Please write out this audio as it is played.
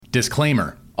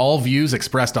Disclaimer. All views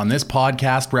expressed on this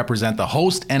podcast represent the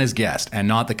host and his guest, and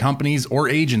not the companies or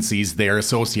agencies they are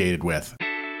associated with.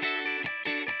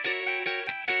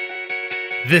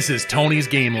 This is Tony's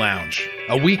Game Lounge,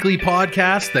 a weekly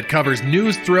podcast that covers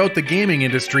news throughout the gaming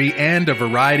industry and a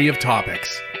variety of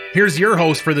topics. Here's your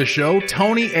host for the show,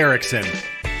 Tony Erickson.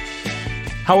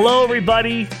 Hello,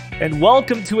 everybody, and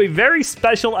welcome to a very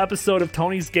special episode of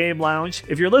Tony's Game Lounge.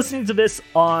 If you're listening to this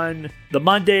on the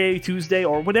Monday, Tuesday,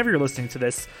 or whenever you're listening to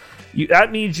this,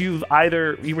 that means you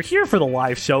were here for the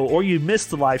live show or you missed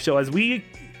the live show, as we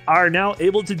are now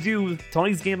able to do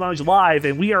Tony's Game Lounge live,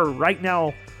 and we are right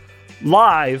now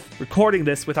live recording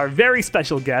this with our very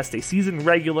special guest, a seasoned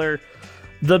regular,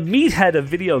 the meathead of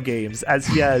video games, as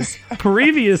he has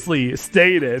previously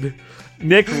stated,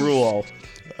 Nick Ruhle.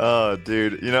 Oh,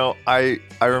 dude, I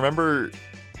remember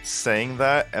saying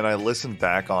that, and I listened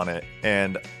back on it,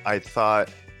 and I thought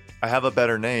I have a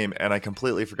better name, and I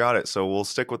completely forgot it. So we'll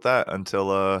stick with that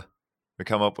until we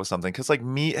come up with something. Because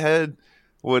meathead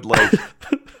would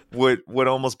would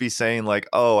almost be saying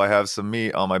oh, I have some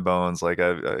meat on my bones,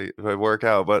 I work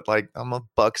out, but I'm a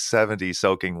 $170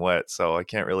 soaking wet, so I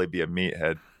can't really be a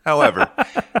meathead. However,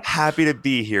 happy to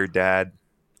be here, Dad.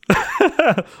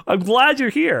 I'm glad you're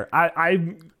here.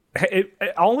 It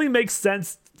only makes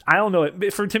sense. I don't know.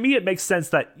 To me, it makes sense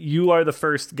that you are the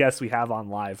first guest we have on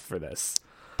live for this.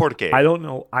 Porque. I don't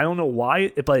know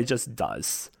why, but it just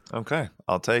does. Okay,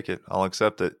 I'll take it. I'll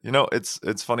accept it.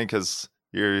 It's funny because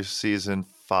you're season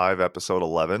 5, episode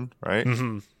 11, right?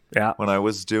 Mm-hmm. Yeah. When I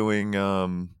was doing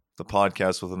the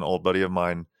podcast with an old buddy of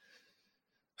mine,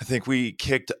 I think we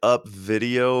kicked up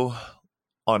video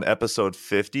on episode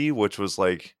 50, which was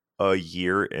a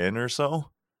year in or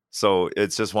so. So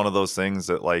it's just one of those things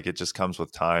that it just comes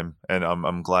with time, and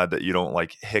I'm glad that you don't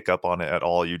hiccup on it at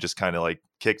all. You just kind of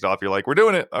kicked off. You're we're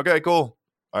doing it. Okay, cool.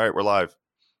 All right, we're live.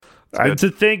 To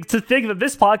think that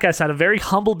this podcast had a very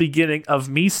humble beginning of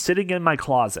me sitting in my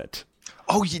closet.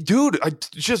 Oh, dude, I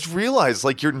just realized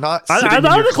you're not I'm sitting in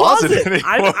out your of the closet anymore.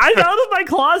 I'm out of my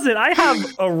closet. I have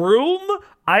a room.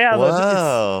 I have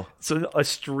a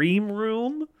stream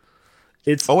room.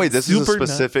 It's this is a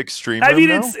specific stream room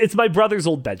now? It's my brother's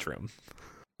old bedroom.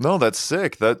 No, that's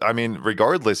sick.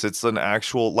 Regardless, it's an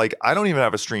actual, I don't even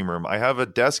have a stream room. I have a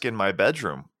desk in my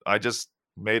bedroom. I just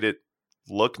made it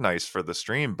look nice for the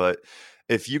stream. But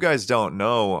if you guys don't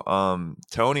know,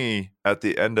 Tony, at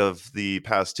the end of the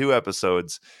past 2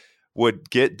 episodes, would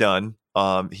get done.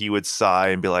 He would sigh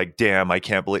and be like, damn, I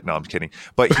can't believe, no, I'm kidding.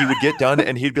 But he would get done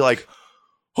and he'd be like,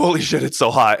 holy shit, it's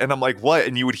so hot. And I'm like, what?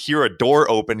 And you would hear a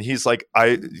door open. He's like,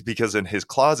 because in his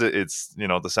closet, it's, the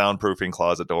soundproofing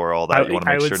closet door, all that. You want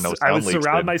to make sure no sound leaks. I would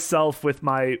surround myself with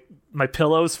my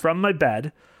pillows from my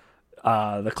bed,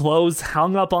 the clothes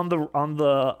hung up on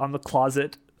the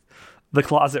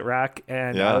closet rack,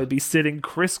 and I would be sitting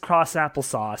crisscross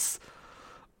applesauce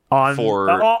on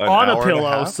a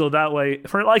pillow, so that way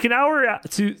for an hour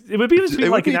it would be between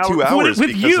an hour. 2 hours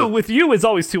with you it's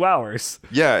always 2 hours.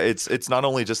 Yeah, it's not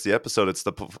only just the episode, it's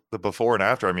the before and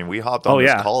after. I mean, we hopped on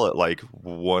this call at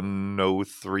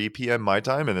 1:03 p.m. my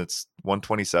time, and it's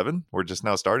 1:27. We're just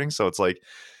now starting, so it's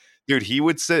dude, he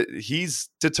would sit. He's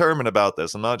determined about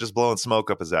this. I'm not just blowing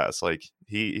smoke up his ass.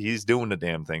 He's doing the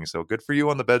damn thing. So good for you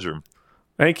on the bedroom.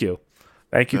 Thank you.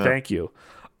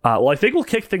 Well, I think we'll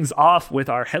kick things off with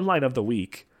our headline of the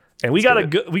week, and we got a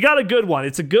good one.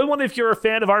 It's a good one if you're a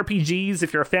fan of RPGs,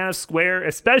 if you're a fan of Square,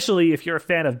 especially if you're a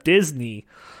fan of Disney.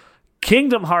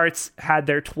 Kingdom Hearts had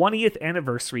their 20th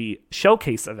anniversary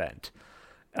showcase event.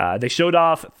 They showed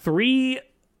off 3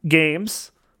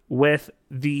 games with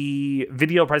the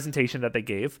video presentation that they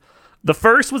gave. The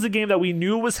first was a game that we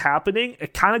knew was happening.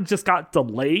 It kind of just got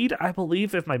delayed, I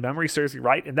believe, if my memory serves me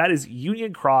right, and that is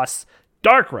Union Cross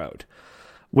Dark Road,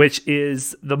 which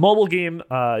is the mobile game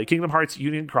Kingdom Hearts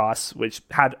Union Cross, which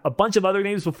had a bunch of other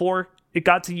names before it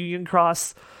got to Union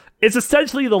Cross. It's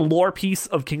essentially the lore piece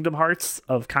of Kingdom Hearts,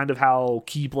 of kind of how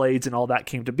Keyblades and all that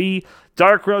came to be.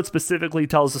 Dark Road specifically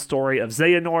tells the story of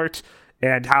Xehanort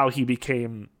and how he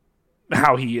became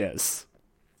how he is.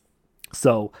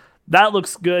 So that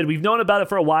looks good. We've known about it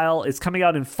for a while. It's coming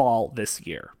out in fall this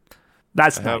year.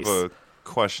 That's nice. I have a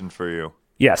question for you.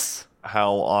 Yes.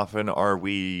 How often are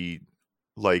we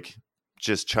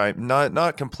just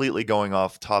not completely going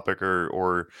off topic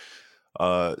or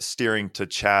steering to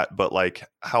chat, but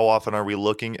how often are we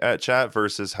looking at chat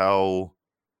versus how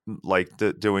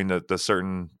doing the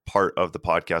certain part of the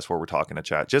podcast where we're talking to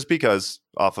chat? Just because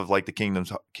off of the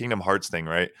Kingdom Hearts thing,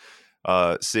 right?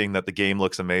 Seeing that the game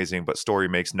looks amazing but story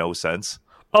makes no sense.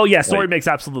 Oh yeah, story makes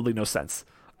absolutely no sense.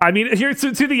 I mean, here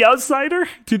to the outsider,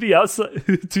 to the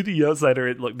outsider,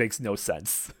 it makes no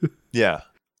sense. Yeah,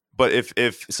 but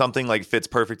if something like fits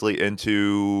perfectly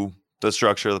into the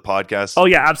structure of the podcast, oh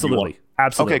yeah, absolutely.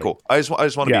 Okay, cool. I just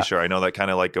want to be sure. I know that kind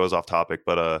of like goes off topic,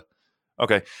 but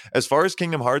okay. As far as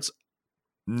Kingdom Hearts,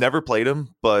 never played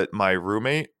them, but my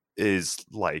roommate is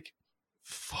like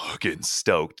fucking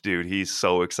stoked, dude. He's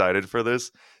so excited for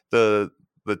this. The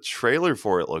trailer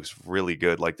for it looks really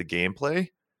good. Like the gameplay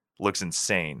looks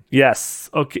insane. Yes.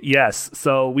 Okay. Yes.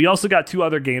 So we also got 2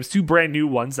 other games, 2 brand new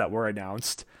ones that were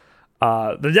announced.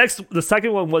 The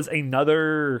second one was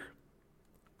another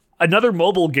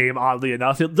mobile game. Oddly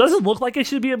enough, it doesn't look like it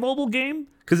should be a mobile game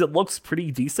because it looks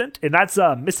pretty decent, and that's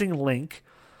Missing Link,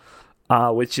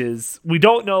 which is, we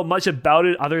don't know much about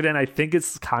it other than I think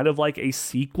it's kind of like a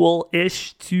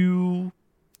sequel-ish to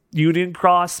Union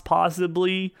Cross,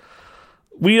 possibly.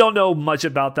 We don't know much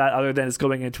about that other than it's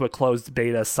going into a closed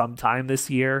beta sometime this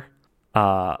year.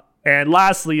 And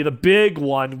lastly, the big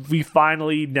one, we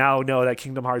finally now know that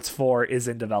Kingdom Hearts 4 is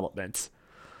in development.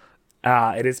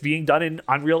 It is being done in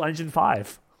Unreal Engine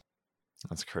 5.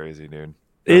 That's crazy, dude.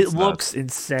 It looks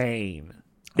insane.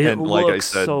 It looks like I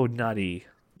said, so nutty.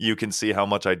 You can see how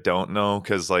much I don't know,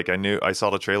 because like I saw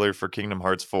the trailer for Kingdom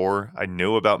Hearts 4. I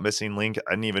knew about Missing Link.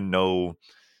 I didn't even know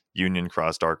Union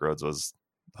Cross Dark Roads was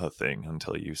a thing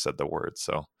until you said the word.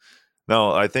 So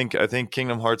no, I think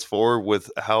Kingdom Hearts 4,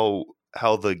 with how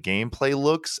the gameplay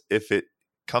looks, if it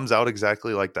comes out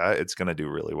exactly like that, it's gonna do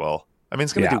really well. I mean,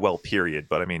 it's gonna do well, period.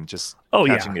 But I mean, just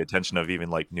catching the attention of even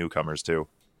like newcomers too.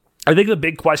 I think the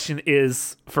big question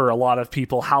is, for a lot of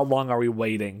people, how long are we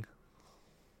waiting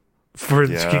for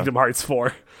Kingdom Hearts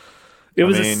 4? It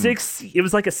was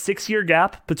like a 6-year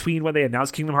gap between when they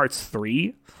announced Kingdom Hearts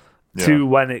 3 to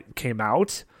when it came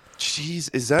out. Jeez,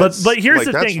 is that? But here's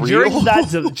the thing: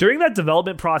 during that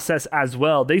development process as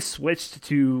well, they switched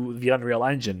to the Unreal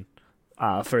Engine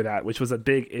for that, which was a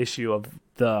big issue of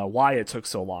why it took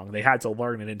so long. They had to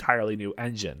learn an entirely new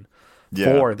engine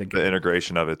for the game. The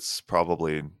integration of it's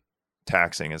probably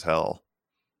taxing as hell.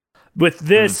 With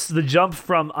this, the jump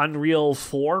from Unreal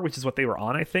 4, which is what they were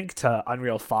on, I think, to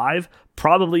Unreal 5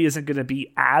 probably isn't going to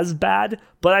be as bad.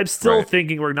 But I'm still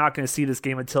thinking we're not going to see this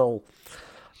game until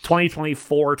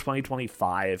 2024,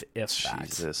 2025, if that.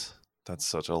 Jesus, that's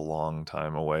such a long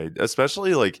time away,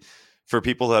 especially like for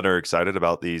people that are excited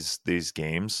about these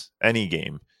games, any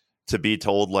game, to be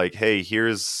told like, hey,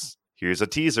 here's a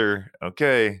teaser.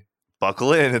 Okay,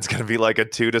 buckle in. It's going to be like a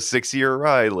 2 to 6 year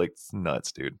ride. Like, it's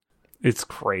nuts, dude. It's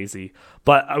crazy.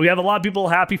 But we have a lot of people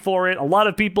happy for it. A lot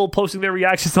of people posting their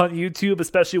reactions on YouTube,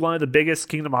 especially one of the biggest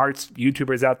Kingdom Hearts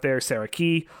YouTubers out there, Sarah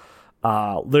Key.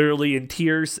 Literally in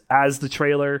tears as the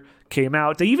trailer came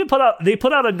out. They even put out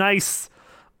a nice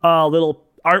little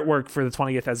artwork for the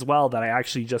 20th as well that I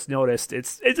actually just noticed.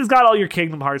 It's got all your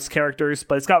Kingdom Hearts characters,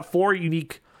 but it's got 4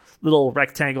 unique little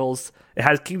rectangles. It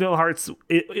has Kingdom Hearts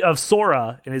of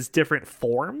Sora in his different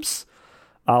forms,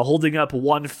 holding up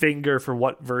one finger for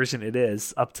what version it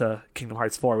is up to Kingdom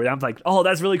Hearts 4. I'm like, oh,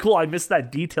 that's really cool. I missed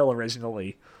that detail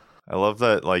originally. I love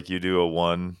that, like, you do a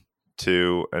 1,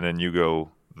 2, and then you go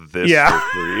this for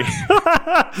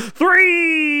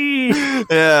 3. 3.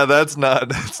 Yeah, that's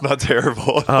not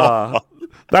terrible.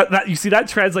 That you see, that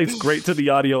translates great to the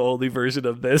audio only version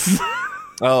of this.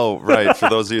 Oh, right. For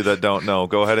those of you that don't know,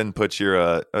 go ahead and put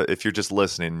your if you're just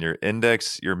listening, your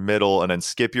index, your middle, and then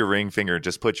skip your ring finger.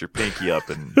 Just put your pinky up,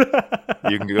 and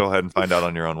you can go ahead and find out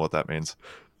on your own what that means.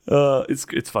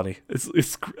 It's funny.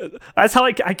 It's that's how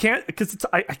I can't, because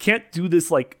I can't do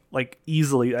this like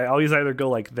easily. I always either go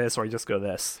like this or I just go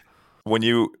this. When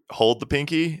you hold the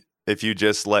pinky, if you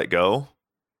just let go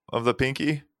of the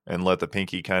pinky and let the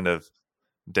pinky kind of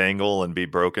dangle and be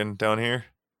broken down here.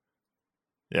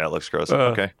 Yeah, it looks gross.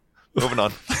 Okay, moving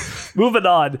on. Moving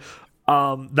on.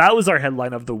 That was our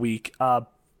headline of the week.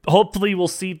 Hopefully we'll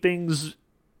see things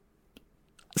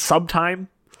sometime.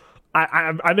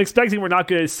 I'm expecting we're not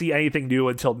going to see anything new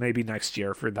until maybe next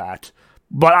year for that.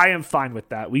 But I am fine with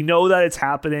that. We know that it's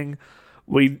happening.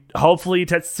 Hopefully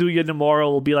Tetsuya Nomura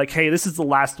will be like, hey, this is the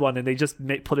last one, and they just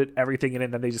put everything in it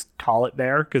and then they just call it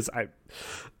there, because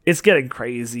it's getting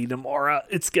crazy, Nomura.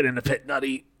 It's getting a bit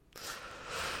nutty.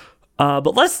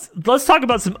 But let's talk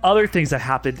about some other things that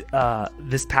happened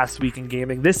this past week in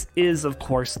gaming. This is, of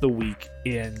course, the week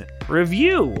in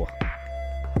review.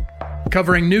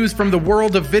 Covering news from the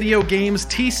world of video games,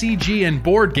 TCG, and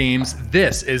board games,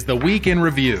 this is the Week in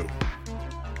Review.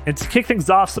 And to kick things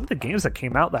off, some of the games that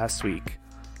came out last week.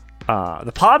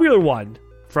 The popular one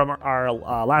from our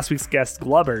last week's guest,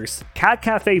 Glubbers, Cat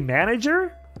Cafe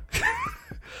Manager.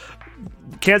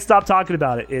 Can't stop talking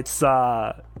about it. It's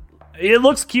it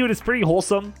looks cute. It's pretty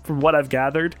wholesome from what I've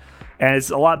gathered, and it's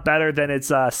a lot better than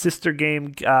its sister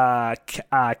game,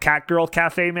 Cat Girl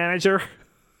Cafe Manager.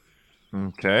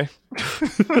 Okay.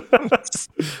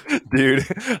 Dude,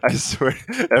 I swear,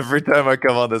 every time I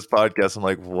come on this podcast, I'm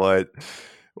like,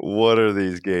 what are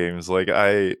these games? Like,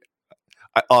 I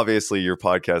obviously your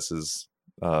podcast is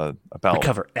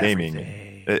about gaming.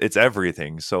 Everything. It's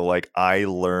everything. So like, I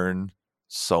learn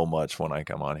so much when I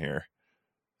come on here.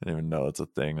 I didn't even know it's a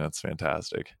thing. That's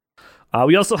fantastic.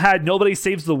 We also had Nobody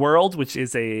Saves the World, which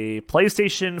is a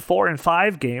PlayStation 4 and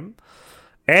 5 game.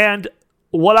 And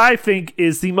what I think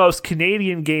is the most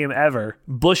Canadian game ever,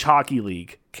 Bush Hockey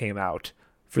League, came out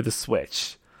for the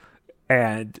Switch.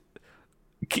 And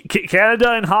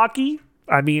Canada and hockey,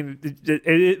 I mean,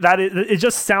 it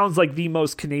just sounds like the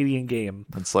most Canadian game.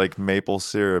 It's like maple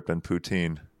syrup and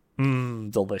poutine.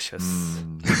 Delicious.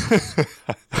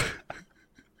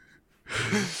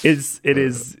 It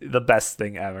is the best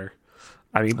thing ever.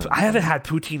 I mean, I haven't had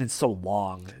poutine in so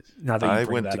long. Now that I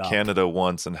went to Canada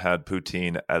once and had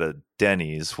poutine at a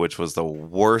Denny's, which was the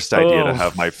worst idea to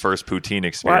have my first poutine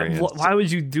experience. Why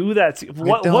would you do that?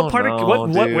 What part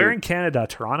of where in Canada?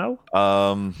 Toronto?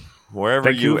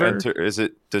 Wherever Vancouver? You enter, is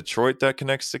it Detroit that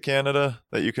connects to Canada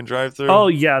that you can drive through? Oh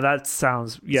yeah, that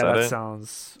sounds. Yeah, that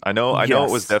sounds. I know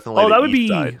it was definitely. Oh, that would be.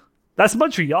 Side. That's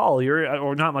Montreal.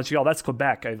 Or not Montreal. That's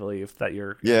Quebec, I believe. That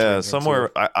you're. Yeah,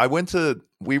 somewhere. I went to.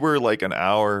 We were like an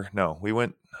hour. No, we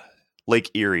went.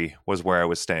 Lake Erie was where I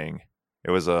was staying.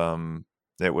 It was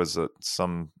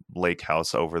some lake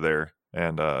house over there,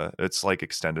 and it's like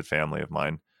extended family of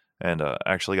mine, and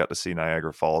actually got to see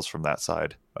Niagara Falls from that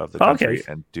side of the country.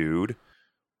 Okay. And dude,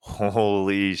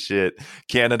 holy shit,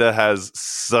 Canada has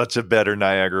such a better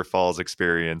Niagara Falls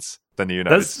experience than the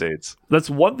United States. That's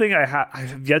one thing I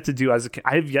have yet to do I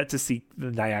have yet to see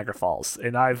the Niagara Falls,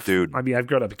 and I've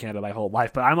grown up in Canada my whole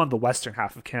life, but I'm on the western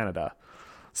half of Canada,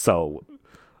 so.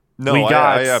 No,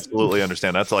 I absolutely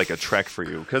understand. That's like a trek for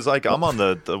you because like I'm on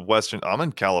the western. I'm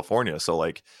in California, so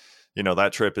like, you know,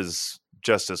 that trip is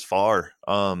just as far.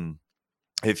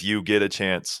 If you get a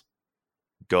chance,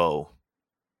 go.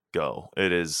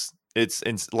 It's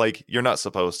like you're not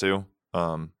supposed to.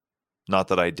 Not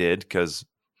that I did because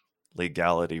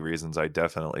legality reasons I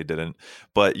definitely didn't.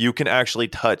 But you can actually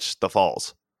touch the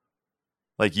falls.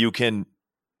 Like you can.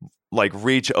 Like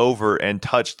reach over and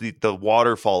touch the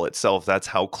waterfall itself. That's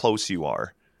how close you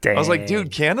are. Dang. I was like,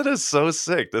 dude, Canada's so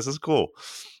sick. This is cool.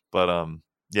 But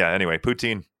yeah. Anyway,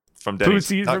 poutine from Denny's.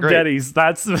 Poutine from Denny's.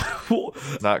 That's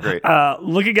not great.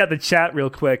 Looking at the chat real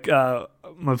quick,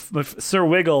 Sir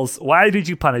Wiggles, why did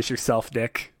you punish yourself,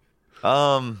 Nick?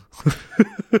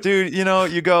 Dude, you know,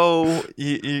 you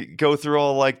go through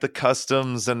all like the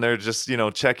customs and they're just, you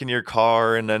know, checking your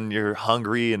car and then you're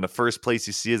hungry and the first place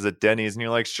you see is a Denny's and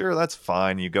you're like, sure, that's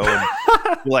fine. You go and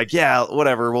you're like, yeah,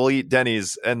 whatever, we'll eat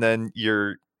Denny's. And then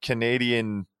your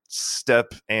Canadian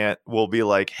step aunt will be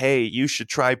like, hey, you should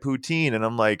try poutine. And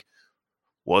I'm like,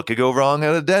 what could go wrong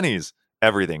at a Denny's?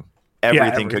 Everything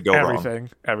could go wrong.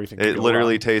 Everything. It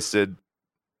literally tasted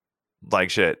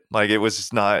like shit. Like it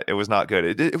was not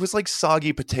good. It was like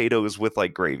soggy potatoes with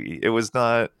like gravy. It was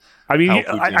not. I mean,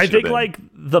 I think like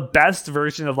the best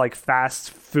version of like fast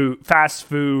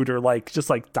food or like just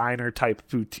like diner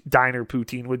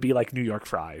poutine would be like New York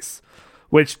fries,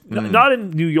 which not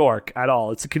in New York at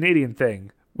all. It's a Canadian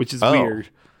thing, which is weird.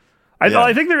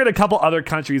 I think they're in a couple other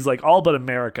countries, like all but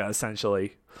America,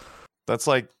 essentially. That's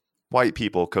like white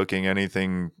people cooking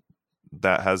anything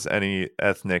that has any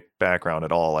ethnic background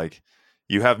at all. Like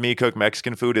you have me cook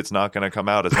Mexican food, it's not going to come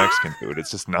out as Mexican food. It's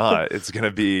just not. It's going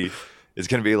to be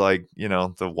like, you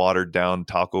know, the watered down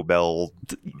Taco Bell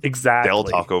Del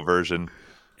Taco version.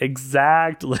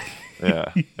 Exactly.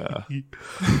 Yeah.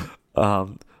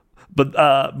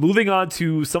 But moving on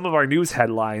to some of our news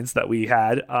headlines that we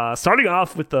had, starting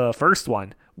off with the first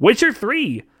one, Witcher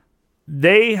 3.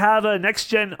 They have their next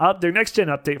gen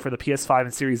update for the PS5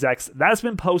 and Series X. That's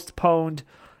been postponed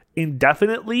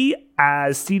indefinitely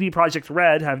as CD Projekt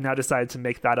Red have now decided to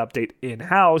make that update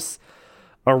in-house.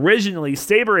 Originally,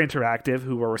 Saber Interactive,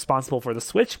 who were responsible for the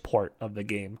Switch port of the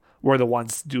game, were the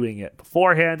ones doing it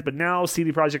beforehand, but now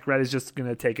CD Projekt Red is just going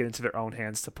to take it into their own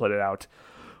hands to put it out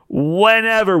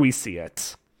whenever we see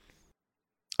it.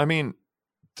 I mean,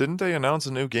 didn't they announce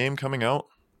a new game coming out?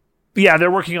 Yeah,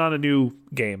 they're working on a new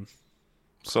game.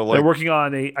 So like, they're working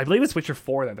on I believe it's Witcher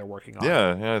 4 that they're working on.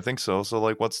 Yeah, I think so. So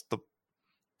like, what's the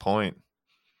point?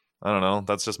 I don't know.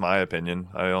 That's just my opinion.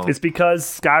 It's because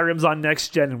Skyrim's on next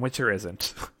gen and Witcher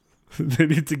isn't. They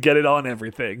need to get it on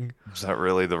everything. Is that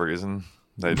really the reason?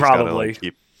 They just probably.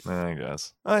 I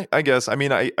guess. I guess. I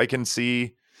mean, I can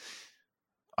see.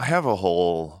 I have a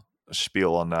whole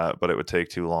spiel on that, but it would take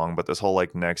too long. But this whole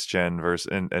like next gen versus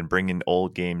and bringing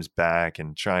old games back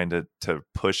and trying to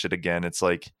push it again, it's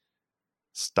like,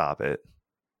 stop it.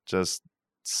 Just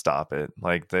stop it.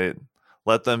 Like, they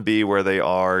let them be where they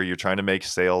are. You're trying to make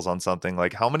sales on something.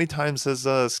 Like, how many times has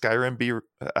Skyrim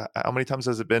how many times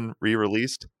has it been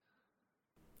re-released?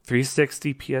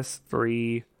 360,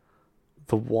 PS3,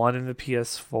 the one in the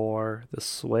PS4, the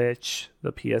Switch,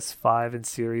 the PS5 and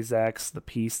Series X, the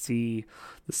PC,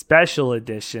 the special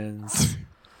editions,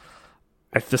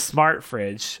 the smart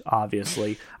fridge,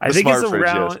 obviously. I think it's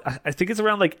around. Yes. I think it's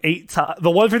around like 8 times.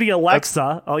 The one for the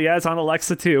Alexa. Oh yeah, it's on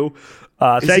Alexa too.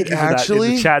 Thank you for actually? That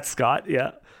in the chat, Scott.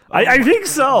 Yeah. I think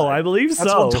so. I believe so.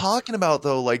 That's what I'm talking about,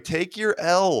 though. Like, take your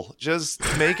L. Just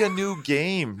make a new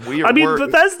game.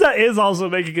 Bethesda is also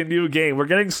making a new game. We're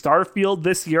getting Starfield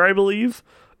this year, I believe,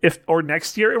 or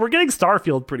next year. We're getting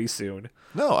Starfield pretty soon.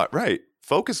 No, right.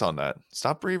 Focus on that.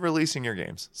 Stop re-releasing your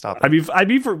games. Stop it. I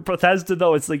mean, for Bethesda,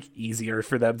 though, it's like easier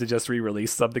for them to just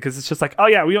re-release something because it's just like, oh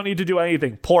yeah, we don't need to do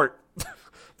anything. Port.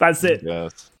 That's it.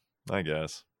 Yes, I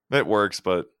guess it works,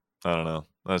 but I don't know.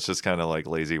 That's just kind of like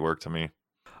lazy work to me.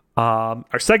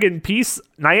 Our second piece,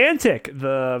 Niantic,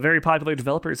 the very popular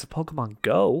developers of Pokemon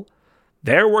Go,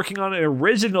 they're working on an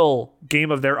original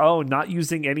game of their own, not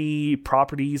using any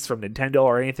properties from Nintendo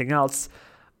or anything else.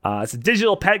 It's a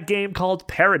digital pet game called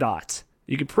Peridot.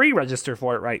 You can pre-register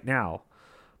for it right now.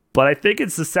 But I think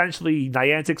it's essentially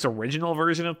Niantic's original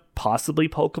version of possibly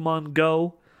Pokemon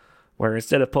Go, where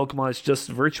instead of Pokemon, it's just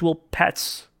virtual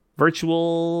pets,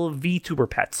 virtual VTuber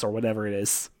pets, or whatever it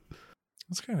is.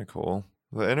 That's kind of cool.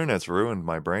 The internet's ruined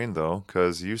my brain, though,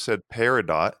 because you said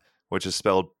Peridot, which is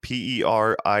spelled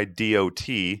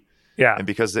Peridot. Yeah. And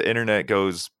because the internet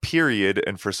goes period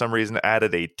and for some reason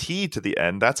added a T to the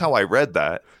end, that's how I read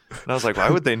that. And I was like, why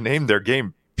would they name their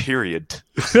game period?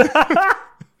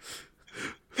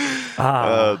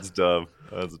 That's dumb.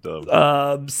 That's dumb.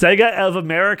 Sega of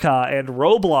America and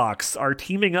Roblox are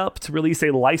teaming up to release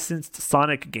a licensed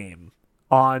Sonic game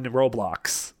on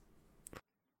Roblox.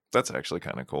 That's actually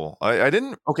kind of cool. I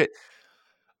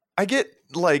get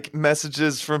like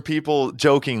messages from people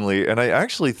jokingly, and I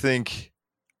actually think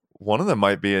one of them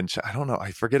might be in I don't know.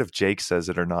 I forget if Jake says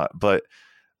it or not, but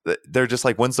they're just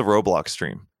like, when's the Roblox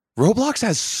stream? Roblox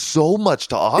has so much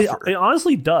to offer. It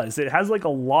honestly does. It has like a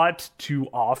lot to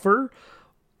offer.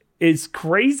 It's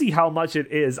crazy how much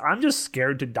it is. I'm just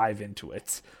scared to dive into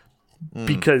it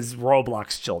because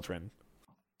Roblox children.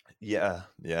 Yeah,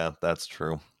 that's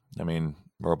true. I mean,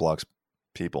 Roblox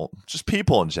people, just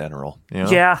people in general. You know?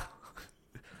 Yeah.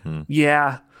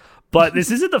 Yeah. But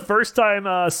this isn't the first time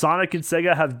Sonic and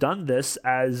Sega have done this,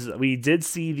 as we did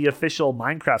see the official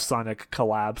Minecraft Sonic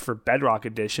collab for Bedrock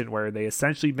Edition, where they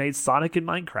essentially made Sonic in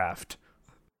Minecraft.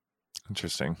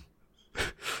 Interesting.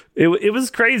 It was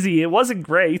crazy. It wasn't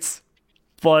great,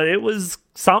 but it was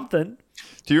something.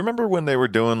 Do you remember when they were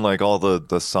doing like all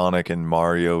the Sonic and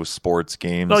Mario sports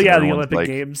games? Oh yeah, the Olympic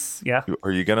games. Yeah.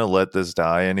 Are you gonna let this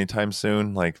die anytime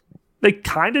soon? Like, they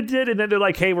kind of did, and then they're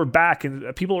like, "Hey, we're back,"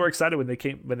 and people were excited when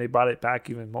they brought it back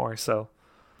even more. So,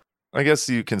 I guess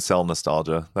you can sell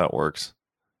nostalgia. That works.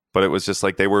 But it was just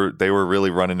like they were really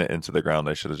running it into the ground.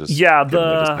 They should have just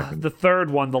the third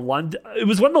one, it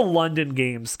was when the London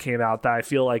games came out that I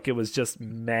feel like it was just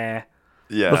meh.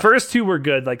 Yeah. The first two were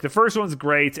good. Like the first one's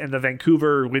great, and the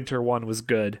Vancouver Winter one was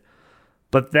good.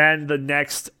 But then the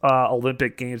next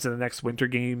Olympic Games and the next Winter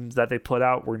Games that they put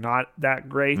out were not that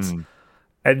great.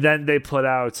 And then they put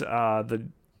out the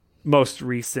most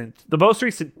recent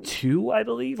two, I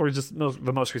believe, or just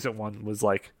the most recent one was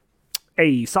like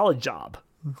a solid job.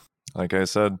 Like I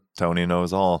said, Tony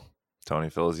knows all. Tony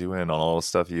fills you in on all the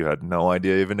stuff you had no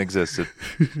idea even existed.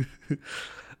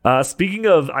 Speaking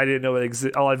of, I didn't know it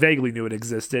existed. Oh, I vaguely knew it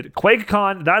existed.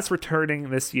 QuakeCon, that's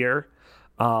returning this year.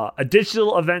 A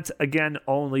digital event again,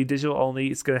 digital only.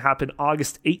 It's going to happen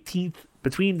August 18th,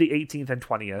 between the 18th and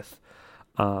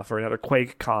 20th, for another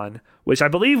QuakeCon, which I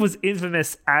believe was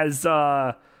infamous as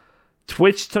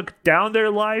Twitch took down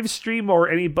their live stream or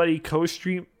anybody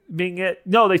co-streaming it.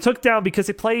 No, they took down because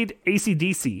it played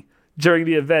AC/DC during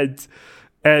the event,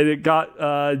 and it got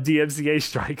DMCA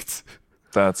striked.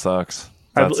 That sucks.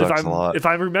 That sucks a lot. If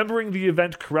I'm remembering the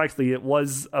event correctly, it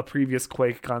was a previous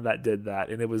QuakeCon that did that,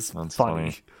 and it was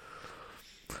funny.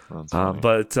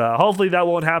 But hopefully that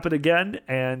won't happen again,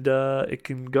 and it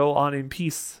can go on in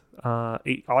peace.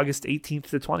 August 18th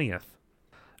to 20th.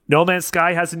 No Man's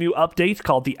Sky has a new update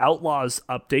called the Outlaws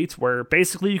Update, where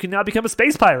basically you can now become a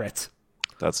space pirate.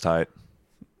 That's tight.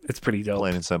 It's pretty dope.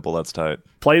 Plain and simple, that's tight.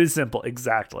 Plain and simple,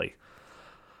 exactly.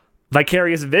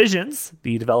 Vicarious Visions,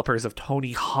 the developers of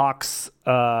Tony Hawk's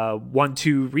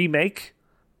 1-2 remake,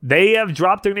 They have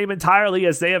dropped their name entirely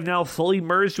as they have now fully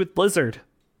merged with Blizzard.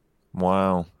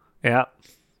 Wow. Yeah.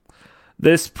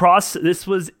 This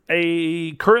was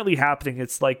currently happening.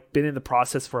 It's like been in the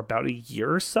process for about a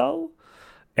year or so.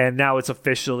 And now it's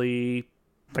officially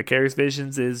Vicarious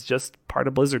Visions is just part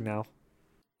of Blizzard now.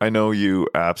 I know you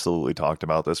absolutely talked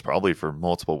about this probably for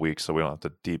multiple weeks, so we don't have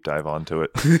to deep dive onto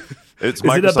it. It's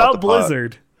Is it about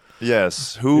Blizzard?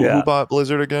 Yes. Who bought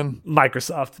Blizzard again?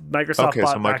 Microsoft. Microsoft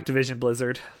bought Activision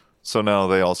Blizzard. So now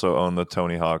they also own the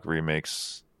Tony Hawk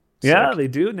remakes. Yeah, they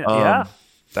do. Yeah.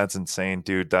 That's insane,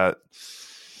 dude. That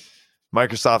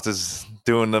Microsoft is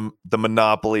doing the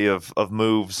monopoly of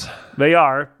moves. They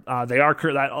are.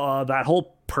 That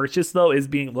whole purchase though is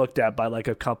being looked at by like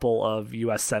a couple of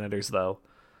U.S. senators though.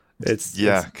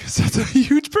 Because it's a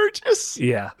huge purchase.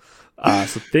 Yeah.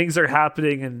 So things are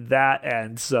happening in that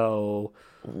end. So,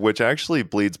 which actually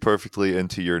bleeds perfectly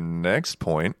into your next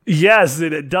point. Yes,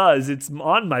 it does. It's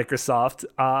on Microsoft.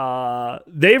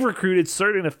 They've recruited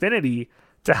Certain Affinity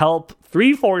to help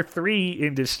 343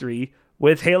 Industry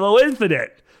with Halo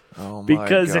Infinite. Oh my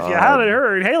because God. If you haven't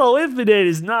heard, Halo Infinite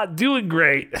is not doing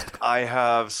great. I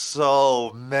have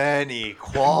so many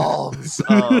qualms.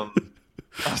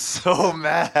 I'm so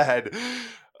mad.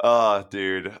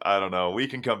 Dude, I don't know. We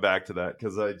can come back to that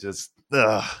because I just.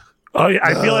 Oh, yeah,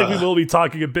 I feel like we will be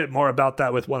talking a bit more about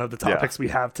that with one of the topics we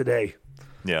have today.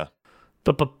 Yeah.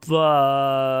 But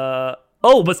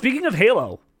speaking of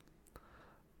Halo,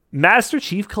 Master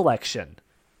Chief Collection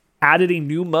added a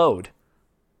new mode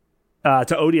to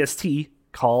ODST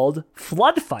called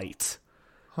Flood Fight.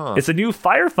 Huh. It's a new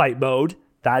firefight mode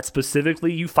that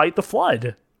specifically you fight the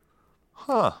flood.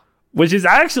 Huh. Which is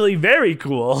actually very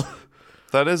cool.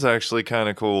 That is actually kind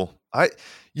of cool.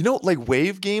 Like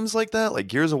wave games like that, like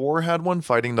Gears of War had one,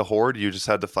 fighting the Horde. You just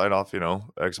had to fight off,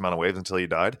 X amount of waves until you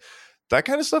died. That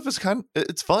kind of stuff is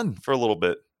it's fun for a little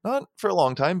bit. Not for a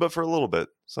long time, but for a little bit.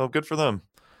 So good for them.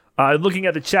 Looking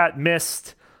at the chat,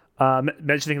 Mist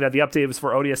mentioning that the update was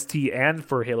for ODST and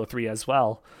for Halo 3 as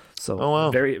well. So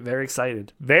very, very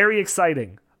excited. Very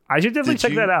exciting. I should definitely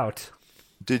check that out.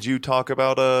 Did you talk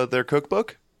about their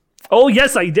cookbook? Oh,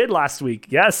 yes, I did last week.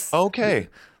 Yes. Okay.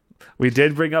 We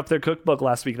did bring up their cookbook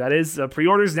last week. That is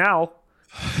pre-orders now.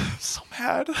 I'm so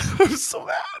mad. I'm so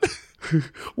mad.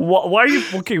 Why are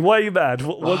you mad?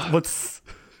 What's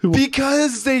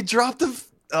because they dropped the.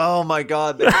 Oh my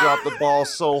God, they dropped the ball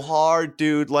so hard,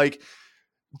 dude.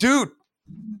 Dude.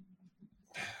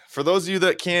 For those of you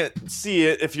that can't see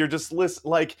it, if you're just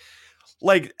listening,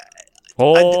 I'm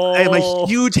a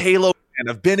huge Halo fan.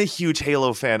 I've been a huge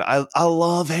Halo fan. I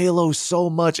love Halo so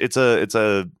much. It's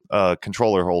a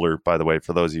controller holder, by the way,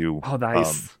 for those of you. Oh,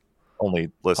 nice.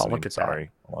 Only listening. Look at Sorry,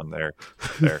 on there.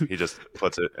 He just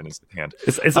puts it in his hand.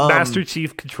 It's a Master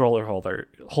Chief controller holder.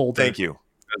 Thank you,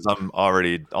 because I'm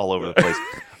already all over the place.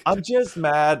 I'm just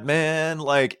mad, man.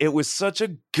 It was such a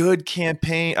good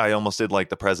campaign. I almost did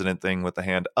the president thing with the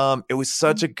hand. It was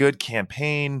such a good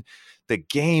campaign. The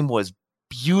game was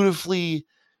beautifully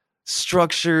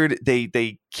structured.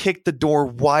 They kicked the door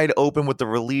wide open with the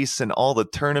release and all the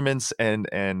tournaments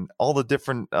and all the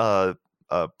different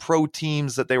pro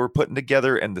teams that they were putting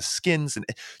together and the skins. And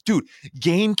dude,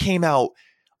 game came out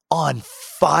on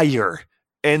fire.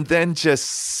 And then just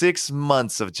 6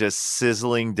 months of just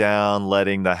sizzling down,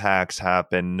 letting the hacks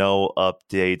happen. No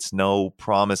updates, no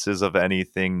promises of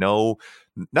anything,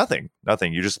 nothing.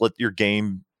 You just let your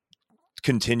game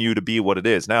continue to be what it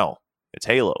is. Now, it's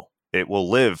Halo. It will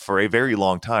live for a very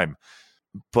long time.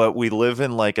 But we live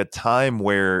in a time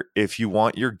where if you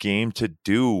want your game to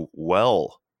do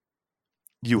well,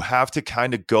 you have to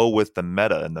kind of go with the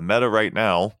meta. And the meta right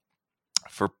now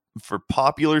for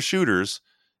popular shooters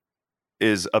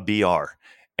is a BR,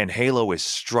 and Halo is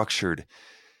structured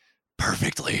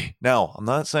perfectly. Now, I'm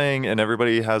not saying, and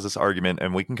everybody has this argument,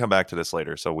 and we can come back to this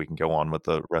later, so we can go on with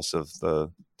the rest of the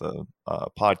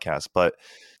podcast. But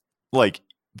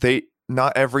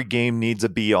not every game needs a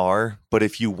BR, but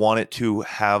if you want it to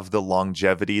have the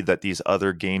longevity that these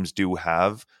other games do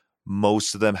have,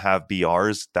 most of them have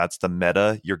BRs. That's the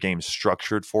meta. Your game's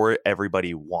structured for it.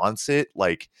 Everybody wants it.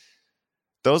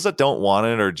 Those that don't want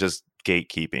it are just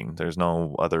gatekeeping. There's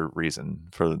no other reason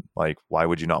for why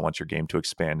would you not want your game to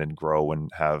expand and grow and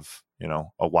have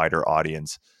a wider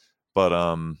audience? But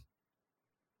I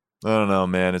don't know,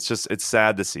 man. It's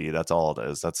sad to see. That's all it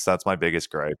is. That's my biggest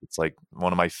gripe. It's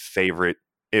one of my favorite,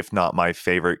 if not my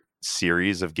favorite,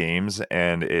 series of games,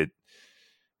 and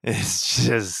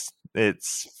it's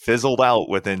fizzled out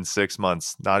within 6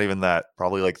 months. Not even that.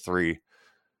 Probably 3.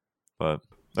 But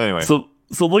anyway.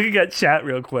 So looking at chat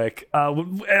real quick,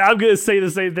 and I'm going to say the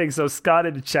same thing. So Scott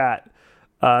in the chat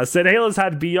Said Halo's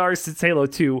had BR since Halo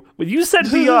 2. When you said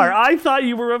BR, I thought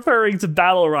you were referring to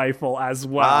Battle Rifle as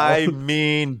well. I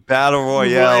mean Battle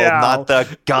Royale, not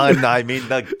the gun. I mean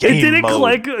the game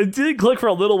mode. It didn't click for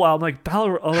a little while. I'm like,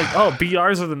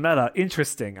 BRs are the meta.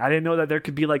 Interesting. I didn't know that there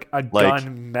could be like a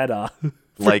gun meta.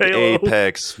 Like Halo.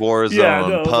 Apex,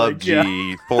 Warzone,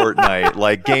 PUBG, Fortnite,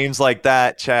 like games like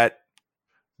that, chat.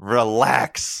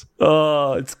 Relax.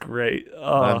 Oh, it's great.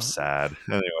 I'm sad.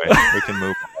 Anyway, we can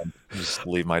move on. Just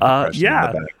leave my depression in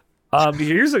the back.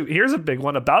 Here's a big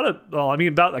one about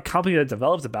a company that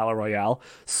develops a battle royale.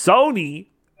 Sony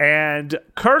and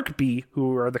Kirkby,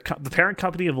 who are the parent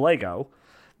company of Lego,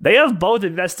 they have both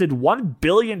invested $1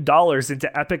 billion into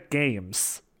Epic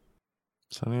Games.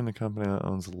 Sony and the company that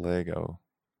owns Lego,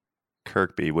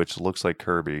 Kirkby, which looks like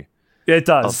Kirby. It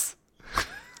does.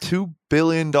 $2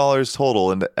 billion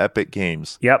total into Epic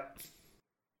Games. Yep.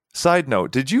 Side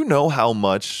note, did you know how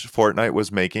much Fortnite was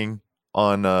making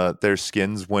on their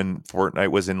skins when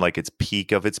Fortnite was in like its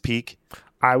peak of its peak?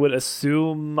 I would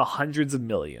assume hundreds of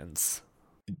millions.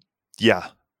 Yeah.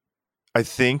 I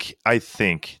think,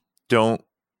 don't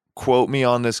quote me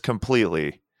on this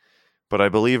completely, but I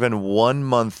believe in 1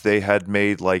 month they had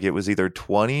made like it was either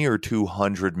 20 or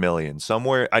 200 million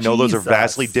somewhere. I know those are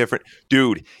vastly different.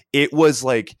 Dude, it was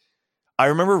like, I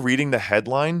remember reading the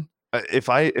headline. If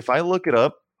I look it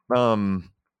up,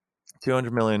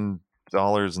 $200 million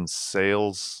in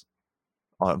sales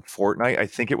on Fortnite. I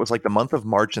think it was like the month of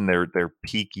March in their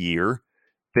peak year.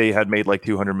 They had made like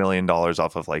 $200 million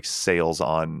off of like sales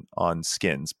on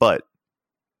skins, but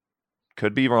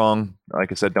could be wrong.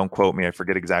 Like I said, don't quote me. I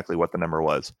forget exactly what the number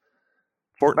was.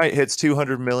 Fortnite hits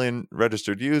 200 million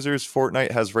registered users.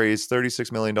 Fortnite has raised $36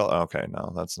 million. Okay,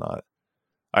 no, that's not.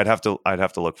 I'd have to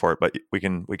look for it, but we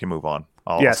can move on.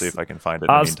 I'll see if I can find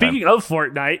it. Speaking of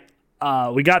Fortnite,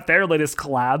 we got their latest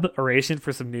collaboration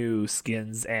for some new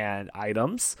skins and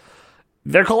items.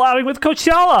 They're collabing with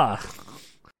Coachella.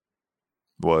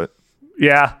 What?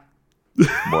 Yeah.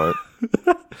 What?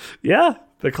 Yeah,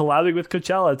 they're collabing with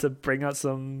Coachella to bring out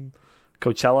some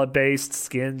Coachella-based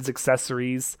skins,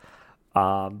 accessories,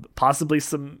 possibly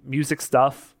some music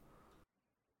stuff.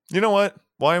 You know what?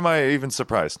 Why am I even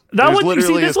surprised? This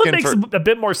one makes a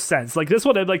bit more sense. Like this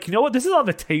one, I'm like, you know what? This is on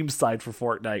the tame side for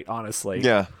Fortnite, honestly.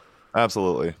 Yeah,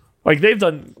 absolutely. Like they've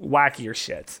done wackier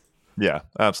shit. Yeah,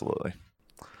 absolutely.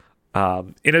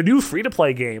 In a new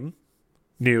free-to-play game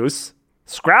news,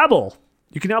 Scrabble.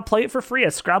 You can now play it for free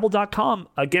at Scrabble.com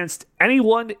against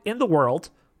anyone in the world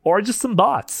or just some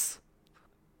bots.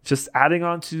 Just adding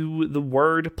on to the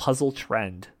word puzzle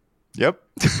trend. Yep.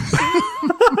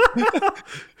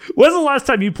 When's the last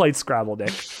time you played Scrabble,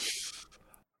 Nick?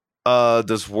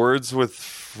 Does words with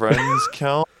friends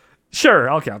count? Sure,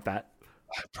 I'll count that.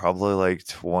 Probably like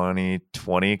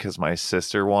 2020 because my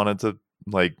sister wanted to,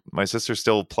 like, my sister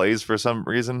still plays for some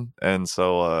reason. And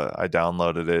so I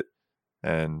downloaded it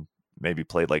and maybe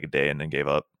played like a day and then gave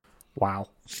up. Wow.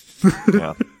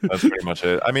 Yeah, that's pretty much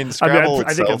it. I mean, Scrabble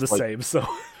I think I'm the same, so.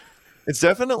 It's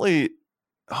definitely...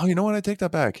 Oh, you know what? I take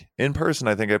that back. In person,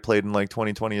 I think I played in like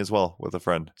 2020 as well with a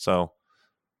friend. So,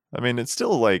 I mean, it's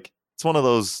still like, it's one of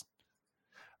those,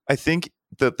 I think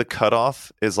that the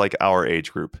cutoff is like our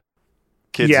age group.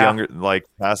 Kids younger, like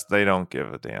past, they don't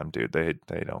give a damn, dude. They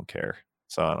don't care.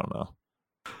 So I don't know.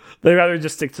 They'd rather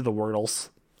just stick to the Wordles.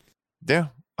 Yeah.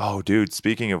 Oh, dude.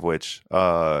 Speaking of which,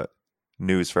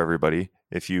 news for everybody.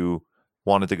 If you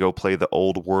wanted to go play the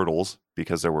old Wordles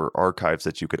because there were archives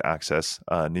that you could access,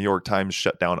 New York Times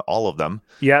shut down all of them.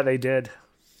 Yeah, they did.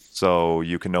 So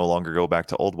you can no longer go back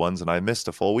to old ones, and I missed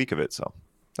a full week of it. So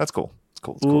that's cool. It's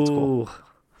cool.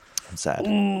 I'm sad.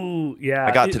 Ooh, yeah.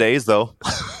 I got today's though.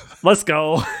 Let's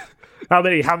go. How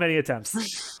many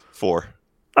attempts? 4.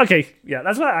 Okay, yeah,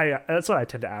 that's what I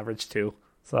tend to average too.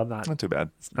 So I'm not too bad.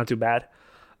 It's not too bad.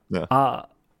 Yeah.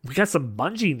 We got some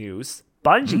Bungie news.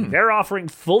 Bungie, they're offering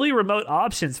fully remote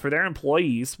options for their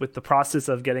employees with the process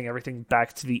of getting everything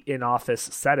back to the in-office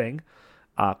setting.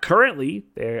 Currently,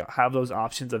 they have those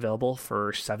options available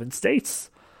for 7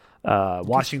 states.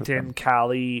 Washington,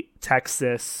 Cali,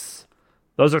 Texas.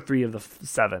 Those are 3 of the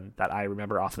 7 that I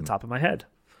remember off the top of my head.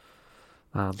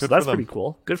 So that's pretty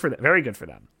cool. Good for them. Very good for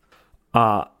them.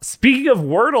 Speaking of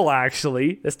Wordle,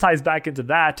 actually, this ties back into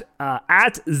that.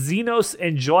 At Xenos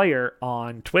Enjoyer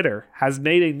on Twitter has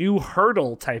made a new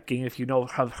Hurdle type game. If you know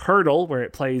of Hurdle, where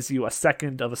it plays you a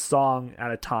second of a song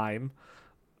at a time,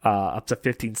 up to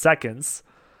 15 seconds.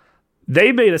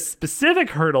 They made a specific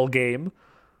Hurdle game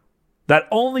that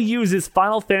only uses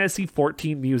Final Fantasy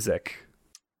 14 music.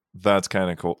 That's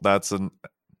kind of cool. That's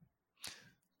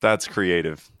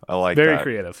creative. I like that. Very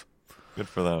creative. Good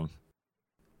for them.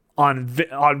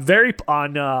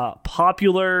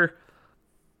 popular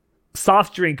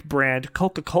soft drink brand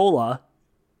Coca-Cola.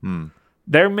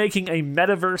 They're making a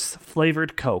metaverse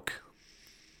flavored Coke.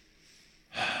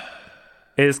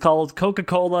 It is called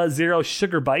Coca-Cola Zero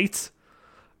Sugar Bite,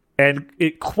 and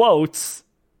it quotes,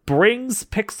 "brings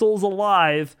pixels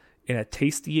alive in a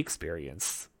tasty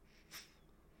experience."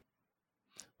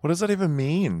 What does that even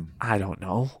mean? I don't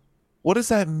know. What does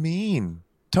that mean?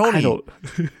 Tony,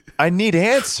 I need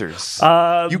answers.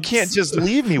 You can't just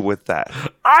leave me with that.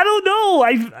 I don't know.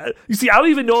 You see, I don't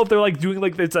even know if they're like doing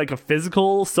like it's like a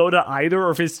physical soda either,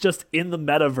 or if it's just in the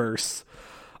metaverse.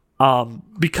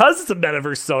 Because it's a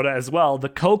metaverse soda as well, the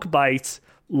Coke Bite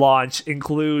launch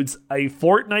includes a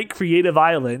Fortnite creative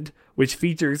island, which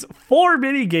features 4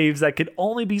 mini games that can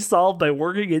only be solved by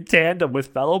working in tandem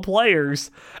with fellow players,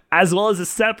 as well as a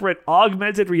separate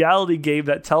augmented reality game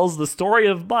that tells the story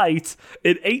of Bite,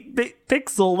 an 8-bit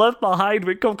pixel left behind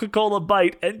when Coca-Cola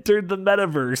Bite entered the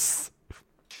metaverse.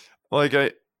 Like,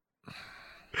 I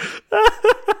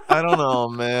don't know,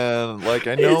 man. Like,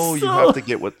 I know you have to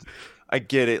get with... I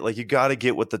get it. Like, you got to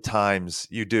get with the times.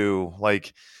 You do.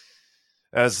 Like,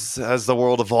 as the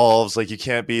world evolves, like, you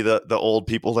can't be the old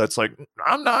people that's like,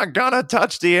 I'm not gonna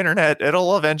touch the internet.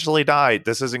 It'll eventually die.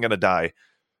 This isn't gonna die.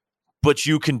 But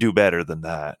you can do better than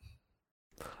that.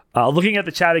 Looking at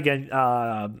the chat again,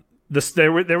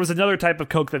 there was another type of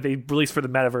Coke that they released for the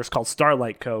metaverse called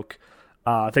Starlight Coke.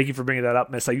 Thank you for bringing that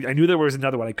up, Miss. I knew there was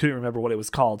another one. I couldn't remember what it was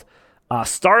called.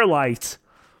 Starlight.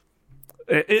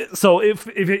 So if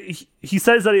he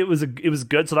says that it was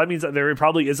good, so that means that there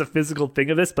probably is a physical thing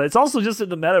of this, but it's also just in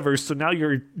the metaverse. So now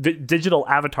your digital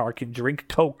avatar can drink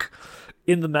Coke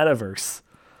in the metaverse.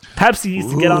 Pepsi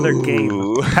needs to get on their game.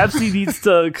 Pepsi needs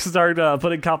to start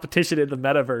putting competition in the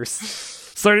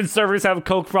metaverse. Certain servers have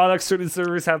Coke products, certain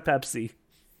servers have Pepsi.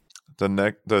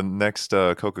 The next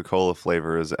Coca-Cola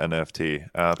flavor is NFT.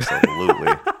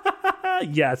 Absolutely.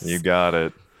 Yes. You got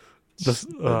it.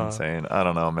 Insane. I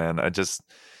don't know, man.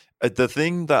 The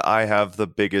thing that I have the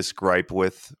biggest gripe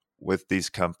with these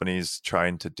companies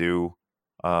trying to do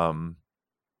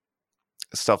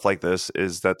stuff like this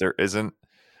is that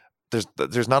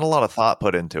there's not a lot of thought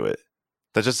put into it.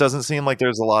 That just doesn't seem like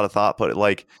there's a lot of thought put.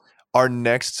 Like, our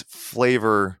next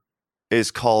flavor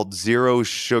is called Zero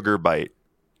Sugar Bite.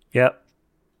 Yep.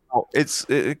 It's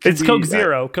Coke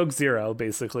Zero. Coke Zero,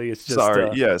 basically. It's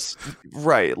just yes.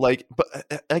 Right. Like,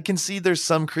 but I can see there's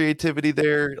some creativity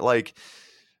there. Like,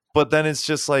 but then it's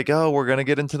just like, oh, we're gonna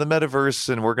get into the metaverse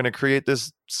and we're gonna create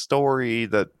this story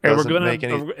that doesn't make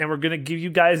any. And we're gonna give you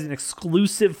guys an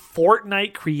exclusive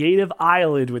Fortnite creative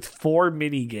island with 4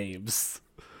 mini games.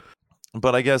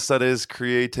 But I guess that is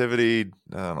creativity.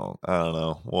 I don't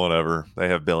know. Whatever. They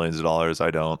have billions of dollars.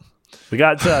 I don't. We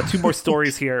got 2 more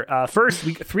stories here. First,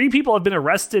 3 people have been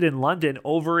arrested in London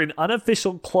over an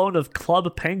unofficial clone of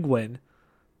Club Penguin.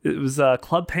 It was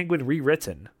Club Penguin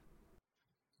rewritten.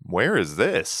 Where is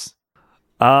this?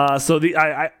 So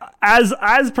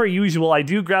as per usual, I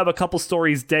do grab a couple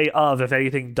stories day of if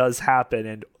anything does happen,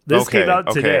 and this came out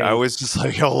today. I was just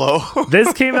like, hello.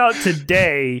 This came out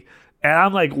today. And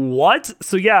I'm like, what?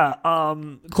 So yeah,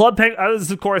 Club Penguin. That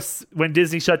was, of course, when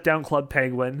Disney shut down Club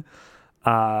Penguin.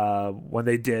 When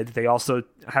they did, they also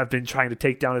have been trying to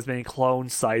take down as many clone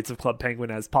sites of Club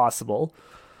Penguin as possible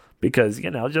because,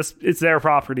 just it's their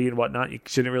property and whatnot. You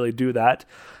shouldn't really do that.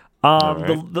 Right.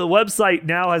 The website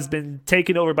now has been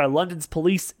taken over by London's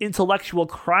police intellectual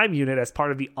crime unit as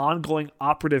part of the ongoing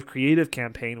operative creative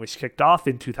campaign, which kicked off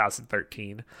in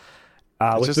 2013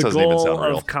 with the goal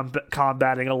of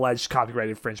combating alleged copyright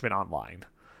infringement online.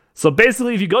 So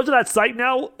basically, if you go to that site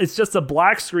now, it's just a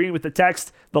black screen with the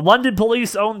text, "The London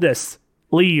police own this.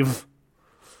 Leave."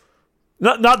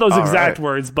 Not those exact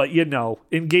words, but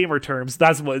in gamer terms,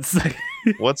 that's what it's saying.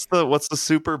 What's the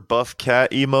super buff cat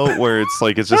emote where it's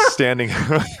like it's just standing?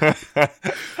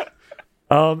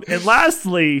 And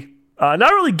lastly, not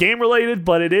really game related,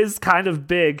 but it is kind of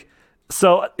big.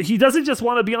 So he doesn't just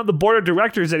want to be on the board of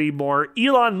directors anymore.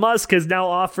 Elon Musk has now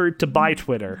offered to buy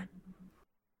Twitter.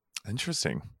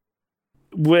 Interesting.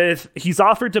 He's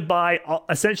offered to buy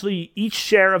essentially each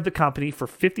share of the company for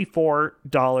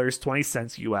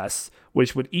 $54.20 US,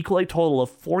 which would equal a total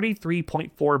of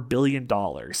 $43.4 billion.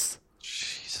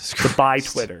 Jesus Christ. To buy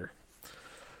Twitter.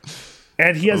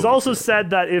 And he has also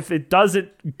said that if it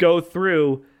doesn't go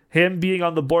through, him being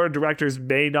on the board of directors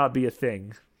may not be a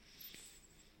thing.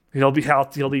 He'll be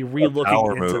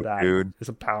relooking into that. Dude. It's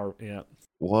a power, yeah.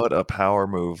 What a power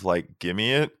move! Like, give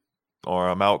me it, or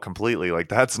I'm out completely. Like,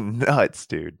 that's nuts,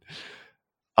 dude.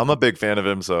 I'm a big fan of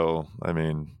him, so I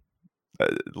mean,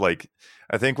 I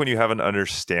think when you have an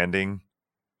understanding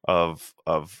of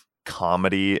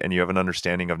comedy and you have an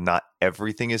understanding of not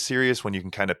everything is serious, when you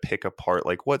can kind of pick apart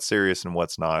like what's serious and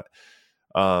what's not,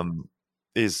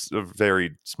 is a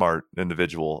very smart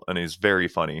individual, and he's very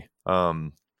funny.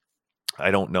 I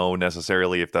don't know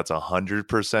necessarily if that's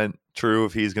 100% true,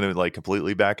 if he's going to like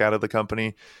completely back out of the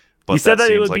company. But he said that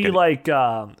it would like be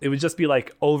it would just be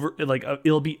like over, like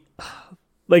it'll be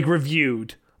like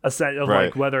reviewed a set of Right.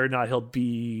 like whether or not he'll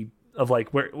be of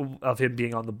like where of him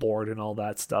being on the board and all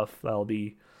that stuff. That'll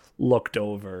be looked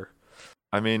over.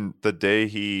 I mean, the day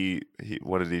he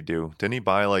what did he do? Didn't he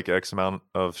buy like X amount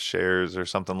of shares or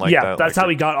something like that? Yeah, that's like, how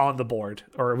he got on the board,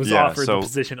 or was Yeah, offered so- the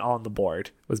position on the board,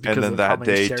 was because then of how that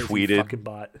many day shares he tweeted- fucking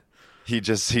bought. he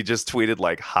just tweeted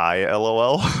like hi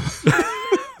LOL.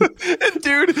 And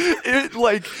dude, it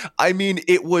like, I mean,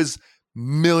 it was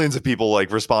millions of people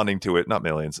like responding to it, not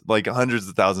millions, like hundreds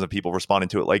of thousands of people responding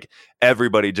to it, like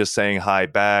everybody just saying hi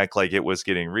back, like it was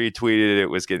getting retweeted, it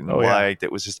was getting liked,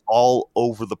 it was just all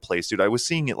over the place, dude. I was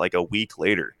seeing it like a week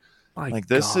later. My like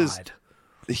this God.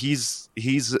 he's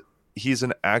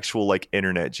an actual like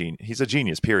internet genius. He's a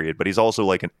genius, period, but he's also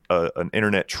like an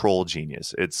internet troll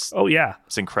genius. It's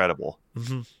incredible.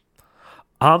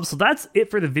 Mm-hmm. So that's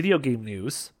it for the video game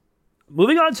news.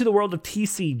 Moving on to the world of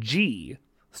TCG,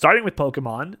 starting with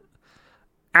Pokemon.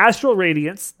 Astral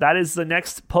Radiance, that is the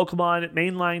next Pokemon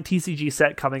mainline TCG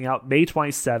set coming out May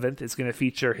 27th. It's going to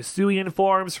feature Hisuian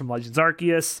forms from Legends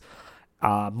Arceus,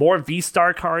 more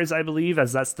V-Star cards, I believe,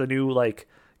 as that's the new like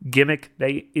gimmick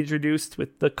they introduced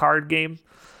with the card game.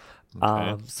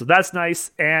 Okay. So that's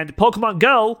nice. And Pokemon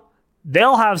Go,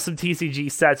 they'll have some TCG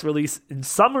sets released in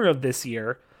summer of this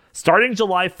year. Starting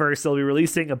July 1st, they'll be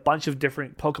releasing a bunch of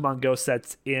different Pokemon Go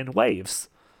sets in waves.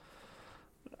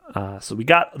 So we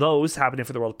got those happening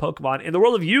for the world of Pokemon. In the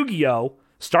world of Yu-Gi-Oh!,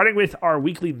 starting with our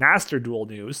weekly Master Duel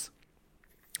news,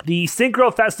 the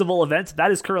Synchro Festival event, that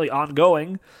is currently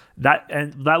ongoing. That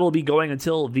will be going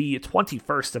until the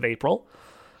 21st of April.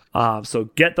 So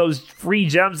get those free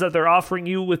gems that they're offering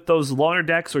you with those loaner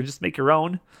decks, or just make your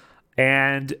own.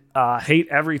 And hate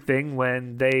everything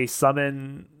when they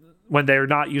summon, when they're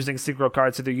not using Synchro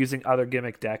cards, so they're using other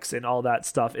gimmick decks and all that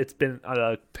stuff. It's been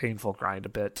a painful grind a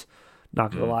bit,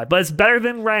 not gonna lie. But it's better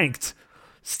than Ranked.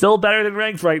 Still better than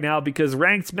Ranked right now, because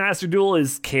Ranked Master Duel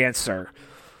is cancer.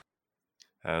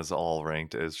 As all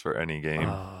Ranked is for any game.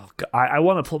 I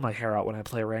want to pull my hair out when I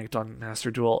play Ranked on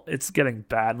Master Duel. It's getting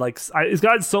bad. Like it's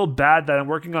gotten so bad that I'm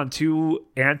working on 2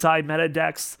 anti-meta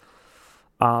decks.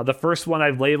 The first one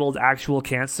I've labeled Actual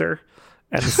Cancer,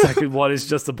 and the second one is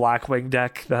just a Blackwing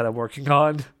deck that I'm working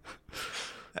on.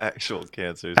 Actual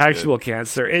Cancer. Actual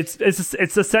Cancer. It's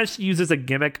essentially uses a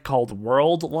gimmick called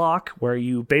World Lock, where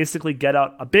you basically get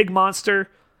out a big monster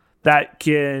that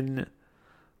can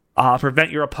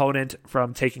prevent your opponent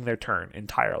from taking their turn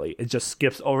entirely. It just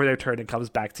skips over their turn and comes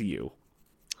back to you.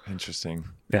 Interesting.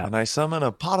 Yeah. And I summon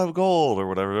a pot of gold, or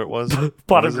whatever it was.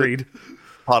 Pot of greed.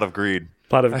 Pot of greed.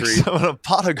 Pot of I greed. summon a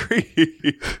pot of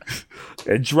greed.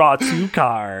 And draw 2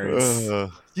 cards.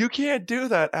 You can't do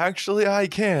that. Actually, I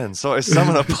can. So I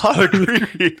summon a pot of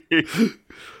greed.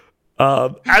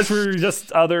 As for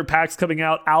just other packs coming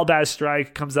out, Albaz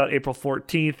Strike comes out April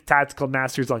 14th, Tactical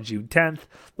Masters on June 10th,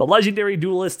 the Legendary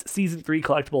Duelist Season 3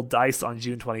 collectible dice on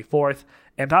June 24th,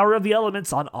 and Power of the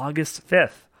Elements on August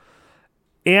 5th.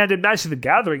 And in Magic the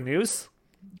Gathering news,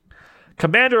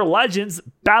 Commander Legends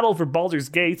Battle for Baldur's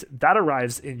Gate, that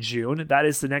arrives in June. That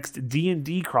is the next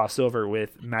D&D crossover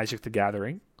with Magic the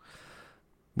Gathering,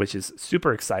 which is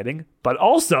super exciting. But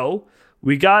also,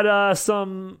 we got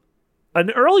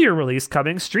an earlier release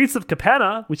coming, Streets of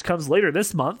Capenna, which comes later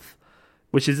this month,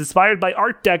 which is inspired by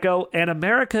Art Deco and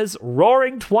America's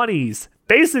Roaring Twenties.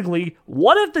 Basically,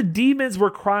 what if the demons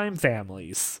were crime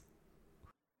families?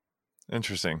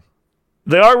 Interesting.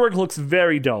 The artwork looks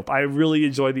very dope. I really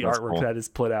enjoy the artwork that is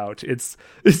put out. It's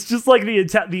just like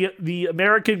the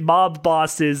American mob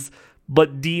bosses,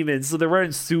 but demons. So they're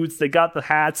wearing suits. They got the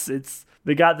hats.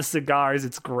 They got the cigars.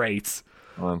 It's great.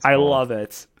 I love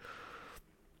it.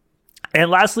 And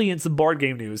lastly, in some board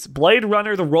game news, Blade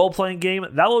Runner, the role-playing game,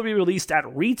 that will be released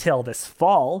at retail this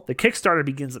fall. The Kickstarter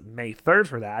begins May 3rd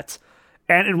for that.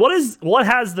 And what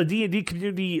has the D&D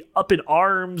community up in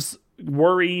arms,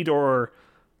 worried, or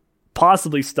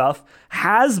possibly stuff?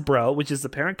 Hasbro, which is the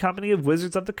parent company of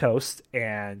Wizards of the Coast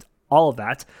and all of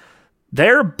that,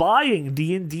 they're buying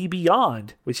D&D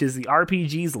Beyond, which is the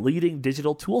RPG's leading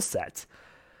digital tool set.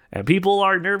 And people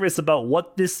are nervous about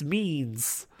what this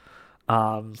means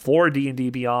for D&D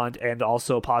Beyond, and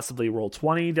also possibly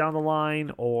Roll20 down the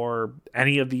line, or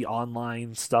any of the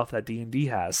online stuff that D&D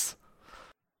has.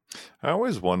 I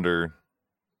always wonder,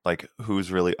 like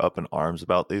who's really up in arms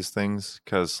about these things,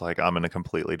 because like I'm in a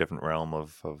completely different realm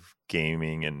of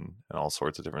gaming and all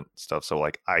sorts of different stuff. So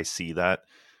like I see that,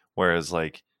 whereas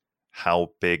like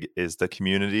how big is the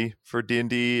community for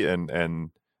D&D and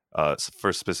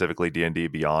for specifically D&D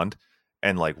Beyond,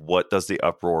 and like what does the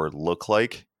uproar look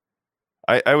like?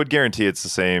 I would guarantee it's the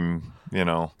same, you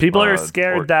know. People are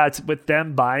scared that with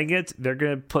them buying it, they're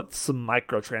going to put some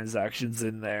microtransactions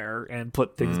in there and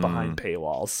put things behind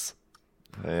paywalls.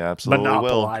 They absolutely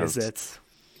monopolize will. It.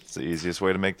 It's the easiest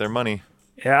way to make their money.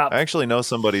 Yeah. I actually know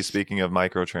somebody, speaking of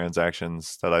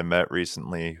microtransactions, that I met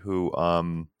recently who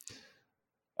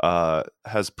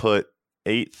has put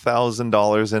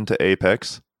 $8,000 into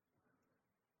Apex.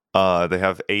 They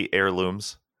have 8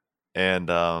 heirlooms, and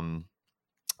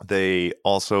they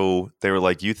were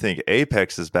like, you think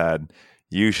Apex is bad?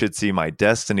 You should see my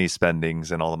Destiny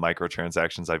spendings and all the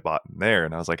microtransactions I bought in there.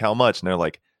 And I was like, how much? And they're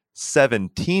like,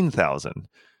 17,000.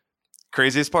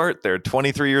 Craziest part, they're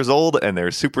 23 years old and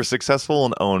they're super successful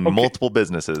and own multiple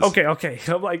businesses. Okay.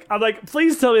 I'm like,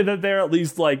 please tell me that they're at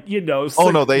least like, you know. Oh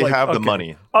no, they have the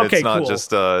money. Okay, it's not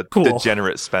just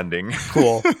degenerate spending.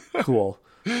 Cool.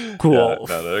 Yeah, no,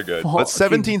 they're good. But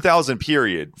 17,000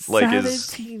 period. Like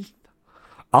 17.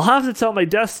 I'll have to tell my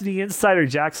Destiny insider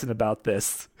Jackson about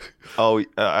this. Oh,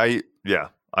 I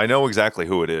know exactly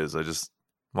who it is. I just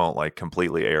won't like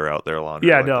completely air out their laundry.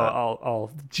 Yeah, like no, that.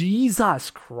 I'll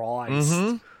Jesus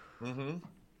Christ.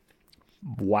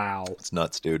 Wow. It's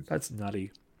nuts, dude. That's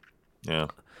nutty. Yeah.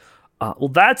 Well,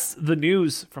 that's the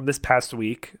news from this past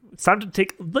week. It's time to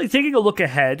taking a look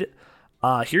ahead.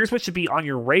 Here's what should be on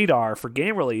your radar for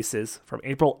game releases from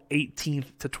April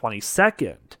 18th to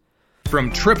 22nd. From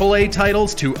AAA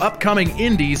titles to upcoming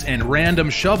indies and random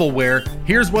shovelware,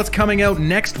 here's what's coming out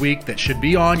next week that should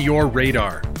be on your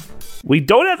radar. We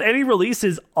don't have any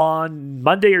releases on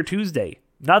Monday or Tuesday.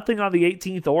 Nothing on the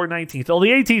 18th or 19th. Well, the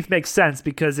 18th makes sense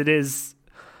because it is,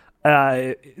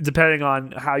 depending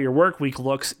on how your work week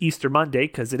looks, Easter Monday,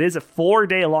 because it is a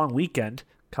 4-day long weekend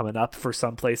coming up for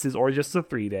some places, or just a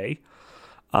 3-day.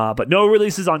 But no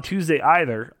releases on Tuesday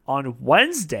either. On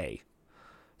Wednesday,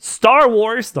 Star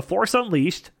Wars The Force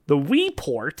Unleashed, the Wii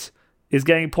port, is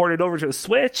getting ported over to the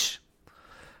Switch,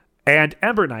 and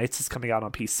Ember Knights is coming out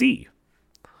on PC.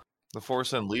 The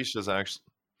Force Unleashed is actually,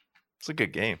 it's a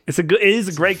good game. It is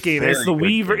a great game. It's the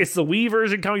Wii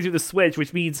version coming to the Switch,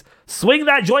 which means swing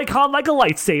that Joy-Con like a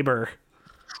lightsaber.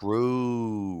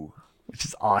 True. Which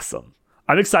is awesome.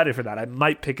 I'm excited for that. I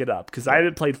might pick it up because I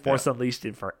haven't played Force Unleashed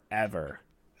in forever.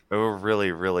 They were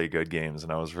really, really good games,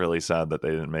 and I was really sad that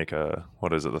they didn't make the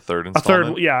third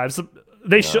installment?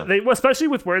 They should. They, especially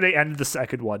with where they ended the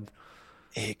second one.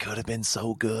 It could have been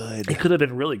so good. It could have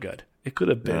been really good. It could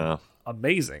have been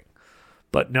amazing.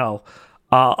 But no.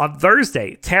 On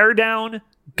Thursday, Teardown,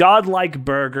 Godlike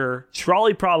Burger,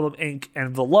 Trolley Problem Inc.,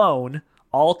 and Valone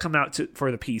all come out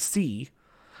for the PC.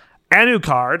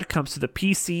 Anucard comes to the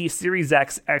PC, Series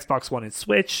X, Xbox One, and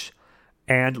Switch.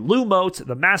 And Lumote,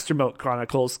 the Master Mote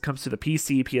Chronicles, comes to the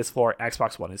PC, PS4,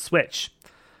 Xbox One, and Switch.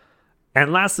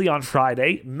 And lastly, on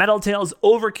Friday, Metal Tales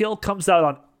Overkill comes out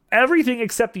on everything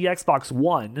except the Xbox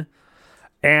One.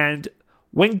 And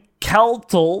Winkelt,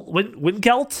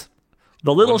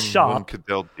 the little shop.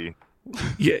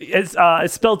 Yeah, it's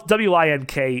spelled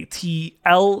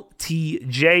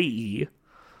WINKTLTJE.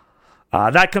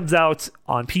 That comes out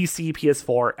on PC,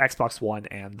 PS4, Xbox One,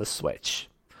 and the Switch.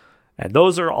 And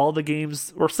those are all the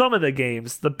games, or some of the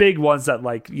games, the big ones that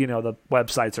the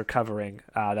websites are covering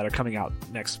that are coming out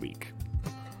next week.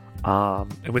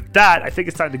 And with that, I think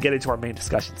it's time to get into our main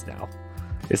discussions now.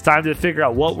 It's time to figure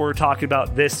out what we're talking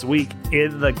about this week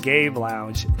in the Game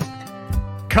Lounge.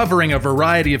 Covering a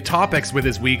variety of topics with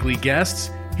his weekly guests,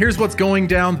 here's what's going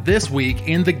down this week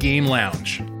in the Game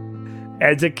Lounge.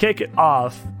 And to kick it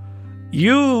off,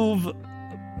 you've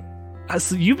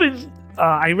been...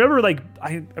 I remember,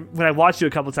 when I watched you a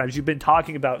couple of times, you've been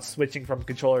talking about switching from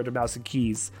controller to mouse and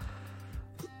keys,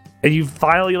 and you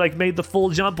finally made the full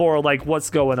jump, or what's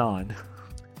going on?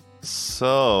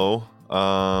 So,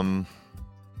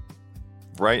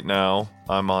 right now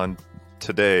I'm on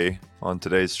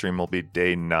today's stream will be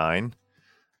day 9.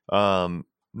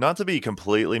 Not to be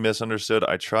completely misunderstood,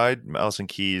 I tried mouse and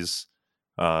keys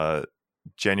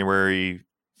January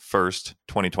 1st,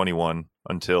 2021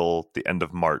 until the end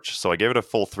of March. So I gave it a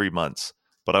full 3 months,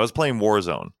 but I was playing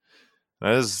Warzone.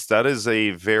 That is a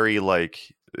very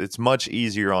it's much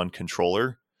easier on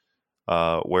controller.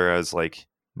 Whereas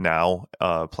now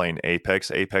playing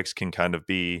Apex can kind of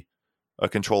be a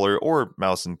controller or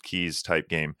mouse and keys type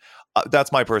game.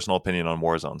 That's my personal opinion on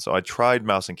Warzone. So I tried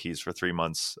mouse and keys for 3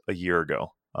 months a year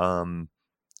ago. It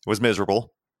was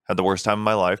miserable. had the worst time of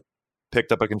my life.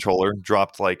 Picked up a controller,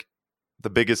 dropped like the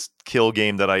biggest kill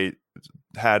game that I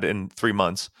had in 3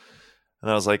 months. And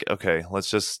I was like, okay,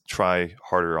 let's just try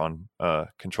harder on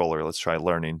controller. Let's try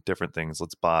learning different things.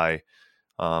 Let's buy.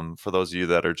 For those of you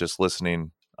that are just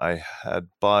listening, I had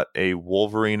bought a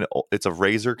Wolverine. It's a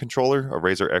Razer controller, a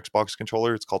Razer Xbox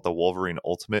controller. It's called the Wolverine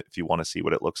Ultimate. If you want to see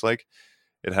what it looks like,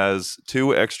 it has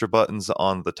 2 extra buttons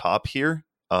on the top here.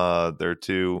 They're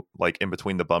 2 like in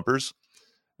between the bumpers,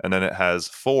 and then it has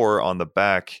 4 on the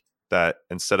back. That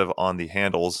instead of on the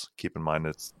handles, keep in mind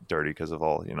it's dirty because of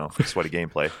all sweaty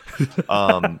gameplay.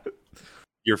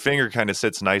 Your finger kind of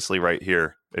sits nicely right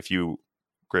here if you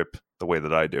grip the way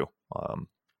that I do.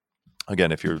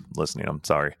 Again, if you're listening, I'm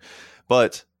sorry,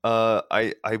 but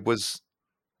I was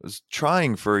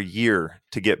trying for a year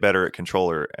to get better at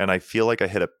controller, and I feel like I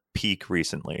hit a peak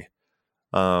recently,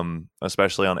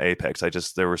 especially on Apex.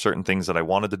 There were certain things that I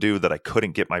wanted to do that I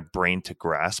couldn't get my brain to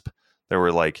grasp. There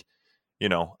were like,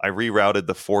 I rerouted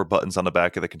the 4 buttons on the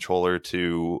back of the controller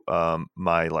to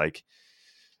my like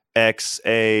X,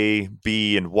 A,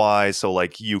 B, and Y. So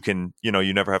like you can,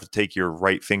 you never have to take your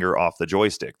right finger off the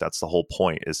joystick. That's the whole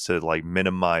point, is to like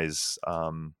minimize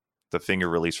the finger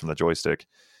release from the joystick.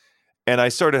 And I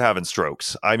started having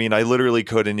strokes. I mean, I literally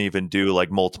couldn't even do like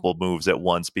multiple moves at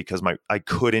once because I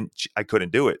couldn't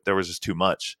do it. There was just too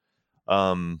much.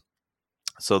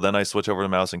 So then I switch over to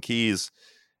mouse and keys.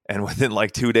 And within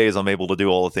like 2 days, I'm able to do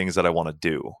all the things that I want to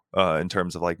do in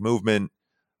terms of like movement,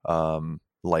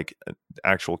 like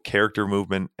actual character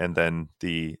movement, and then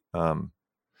the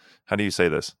how do you say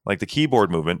this? Like the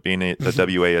keyboard movement being the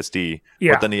WASD,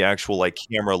 Yeah. but then the actual like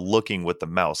camera looking with the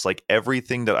mouse, like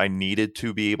everything that I needed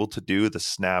to be able to do, the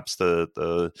snaps,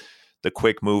 the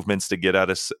quick movements to get out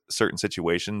of certain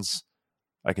situations,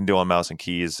 I can do on mouse and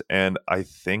keys, and I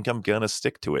think I'm gonna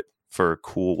stick to it for a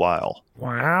cool while.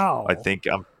 Wow. I think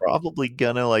I'm probably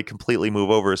gonna like completely move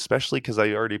over, especially because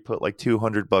I already put like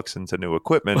 $200 into new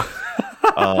equipment.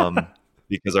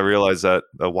 Because I realized that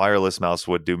a wireless mouse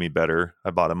would do me better.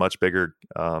 I bought a much bigger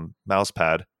mouse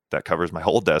pad that covers my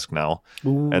whole desk now.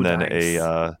 Ooh, and then nice.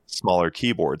 a smaller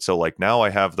keyboard. So like now I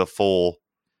have the full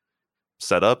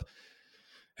setup,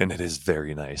 and it is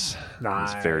very nice.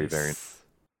 Nice. It's very, very nice.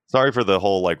 Sorry for the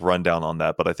whole like rundown on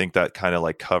that, but I think that kind of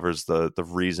like covers the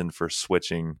reason for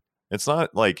switching. It's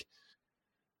not like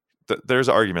there's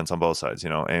arguments on both sides.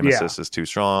 Aim assist is too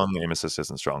strong. Aim assist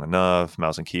isn't strong enough.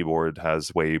 Mouse and keyboard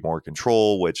has way more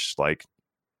control, which like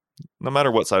no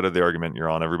matter what side of the argument you're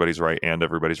on, everybody's right and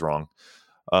everybody's wrong.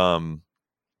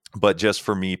 But just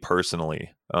for me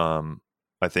personally,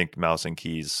 I think mouse and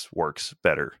keys works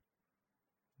better.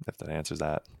 If that answers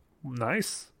that.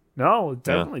 Nice. No, it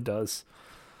definitely does.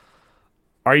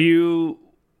 Are you,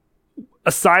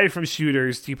 aside from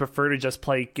shooters, do you prefer to just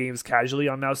play games casually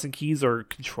on mouse and keys or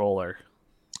controller?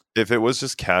 If it was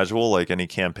just casual, like any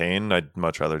campaign, I'd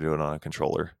much rather do it on a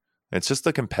controller. It's just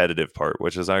the competitive part,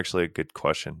 which is actually a good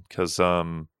question. Because,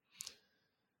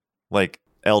 like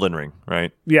Elden Ring,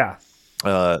 right? Yeah.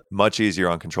 Much easier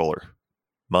on controller.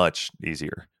 Much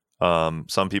easier.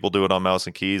 Some people do it on mouse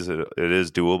and keys. It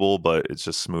is doable, but it's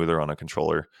just smoother on a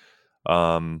controller.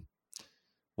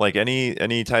 Like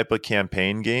any type of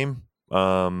campaign game,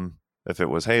 if it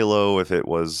was Halo, if it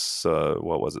was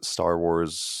what was it, Star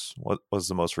Wars, what was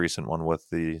the most recent one with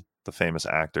the famous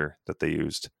actor that they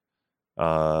used?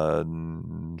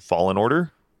 Fallen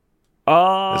Order?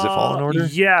 Is it Fallen Order?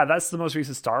 Yeah, that's the most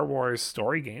recent Star Wars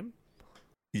story game.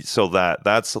 So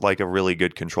that's like a really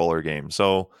good controller game.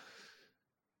 So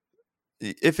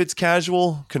if it's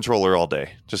casual, controller all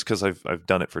day, just because I've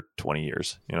done it for 20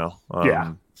 years,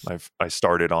 Yeah. I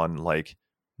started on like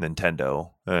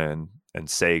Nintendo and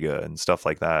Sega and stuff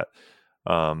like that.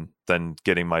 Then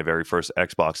getting my very first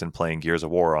Xbox and playing Gears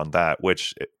of War on that,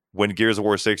 which when Gears of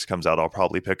War 6 comes out, I'll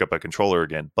probably pick up a controller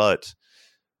again. But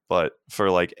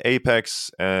for like Apex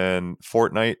and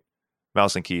Fortnite,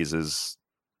 mouse and keys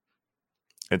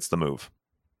it's the move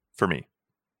for me.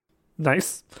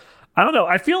 Nice. I don't know.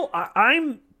 I feel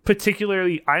I'm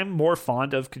more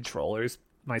fond of controllers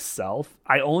myself.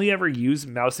 I only ever use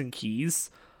mouse and keys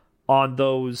on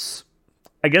those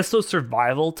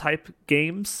survival type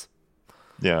games.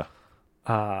 Yeah.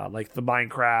 Like the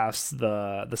Minecrafts,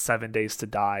 the 7 Days to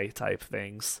Die type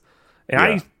things. And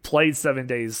I played 7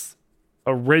 Days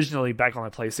originally back on my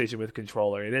PlayStation with a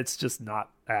controller, and it's just not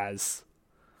as...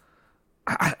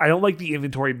 I don't like the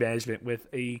inventory management with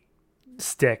a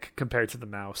stick compared to the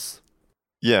mouse.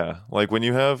 Yeah, like when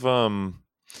you have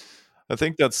I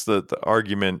think that's the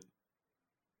argument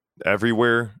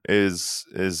everywhere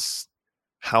is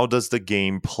how does the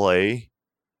game play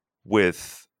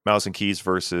with mouse and keys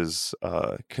versus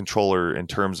controller in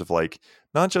terms of like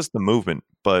not just the movement,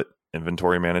 but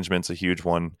inventory management's a huge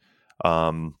one.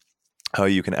 How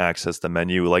you can access the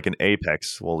menu, like in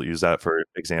Apex, we'll use that for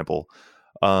example.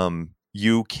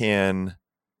 You can,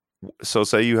 so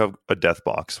say you have a death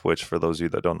box, which for those of you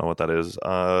that don't know what that is,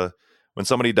 when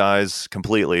somebody dies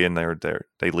completely and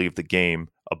they leave the game,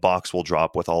 a box will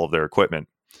drop with all of their equipment.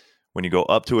 When you go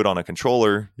up to it on a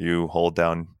controller, you hold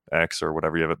down X or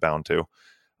whatever you have it bound to.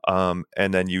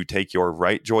 And then you take your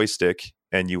right joystick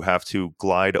and you have to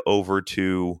glide over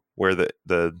to where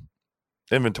the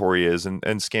inventory is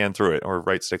and scan through it, or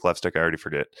right stick, left stick, I already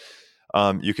forget.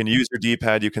 You can use your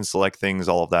D-pad, you can select things,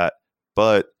 all of that,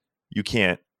 but you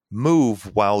can't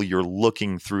move while you're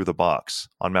looking through the box.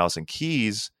 On mouse and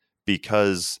keys,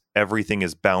 because everything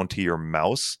is bound to your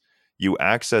mouse, you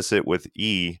access it with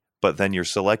E, but then you're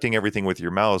selecting everything with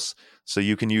your mouse, so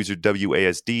you can use your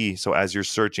WASD, so as you're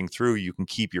searching through, you can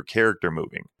keep your character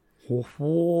moving.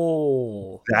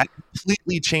 Oh. That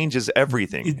completely changes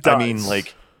everything. It does. I mean,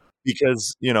 like,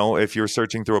 because, you know, if you're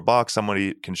searching through a box,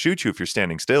 somebody can shoot you if you're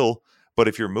standing still, but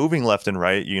if you're moving left and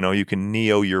right, you know, you can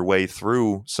Neo your way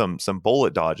through some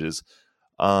bullet dodges.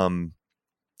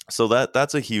 So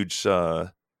that's a huge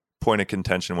point of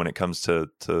contention when it comes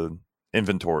to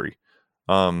inventory.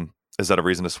 Is that a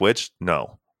reason to switch?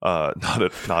 No, not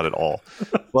at all.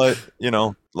 But you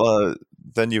know,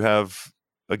 then you have,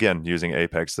 again, using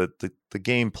Apex, the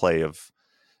gameplay of,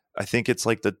 I think it's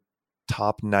like the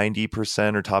top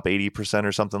 90% or top 80%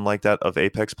 or something like that of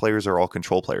Apex players are all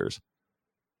controllers.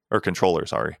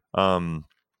 Sorry.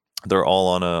 They're all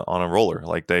on a roller.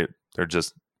 Like they're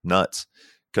just nuts,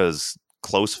 because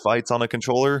close fights on a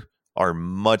controller are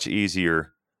much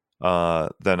easier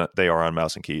than they are on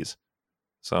mouse and keys.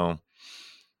 So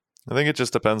I think it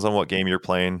just depends on what game you're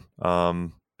playing,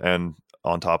 and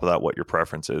on top of that, what your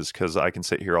preference is. Because I can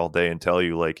sit here all day and tell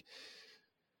you, like,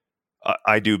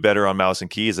 I do better on mouse and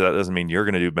keys. That doesn't mean you're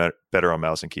going to do better on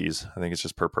mouse and keys. I think it's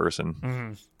just per person.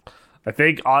 Mm-hmm. I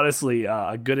think, honestly,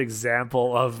 a good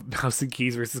example of mouse and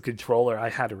keys versus controller I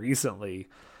had recently,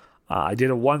 I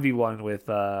did a 1v1 with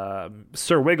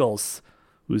Sir Wiggles,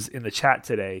 who's in the chat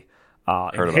today.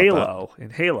 In Halo,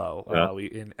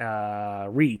 Yeah.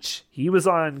 Reach, he was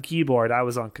on keyboard, I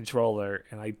was on controller,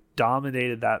 and I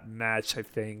dominated that match. I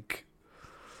think,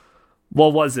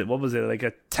 what was it? Like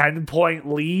a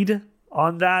 10-point lead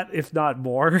on that, if not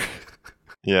more.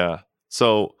 Yeah.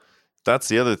 So that's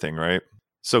the other thing, right?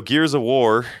 So Gears of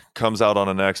War comes out on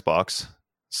an Xbox.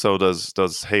 So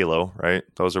does Halo, right?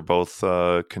 Those are both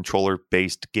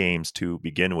controller-based games to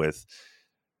begin with.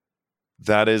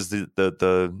 That is the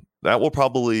that will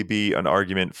probably be an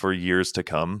argument for years to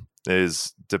come,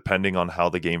 is depending on how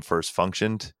the game first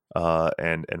functioned,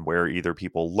 and where either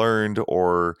people learned,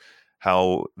 or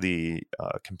how the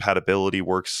compatibility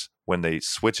works when they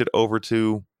switch it over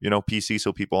to, you know, PC,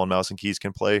 so people on mouse and keys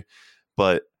can play.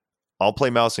 But I'll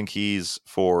play mouse and keys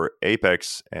for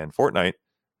Apex and Fortnite,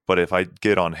 but if I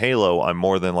get on Halo, I'm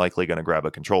more than likely going to grab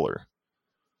a controller.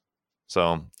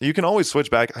 So you can always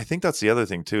switch back. I think that's the other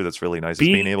thing too that's really nice, is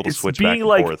being able to switch back and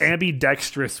being forth. like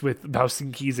ambidextrous with mouse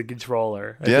and keys and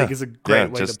controller, I think is a great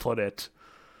way to put it.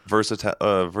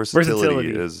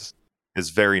 Versatility is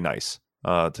very nice,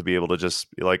 to be able to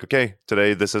just be like, okay,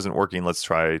 today this isn't working, let's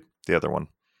try the other one.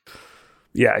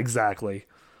 Yeah, exactly.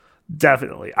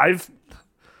 Definitely. I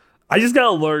just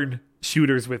gotta learn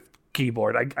shooters with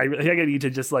keyboard. I think I need to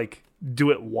just like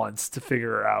do it once to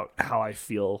figure out how I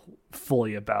feel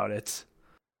fully about it.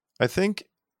 I think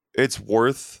it's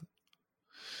worth.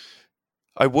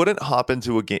 I wouldn't hop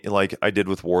into a game like I did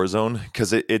with Warzone,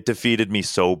 because it defeated me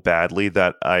so badly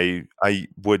that I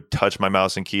would touch my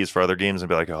mouse and keys for other games and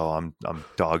be like, oh, I'm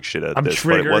dog shit at this.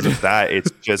 Triggered. But it wasn't that. It's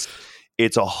just,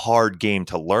 it's a hard game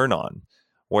to learn on.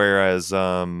 Whereas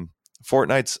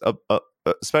Fortnite's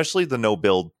especially the no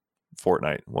build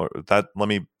Fortnite. Let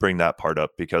me bring that part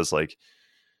up, because like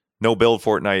no build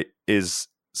Fortnite is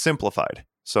simplified.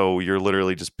 So you're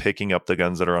literally just picking up the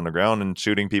guns that are on the ground and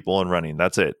shooting people and running.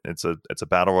 That's it. It's a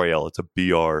battle royale. It's a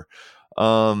BR.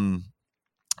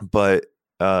 But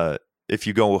if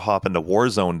you go hop into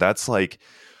Warzone, that's like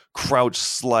crouch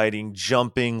sliding,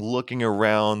 jumping, looking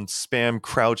around, spam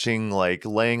crouching, like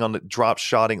laying on the drop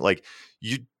shotting, like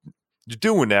you're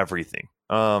doing everything.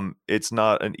 It's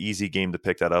not an easy game to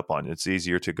pick that up on. It's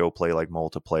easier to go play like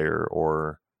multiplayer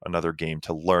or another game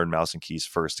to learn mouse and keys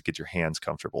first to get your hands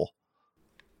comfortable.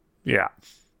 Yeah,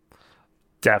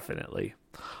 definitely.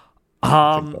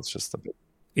 I think that's just the bit.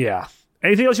 Yeah.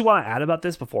 Anything else you want to add about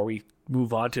this before we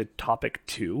move on to topic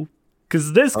 2?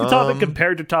 Because this topic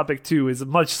compared to topic 2 is a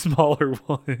much smaller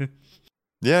one.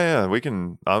 Yeah, we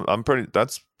can. I'm pretty.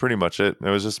 That's pretty much it. It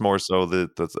was just more so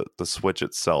the Switch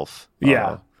itself.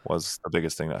 Yeah. Was the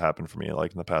biggest thing that happened for me,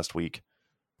 like in the past week.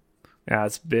 Yeah,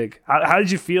 it's big. How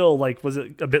did you feel? Like, was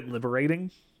it a bit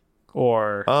liberating,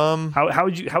 or how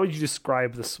would you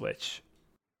describe the Switch?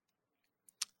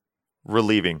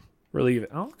 Relieving. Relieving.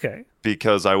 Oh, okay.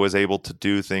 Because I was able to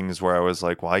do things where I was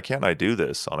like, why can't I do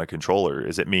this on a controller?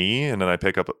 Is it me? And then I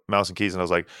pick up mouse and keys and I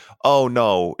was like, oh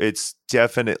no, it's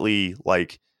definitely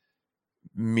like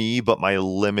me, but my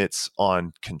limits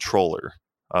on controller.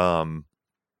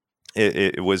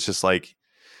 It was just like,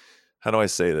 how do I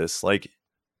say this? Like,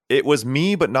 it was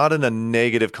me, but not in a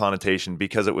negative connotation,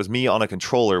 because it was me on a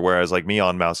controller, whereas like me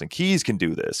on mouse and keys can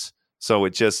do this. So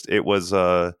it was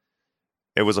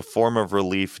a form of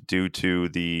relief due to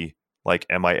the, like,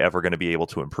 am I ever going to be able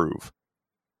to improve?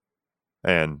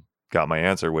 And got my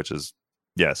answer, which is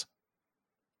yes.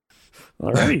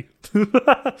 Alrighty.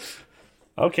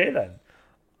 Okay then.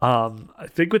 I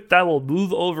think with that we'll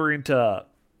move over into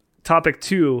topic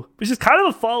 2, which is kind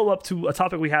of a follow-up to a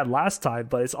topic we had last time,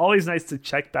 but it's always nice to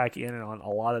check back in on a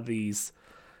lot of these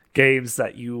games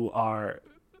that you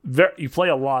play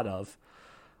a lot of.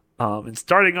 And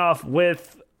starting off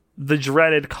with the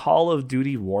dreaded Call of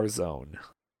Duty Warzone.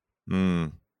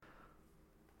 So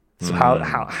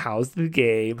how's the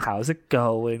game? How's it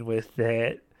going with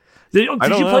it? Did you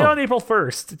play it on April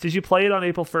 1st? Did you play it on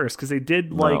April 1st? Because they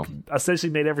did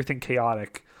essentially made everything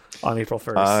chaotic on April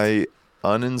 1st. I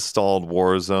uninstalled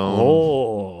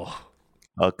Warzone.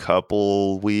 A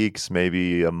couple weeks,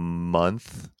 maybe a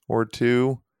month or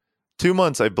two. 2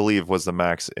 months, I believe, was the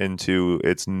max into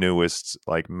its newest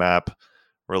like map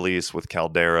release with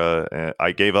Caldera, and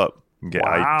I gave up.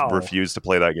 Wow. I refuse to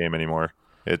play that game anymore.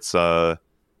 It's You're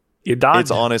done.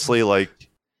 It's honestly like,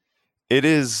 it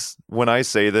is, when I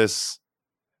say this,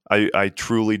 I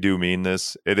truly do mean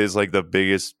this. It is like the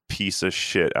biggest piece of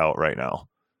shit out right now.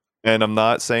 And I'm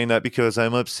not saying that because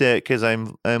I'm upset because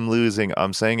I'm losing.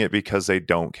 I'm saying it because they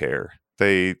don't care.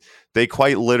 They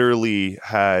quite literally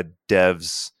had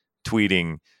devs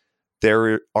tweeting,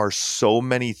 there are so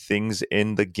many things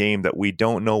in the game that we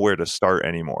don't know where to start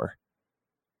anymore,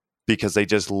 because they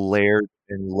just layered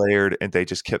and they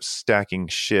just kept stacking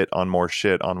shit on more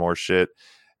shit on more shit.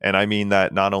 And I mean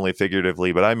that not only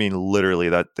figuratively, but I mean literally,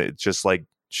 that just like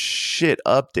shit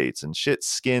updates and shit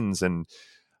skins. And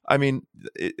I mean,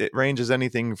 it ranges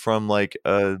anything from like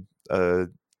a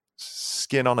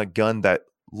skin on a gun that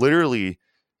literally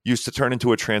used to turn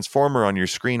into a transformer on your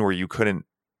screen where you couldn't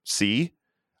see,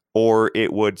 or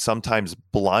it would sometimes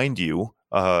blind you,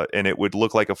 and it would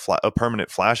look like a permanent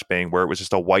flashbang where it was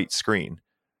just a white screen.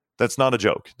 That's not a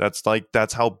joke. That's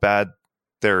how bad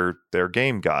their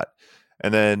game got.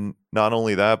 And then not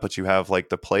only that, but you have like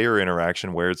the player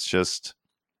interaction where it's just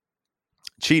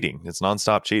cheating. It's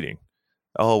nonstop cheating.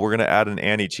 Oh, we're going to add an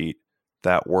anti-cheat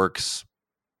that works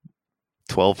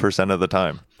 12% of the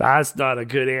time. That's not a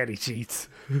good anti-cheat.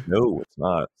 No, it's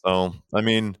not. So, I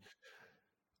mean,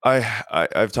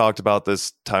 I've talked about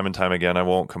this time and time again. I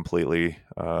won't completely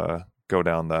go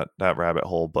down that rabbit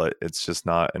hole, but it's just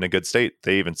not in a good state.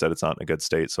 They even said it's not in a good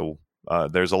state. So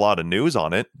there's a lot of news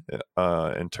on it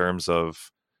in terms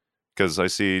of, because I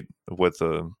see with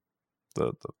the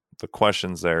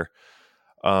questions there,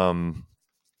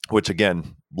 which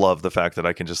again, love the fact that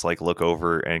I can just like look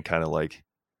over and kind of like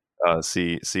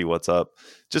see what's up,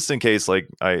 just in case like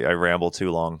I ramble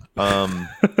too long.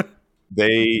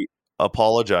 They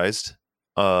apologized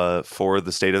for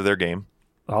the state of their game.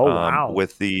 Oh, wow.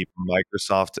 With the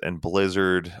Microsoft and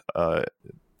Blizzard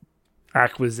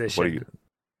acquisition.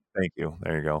 Thank you.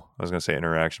 There you go. I was going to say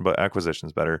interaction, but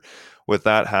acquisition's better. With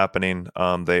that happening,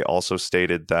 they also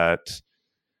stated that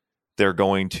they're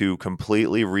going to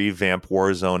completely revamp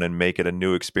Warzone and make it a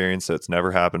new experience that's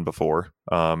never happened before,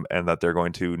 and that they're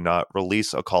going to not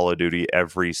release a Call of Duty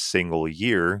every single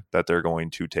year, that they're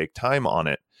going to take time on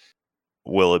it.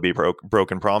 Will it be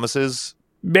broken promises?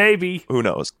 Maybe. Who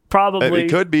knows? Probably. It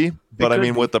could be. But I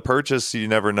mean, with the purchase, you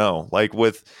never know. Like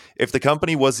if the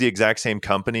company was the exact same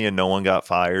company and no one got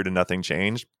fired and nothing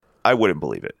changed, I wouldn't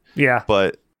believe it. Yeah.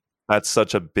 But that's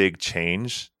such a big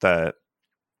change that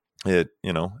it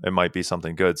might be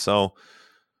something good. So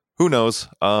who knows?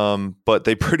 But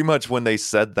they pretty much, when they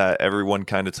said that, everyone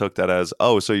kind of took that as,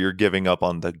 oh, so you're giving up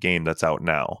on the game that's out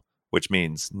now, which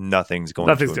means nothing's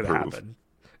going to happen.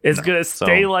 It's gonna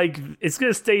stay it's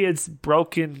gonna stay its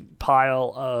broken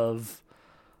pile of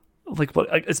like what?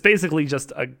 It's basically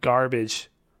just a garbage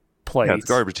place. Yeah, it's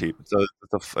garbage heap. So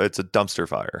it's a dumpster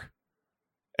fire,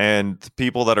 and the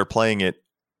people that are playing it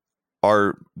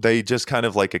they just kind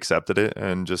of like accepted it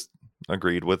and just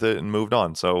agreed with it and moved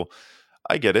on. So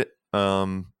I get it.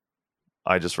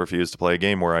 I just refuse to play a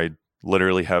game where I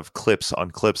literally have clips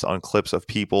on clips on clips of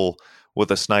people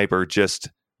with a sniper just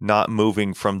not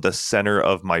moving from the center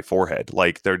of my forehead.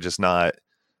 Like they're just not,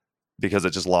 because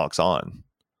it just locks on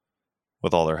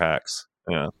with all their hacks.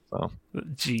 Yeah, so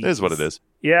Jeez. it is what it is.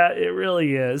 Yeah, it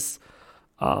really is.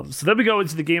 So then we go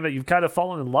into the game that you've kind of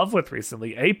fallen in love with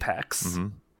recently, Apex.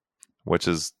 Which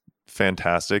is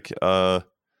fantastic. Go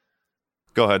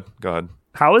ahead.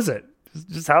 How is it?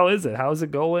 Just how is it? How is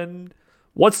it going?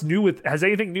 What's new with? Has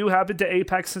anything new happened to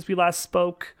Apex since we last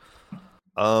spoke?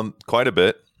 Quite a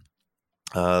bit.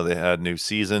 They had new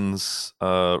seasons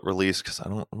released, because I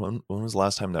don't. When was the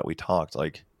last time that we talked?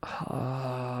 Like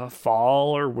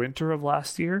fall or winter of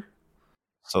last year.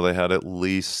 So they had at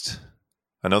least.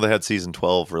 I know they had season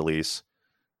 12 release,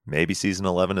 maybe season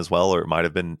 11 as well, or it might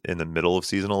have been in the middle of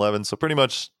season 11. So pretty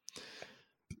much,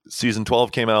 season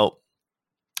 12 came out.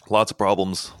 Lots of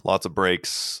problems, lots of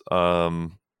breaks,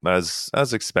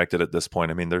 as expected at this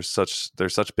point. I mean, there's such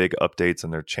big updates,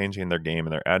 and they're changing their game,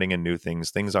 and they're adding in new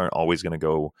things. Things aren't always going to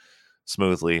go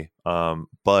smoothly,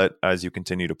 but as you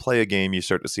continue to play a game, you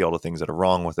start to see all the things that are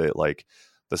wrong with it, like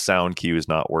the sound cue is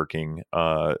not working.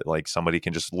 Like somebody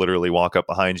can just literally walk up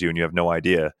behind you and you have no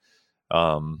idea.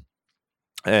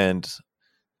 And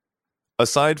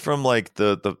aside from like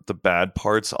the bad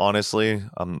parts, honestly,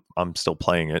 I'm still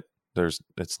playing it.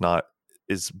 It's not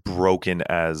as broken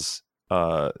as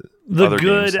the other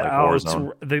good games like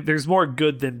Warzone. There's more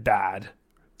good than bad.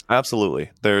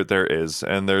 Absolutely, there is,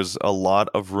 and there's a lot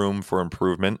of room for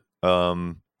improvement.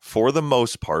 For the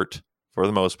most part,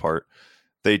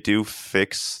 they do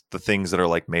fix the things that are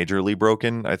like majorly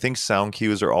broken. I think sound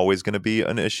cues are always going to be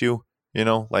an issue. You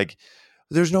know, like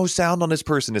there's no sound on this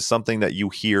person is something that you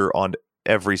hear on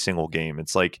every single game.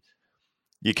 It's like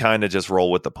you kind of just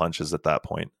roll with the punches at that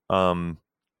point.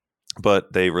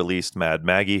 But they released Mad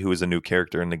Maggie, who is a new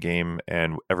character in the game,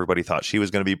 and everybody thought she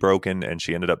was going to be broken, and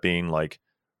she ended up being like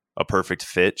a perfect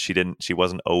fit. She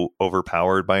wasn't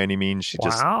overpowered by any means. She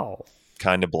just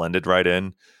kind of blended right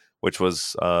in, which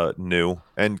was new.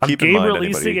 And keep in mind,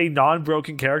 releasing a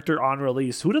non-broken character on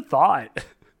release. Who'd have thought?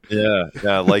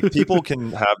 Yeah. Like people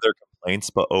can have their complaints,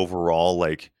 but overall,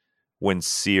 like when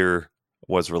Seer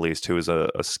was released, who is a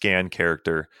scan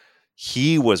character,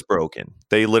 he was broken.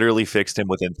 They literally fixed him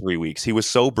within 3 weeks. He was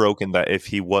so broken that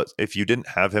if you didn't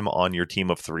have him on your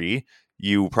team of 3,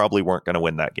 you probably weren't going to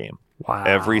win that game. Wow.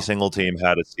 Every single team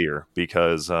had a Seer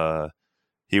because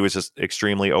he was just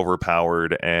extremely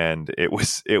overpowered, and it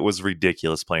was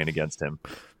ridiculous playing against him.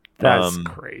 That's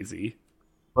crazy.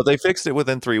 But they fixed it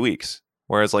within 3 weeks.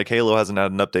 Whereas like Halo hasn't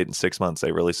had an update in 6 months.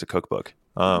 They released a cookbook.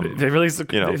 They released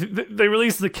they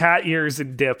released the cat ears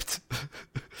and dipped.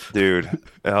 Dude.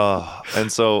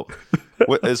 And so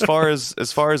as far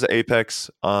as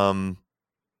Apex,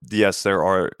 yes,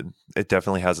 it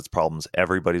definitely has its problems.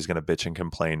 Everybody's going to bitch and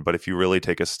complain, but if you really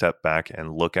take a step back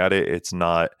and look at it, it's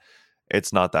not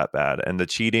that bad. And the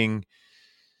cheating,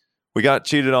 we got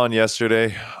cheated on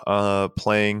yesterday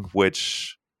playing,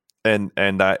 which and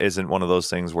that isn't one of those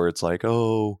things where it's like,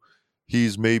 oh,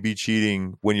 he's maybe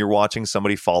cheating, when you're watching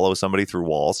somebody follow somebody through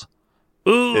walls.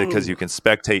 Because you can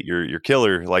spectate your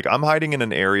killer. Like I'm hiding in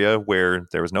an area where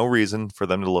there was no reason for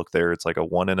them to look there. It's like a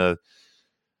 1 in a,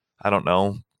 I don't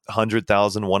know,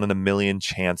 100,000, 1 in a million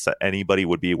chance that anybody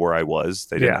would be where I was.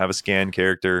 They didn't have a scan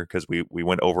character because we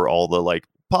went over all the like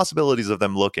possibilities of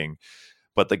them looking,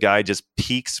 but the guy just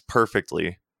peeks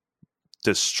perfectly,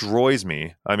 destroys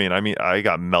me. I mean, I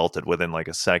got melted within like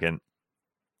a second,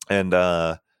 and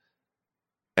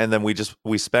then we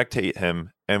spectate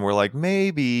him, and we're like,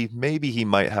 maybe he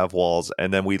might have walls,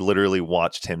 and then we literally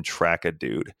watched him track a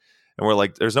dude, and we're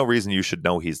like, there's no reason you should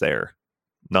know he's there,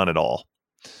 none at all.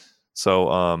 So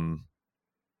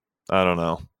I don't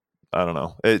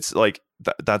know. It's like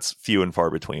that's few and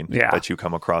far between that you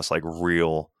come across like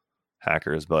real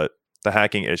hackers, but the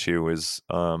hacking issue is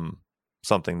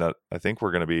something that I think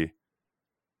we're going to be.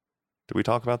 Did we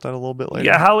talk about that a little bit later?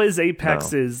 Yeah, how is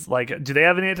Apex's like? Do they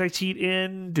have an anti-cheat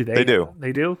in? They do.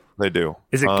 They do. They do.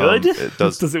 Is it good? It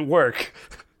does. Does it work?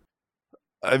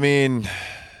 I mean,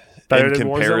 better in than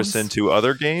comparison Warzone's? to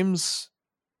other games,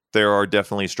 there are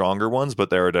definitely stronger ones, but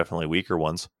there are definitely weaker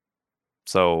ones.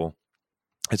 So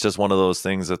it's just one of those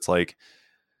things that's like,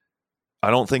 I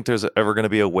don't think there's ever going to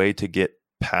be a way to get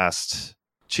past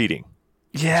cheating.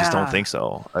 Yeah, I just don't think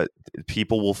so.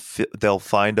 People they'll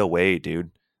find a way,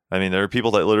 dude. I mean, there are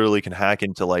people that literally can hack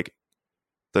into like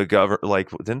the government. Like,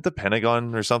 didn't the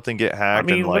Pentagon or something get hacked?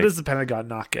 I mean, and, when like, does the Pentagon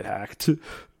not get hacked?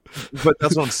 But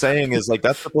that's what I'm saying is like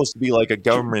that's supposed to be like a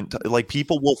government. Like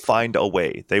people will find a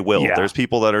way. They will. Yeah. There's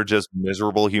people that are just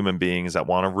miserable human beings that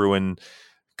want to ruin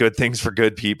good things for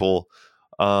good people.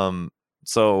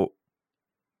 So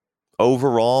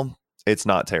overall, it's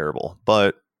not terrible.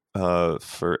 But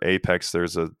for Apex,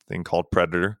 there's a thing called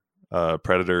Predator.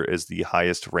 Predator is the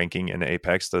highest ranking in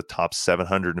Apex, the top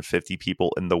 750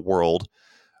 people in the world.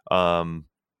 I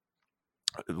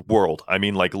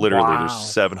mean, like literally, there's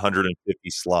 750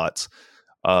 slots.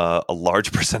 A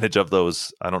large percentage of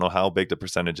those, I don't know how big the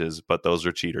percentage is, but those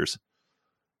are cheaters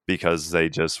because they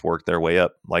just worked their way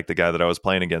up. Like the guy that I was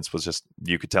playing against was just,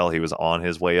 you could tell he was on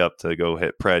his way up to go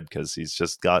hit Pred because he's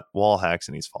just got wall hacks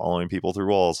and he's following people through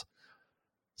walls.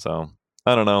 So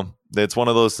I don't know. It's one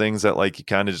of those things that like you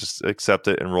kind of just accept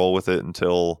it and roll with it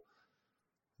until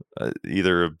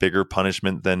either a bigger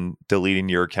punishment than deleting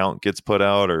your account gets put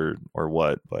out or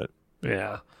what. But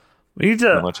yeah, we need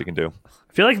to. Not much you can do.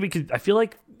 I feel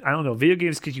like I don't know. Video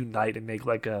games could unite and make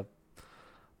like a,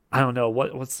 I don't know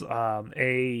what's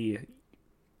a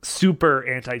super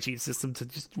anti-cheat system to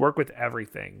just work with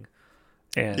everything.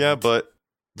 And yeah, but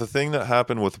the thing that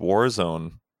happened with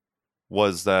Warzone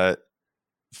was that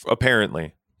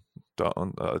apparently,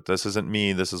 this isn't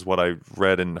me. This is what I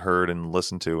read and heard and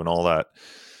listened to and all that.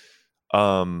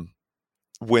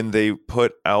 When they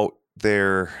put out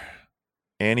their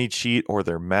anti-cheat or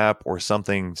their map or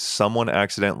something, someone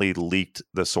accidentally leaked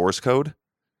the source code.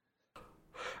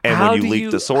 And when you leak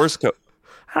the source code,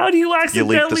 how do you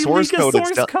accidentally leak a source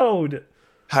code?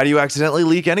 How do you accidentally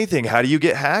leak anything? How do you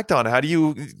get hacked on? How do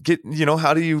you get,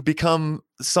 how do you become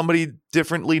somebody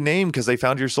differently named because they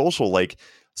found your social? Like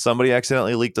somebody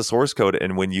accidentally leaked the source code,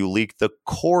 and when you leak the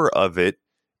core of it,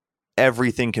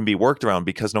 everything can be worked around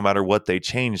because no matter what they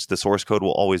change, the source code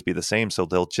will always be the same. So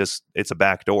it's a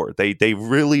backdoor. They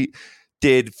really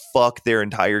did fuck their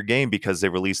entire game because they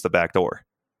released the backdoor,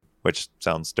 which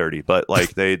sounds dirty, but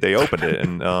like they opened it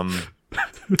and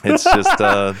it's just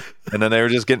and then they were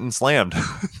just getting slammed.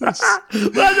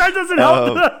 that doesn't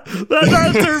help.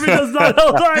 That term does not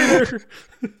help either.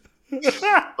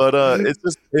 But it's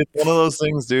one of those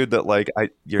things, dude, that like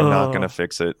you're not gonna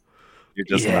fix it. You're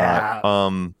just not.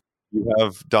 You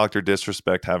have Dr.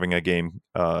 Disrespect having a game,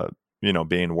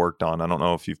 being worked on. I don't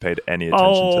know if you've paid any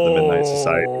attention to the Midnight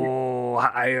Society.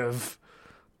 I have.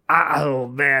 Oh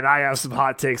man, I have some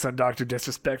hot takes on Dr.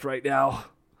 Disrespect right now.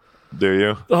 Do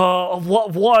you?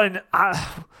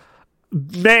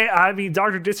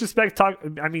 Dr. Disrespect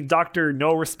Dr.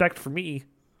 No Respect for me.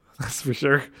 That's for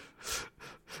sure.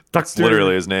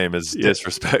 Literally his name is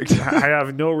Disrespect. I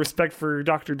have no respect for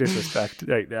Dr. Disrespect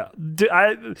right now.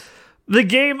 The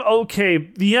game, okay.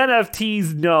 The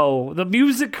NFTs, no. The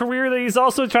music career that he's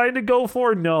also trying to go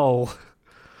for, no.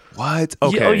 What?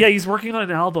 Okay. Yeah, he's working on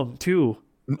an album too.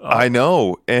 I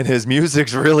know, and his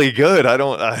music's really good.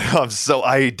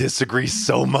 I disagree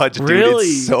so much, dude. Really?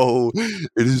 It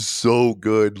is so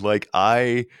good. Like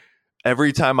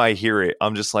every time I hear it,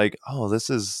 I'm just like, oh, this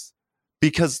is,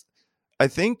 because I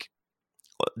think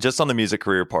just on the music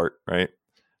career part, right?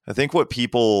 I think what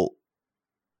people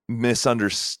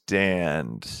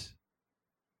misunderstand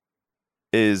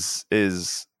is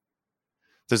there's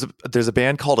a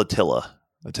band called Attila.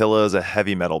 Attila is a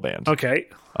heavy metal band. Okay.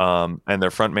 And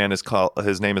their front man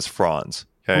his name is Franz.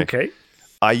 Okay.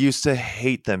 I used to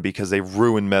hate them because they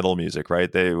ruined metal music,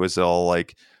 right? It was all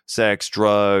like sex,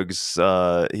 drugs.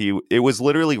 It was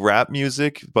literally rap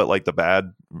music, but like the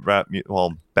bad rap.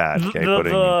 Bad. Okay,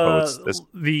 putting quotes.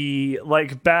 The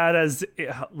like bad as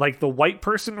like the white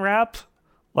person rap.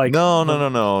 Like no.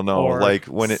 Like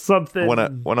when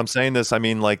I'm saying this, I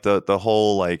mean like the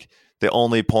whole like the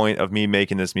only point of me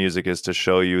making this music is to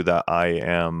show you that I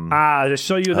am to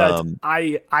show you that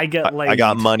I get laid. I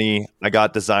got money, I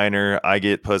got designer, I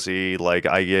get pussy, like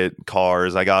I get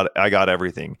cars, I got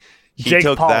everything. Jake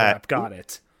Paul rap, got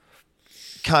it.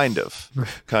 Kind of.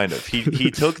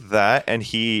 He took that and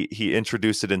he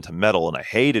introduced it into metal, and I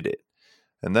hated it.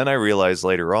 And then I realized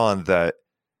later on that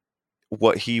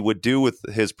what he would do with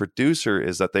his producer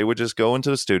is that they would just go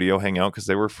into the studio, hang out because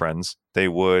they were friends. They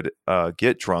would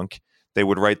get drunk. They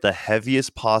would write the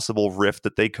heaviest possible riff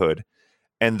that they could.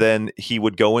 And then he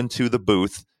would go into the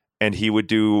booth and he would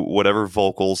do whatever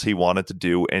vocals he wanted to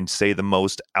do and say the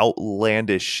most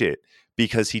outlandish shit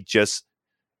because he just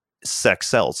sex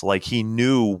sells. Like he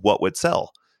knew what would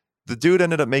sell. The dude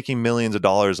ended up making millions of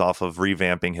dollars off of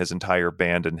revamping his entire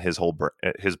band and his whole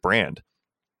his brand.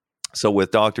 So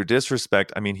with Dr.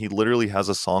 Disrespect, I mean, he literally has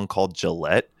a song called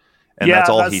Gillette, and that's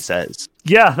all he says.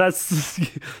 Yeah, I've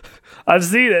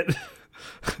seen it.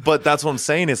 But that's what I'm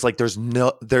saying. It's like there's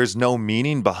no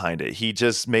meaning behind it. He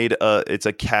just made it's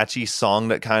a catchy song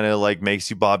that kind of like makes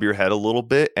you bob your head a little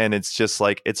bit, and it's just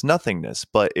like it's nothingness,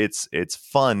 but it's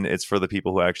fun. It's for the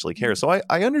people who actually care. So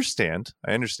I understand.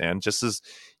 I understand just as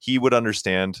he would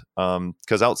understand.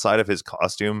 Because outside of his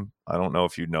costume, I don't know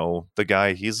if you know the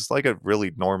guy. He's like a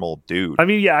really normal dude. I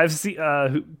mean, yeah, I've seen.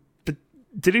 But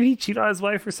didn't he cheat on his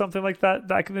wife or something like that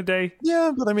back in the day?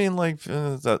 Yeah, but I mean, like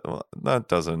that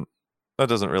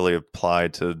doesn't really apply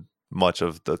to much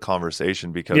of the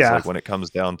conversation because like when it comes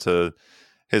down to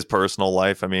his personal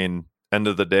life, I mean, end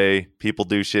of the day, people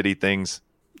do shitty things.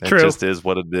 It just is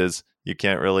what it is. You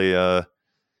can't really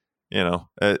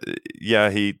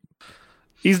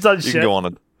he's done shit. Go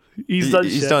on he's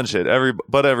done shit.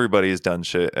 Everybody's done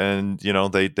shit, and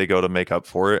they go to make up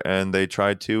for it, and they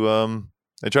try to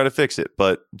fix it.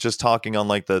 But just talking on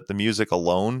like the music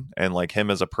alone and like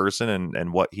him as a person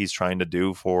and what he's trying to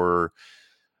do for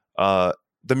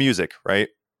the music, right,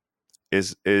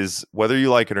 is whether you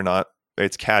like it or not,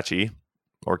 it's catchy,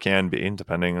 or can be,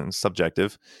 depending on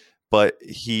subjective. But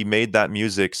he made that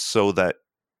music so that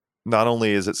not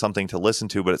only is it something to listen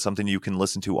to, but it's something you can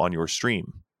listen to on your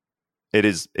stream. It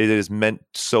is meant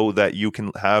so that you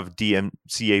can have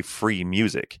DMCA free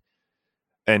music.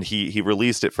 And he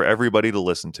released it for everybody to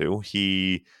listen to.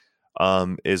 He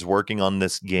is working on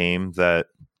this game that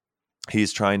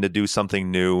he's trying to do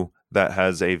something new that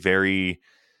has a very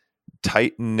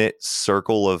tight-knit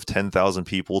circle of 10,000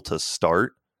 people to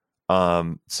start,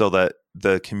 so that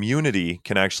the community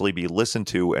can actually be listened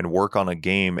to and work on a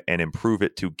game and improve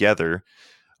it together,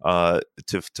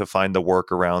 to find the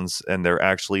workarounds. And they're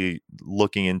actually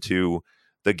looking into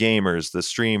the gamers, the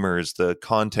streamers, the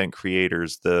content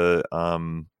creators,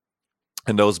 and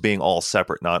those being all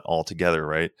separate, not all together,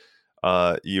 right?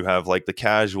 You have like the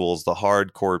casuals, the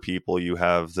hardcore people, you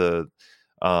have the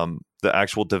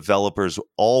actual developers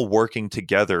all working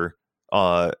together.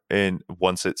 And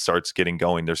once it starts getting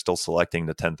going, they're still selecting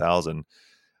the 10,000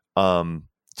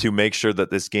 to make sure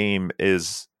that this game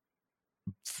is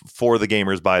for the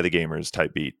gamers by the gamers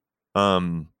type beat.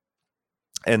 And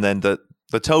then the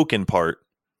token part,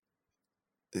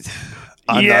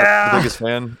 I'm not the biggest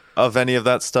fan of any of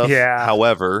that stuff. Yeah.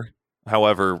 However,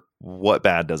 what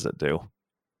bad does it do?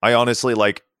 I honestly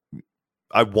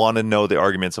I want to know the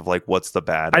arguments of like what's the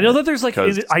bad. I know that there's like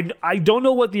I don't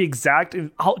know what the exact,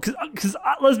 because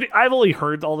I've only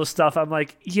heard all this stuff. I'm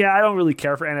like, yeah, I don't really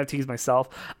care for NFTs myself.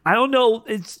 I don't know.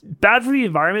 It's bad for the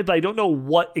environment, but I don't know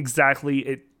what exactly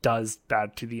it does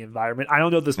bad to the environment. I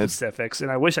don't know the specifics, and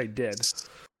I wish I did.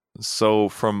 So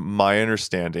from my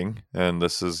understanding, and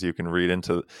this is, you can read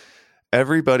into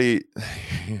everybody,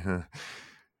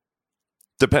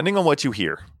 depending on what you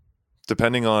hear,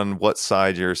 depending on what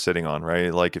side you're sitting on,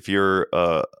 right? Like if you're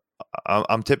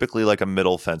I'm typically like a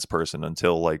middle fence person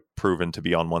until like proven to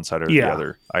be on one side or the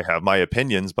other. I have my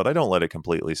opinions, but I don't let it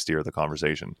completely steer the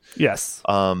conversation. Yes.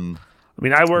 I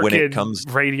mean, I work in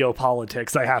radio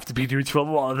politics. I have to be neutral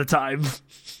a lot of the time.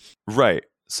 Right.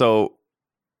 So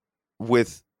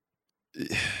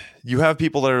you have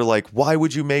people that are like, why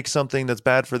would you make something that's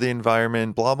bad for the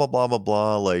environment? Blah, blah, blah, blah,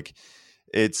 blah. Like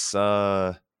it's,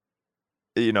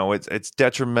 it's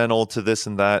detrimental to this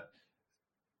and that.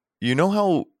 You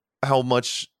know how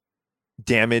much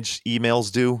damage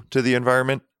emails do to the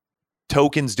environment?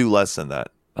 Tokens do less than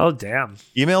that. Oh, damn.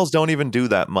 Emails don't even do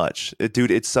that much.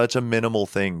 Dude, it's such a minimal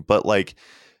thing. But like,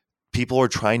 people are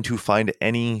trying to find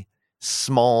any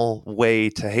small way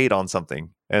to hate on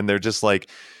something. And they're just like,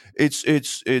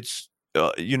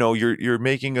 you're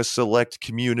making a select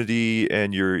community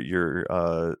and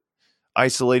you're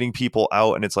isolating people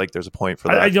out, and it's like there's a point for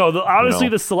that. I know. Honestly,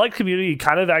 the select community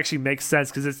kind of actually makes sense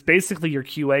because it's basically your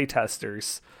QA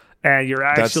testers, and you're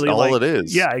actually that's all it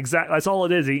is. Yeah, exactly. That's all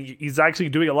it is. He's actually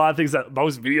doing a lot of things that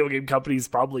most video game companies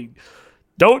probably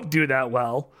don't do that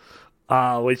well,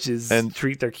 which is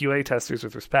treat their QA testers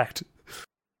with respect.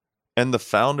 And the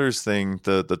founders thing,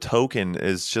 the token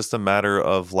is just a matter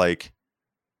of like,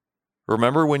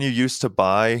 remember when you used to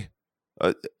buy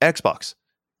Xbox?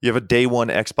 You have a day one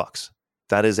Xbox.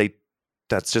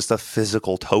 That's just a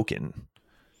physical token.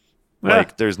 Yeah.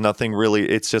 Like there's nothing really,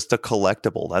 it's just a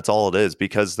collectible. That's all it is,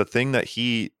 because the thing that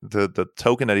the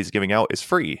token that he's giving out is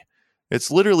free. It's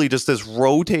literally just this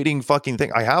rotating fucking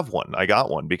thing. I have one. I got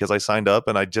one because I signed up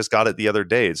and I just got it the other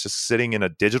day. It's just sitting in a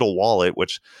digital wallet,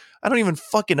 which I don't even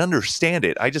fucking understand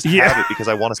it. I just have it because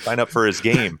I want to sign up for his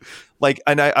game. Like,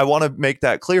 and I want to make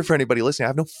that clear for anybody listening. I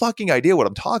have no fucking idea what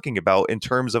I'm talking about in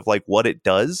terms of like what it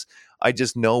does. I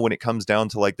just know when it comes down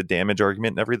to like the damage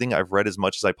argument and everything, I've read as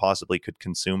much as I possibly could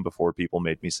consume before people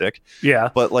made me sick. Yeah.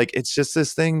 But like, it's just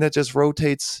this thing that just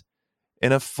rotates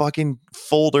in a fucking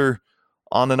folder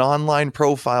on an online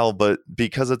profile, but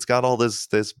because it's got all this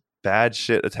bad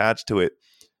shit attached to it.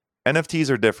 NFTs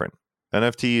are different.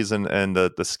 NFTs and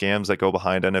the scams that go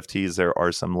behind NFTs, there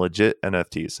are some legit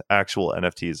NFTs, actual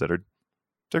NFTs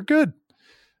they're good.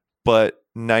 But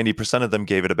 90% of them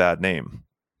gave it a bad name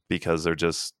because they're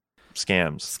just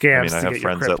scams. I mean, I have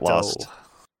friends that lost.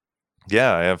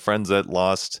 Yeah, I have friends that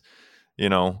lost, to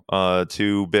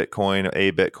Bitcoin,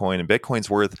 and Bitcoin's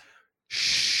worth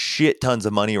shit tons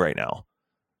of money right now.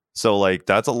 So like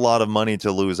that's a lot of money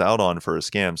to lose out on for a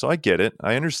scam. So I get it.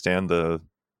 I understand the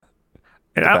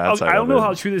I don't know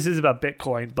how true this is about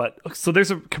Bitcoin, but so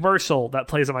there's a commercial that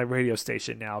plays on my radio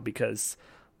station now because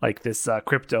like this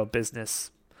crypto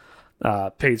business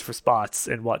pays for spots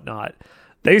and whatnot.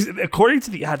 According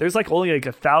to the ad, there's like only like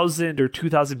 1,000 or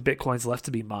 2,000 Bitcoins left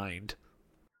to be mined.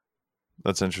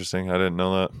 That's interesting. I didn't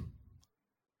know that.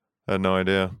 I had no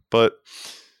idea. But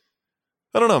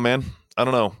I don't know, man. I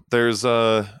don't know. There's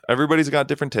everybody's got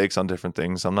different takes on different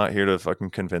things. I'm not here to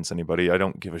fucking convince anybody. I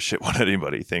don't give a shit what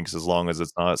anybody thinks as long as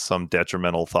it's not some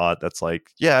detrimental thought that's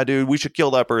like, yeah, dude, we should kill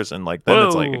that person. Like then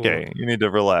It's like, okay, you need to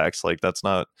relax. Like that's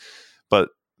not. But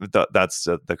that's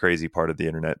the crazy part of the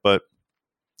internet. But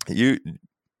you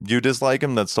dislike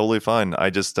him. That's totally fine. I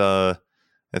just I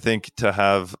think to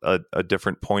have a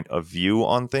different point of view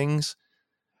on things,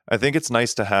 I think it's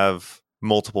nice to have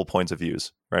multiple points of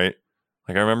views, right?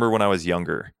 Like I remember when I was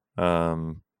younger,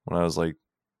 when I was like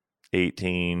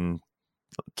 18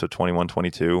 to 21,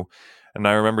 22. And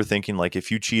I remember thinking like, if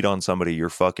you cheat on somebody, you're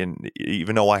fucking,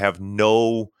 even though I have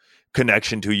no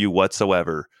connection to you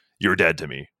whatsoever, you're dead to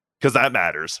me. Because that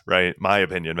matters, right? My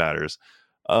opinion matters.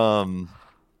 And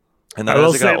then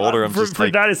as I got older, I'm just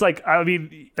like... that is like, I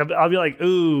mean, I'll be like,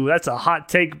 ooh, that's a hot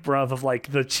take, bruv, of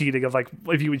like the cheating of like,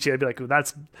 if you would cheat, I'd be like, ooh,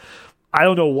 that's, I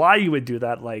don't know why you would do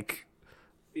that. Like,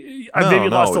 I maybe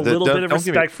lost a little bit of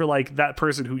respect for like that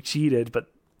person who cheated, but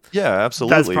yeah,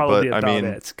 absolutely. That's probably about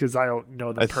it because I don't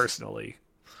know them personally.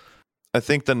 I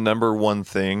think the number one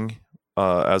thing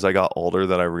as I got older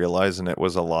that I realized, and it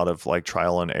was a lot of like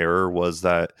trial and error, was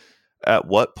that at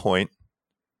what point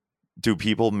do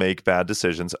people make bad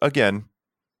decisions? Again,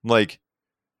 like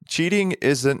cheating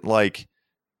isn't like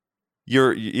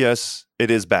yes,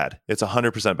 it is bad. It's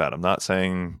 100% bad. I'm not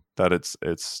saying that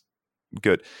it's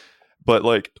good. But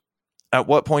like, at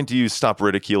what point do you stop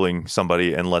ridiculing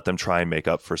somebody and let them try and make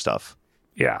up for stuff?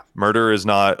 Yeah. Murder is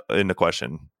not in the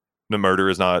question. The murder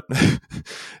is not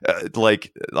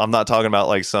like, I'm not talking about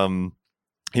like some,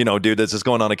 dude that's just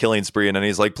going on a killing spree and then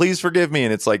he's like, please forgive me.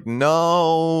 And it's like,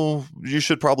 no, you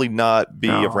should probably not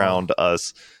be around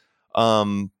us.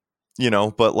 But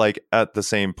like at the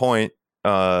same point,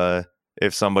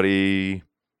 if somebody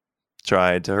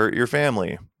tried to hurt your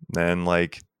family, then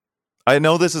like, I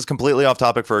know this is completely off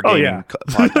topic for a gaming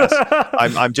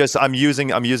podcast. I'm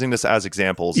using this as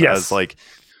examples. Yes. As like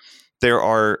there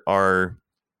are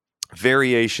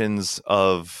variations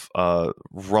of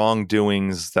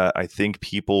wrongdoings that I think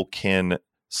people can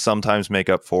sometimes make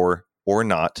up for or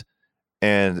not,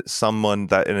 and someone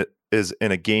that is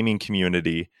in a gaming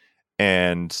community,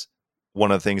 and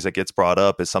one of the things that gets brought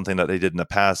up is something that they did in the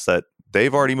past that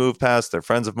they've already moved past, their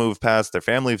friends have moved past, their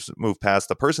families moved past,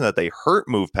 the person that they hurt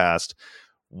moved past.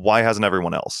 Why hasn't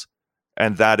everyone else?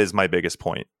 And that is my biggest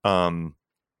point.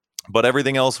 But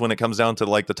everything else, when it comes down to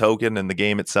like the token and the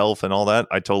game itself and all that,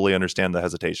 I totally understand the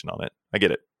hesitation on it. I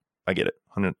get it 100%,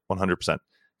 because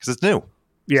it's new.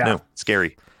 Yeah. It's new.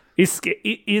 It's scary.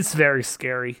 It's very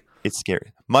scary. It's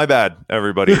scary. My bad,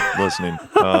 everybody listening.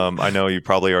 I know you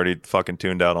probably already fucking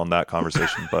tuned out on that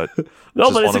conversation, but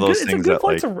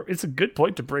it's a good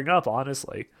point to bring up,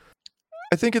 honestly.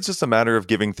 I think it's just a matter of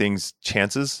giving things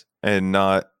chances and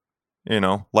not,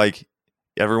 like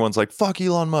everyone's like, fuck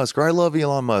Elon Musk or I love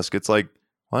Elon Musk. It's like,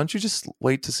 why don't you just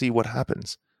wait to see what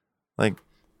happens? Like,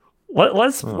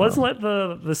 let's let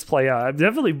this play out. I'm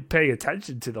definitely paying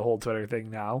attention to the whole Twitter thing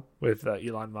now with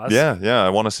Elon Musk. Yeah. I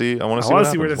want to see. I want to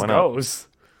see where this goes.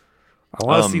 I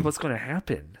want to see what's going to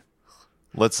happen.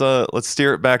 Let's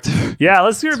steer it back to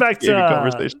let's steer it back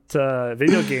to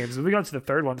video games. Moving on to the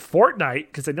third one, Fortnite,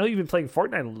 because I know you've been playing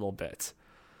Fortnite a little bit.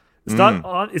 It's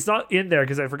not in there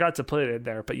because I forgot to put it in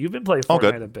there, but you've been playing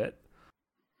Fortnite a bit.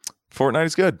 Fortnite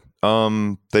is good.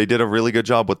 They did a really good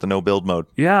job with the no build mode.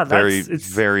 Yeah, it's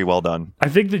very well done. I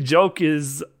think the joke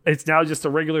is it's now just a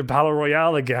regular battle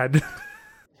royale again.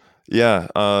 Yeah,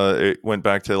 it went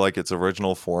back to like its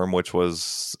original form, which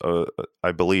was,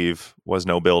 I believe, was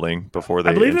no building before they.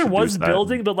 I believe there was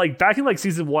building, but like back in like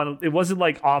season 1, it wasn't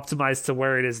like optimized to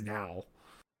where it is now.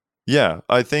 Yeah,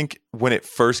 I think when it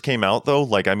first came out, though,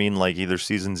 like I mean, like either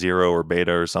season 0 or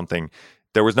beta or something,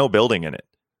 there was no building in it.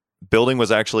 Building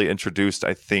was actually introduced,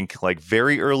 I think, like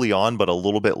very early on, but a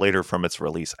little bit later from its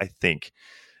release, I think.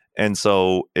 And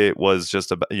so it was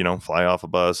just fly off a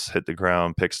bus, hit the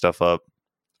ground, pick stuff up,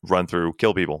 run through,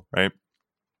 kill people, right?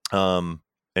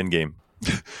 End game.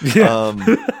 Yeah.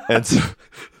 And so,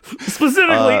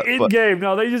 specifically in game.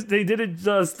 No, they didn't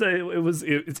just.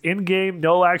 It's in game.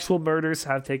 No actual murders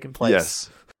have taken place. Yes.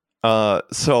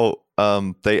 So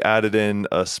they added in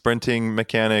a sprinting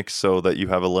mechanic so that you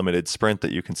have a limited sprint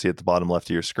that you can see at the bottom left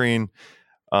of your screen.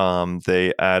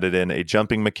 They added in a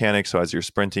jumping mechanic, so as you're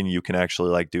sprinting, you can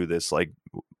actually like do this like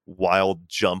wild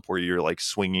jump where you're like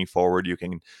swinging forward. You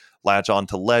can latch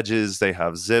onto ledges. They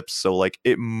have zips, so like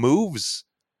it moves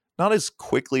not as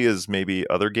quickly as maybe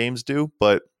other games do,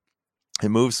 but it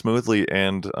moves smoothly.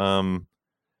 And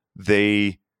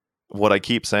what I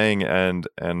keep saying and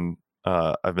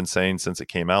I've been saying since it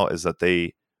came out is that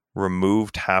they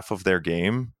removed half of their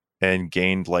game and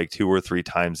gained like 2 or 3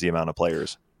 times the amount of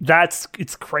players.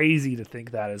 It's crazy to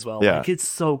think that as well. Yeah. Like it's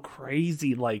so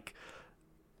crazy. Like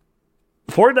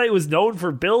Fortnite was known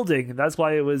for building, and that's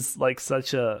why it was like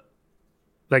such a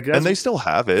like. And they still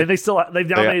have it. And they've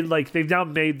now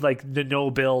made like the no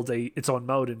build its own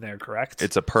mode in there. Correct?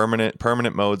 It's a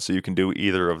permanent mode, so you can do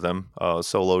either of them: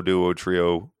 solo, duo,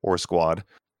 trio, or squad.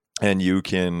 And you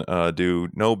can do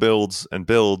no builds and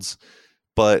builds,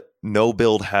 but no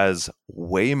build has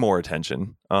way more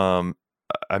attention.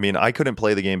 I mean, I couldn't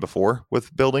play the game before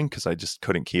with building because I just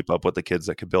couldn't keep up with the kids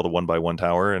that could build a 1x1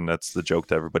 tower, and that's the joke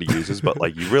that everybody uses. But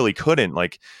like, you really couldn't.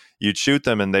 Like, you'd shoot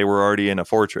them, and they were already in a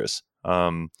fortress.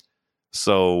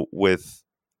 So with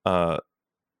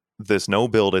this no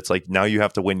build, it's like now you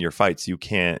have to win your fights. You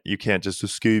can't just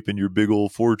escape in your big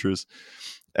old fortress.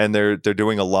 And they're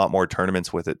doing a lot more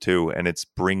tournaments with it too, and it's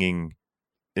bringing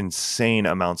insane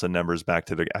amounts of numbers back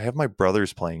to I have my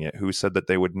brothers playing it who said that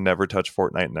they would never touch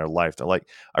Fortnite in their life. They're like,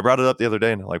 I brought it up the other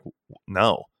day and they're like,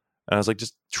 no. And I was like,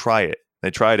 just try it. They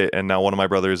tried it, and now one of my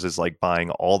brothers is like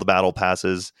buying all the battle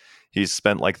passes. He's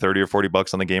spent like 30 or 40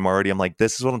 bucks on the game already. I'm like,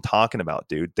 this is what I'm talking about,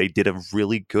 dude. They did a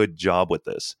really good job with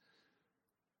this.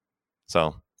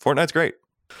 So Fortnite's great.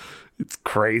 It's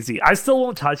crazy. I still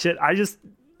won't touch it.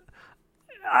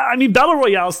 I mean, battle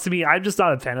royales to me, I'm just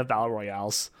not a fan of battle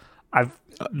royales.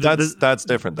 That's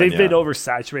different. They've been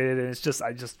oversaturated, and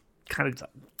I'm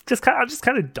just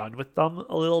kind of done with them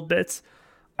a little bit.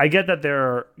 I get that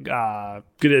they're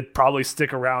gonna probably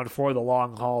stick around for the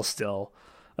long haul still,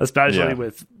 especially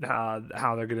with how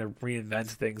they're gonna reinvent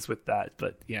things with that.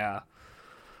 But yeah,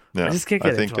 I just can't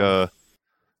get into them.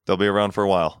 They'll be around for a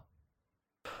while.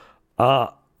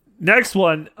 Next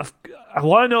one, I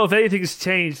want to know if anything's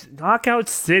changed. Knockout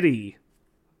City.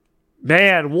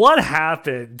 Man, what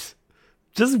happened?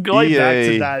 Just going back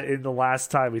to that in the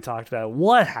last time we talked about it,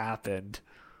 what happened?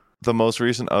 The most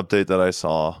recent update that I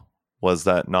saw was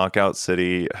that Knockout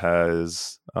City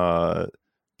has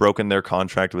broken their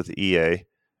contract with EA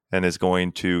and is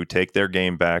going to take their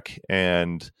game back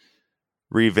and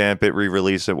revamp it,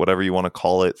 re-release it, whatever you want to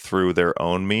call it, through their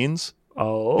own means.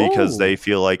 Oh. Because they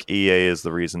feel like EA is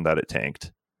the reason that it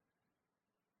tanked.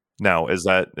 Now, is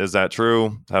that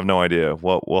true? Have no idea.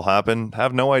 What will happen?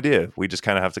 Have no idea. We just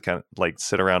kind of have to like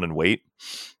sit around and wait,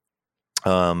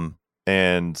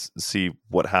 and see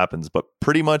what happens. But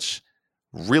pretty much,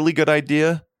 really good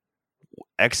idea,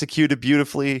 executed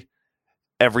beautifully.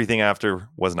 Everything after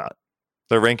was not.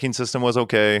 The ranking system was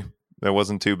okay. It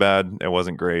wasn't too bad. It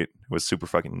wasn't great. It was super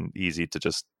fucking easy to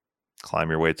just climb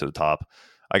your way to the top.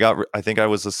 I think I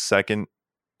was the second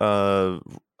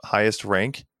highest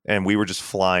rank, and we were just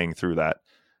flying through that.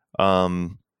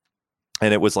 And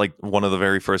it was like one of the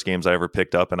very first games I ever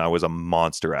picked up, and I was a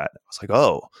monster at. I was like,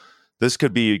 oh, this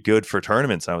could be good for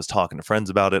tournaments. And I was talking to friends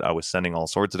about it. I was sending all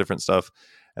sorts of different stuff.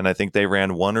 And I think they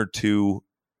ran 1 or 2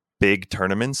 big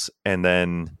tournaments and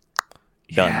then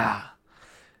done. Yeah.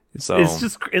 So it's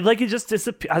just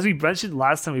disappeared. As we mentioned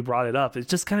last time we brought it up, it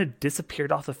just kind of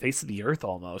disappeared off the face of the earth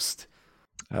almost.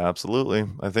 Absolutely.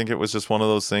 I think it was just one of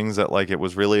those things that like it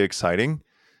was really exciting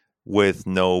with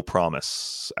no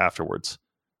promise afterwards.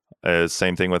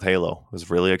 Same thing with Halo. It was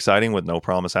really exciting with no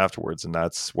promise afterwards, and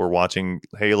we're watching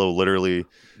Halo literally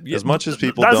as much as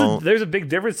people don't. There's a big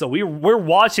difference though. We're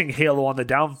watching Halo on the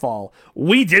downfall.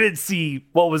 We didn't see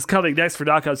what was coming next for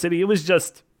Knockout City. It was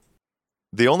just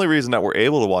the only reason that we're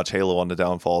able to watch Halo on the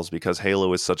downfall is because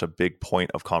Halo is such a big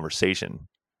point of conversation.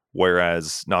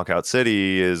 Whereas Knockout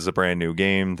City is a brand new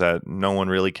game that no one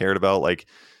really cared about. Like,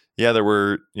 yeah, there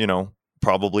were,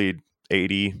 probably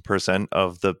 80%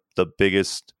 of the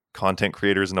biggest content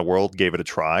creators in the world gave it a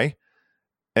try.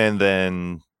 And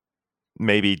then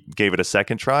maybe gave it a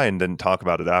second try and didn't talk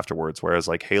about it afterwards. Whereas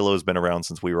like Halo's been around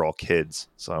since we were all kids.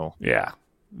 So yeah,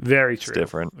 very true. It's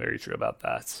different. Very true about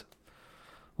that.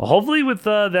 Well, hopefully with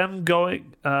them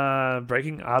going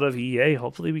breaking out of EA,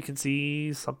 hopefully we can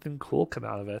see something cool come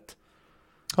out of it.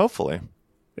 Hopefully.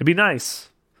 It'd be nice.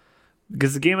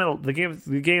 Because the game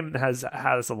has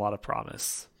a lot of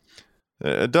promise.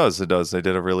 It does. They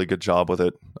did a really good job with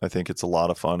it. I think it's a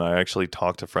lot of fun. I actually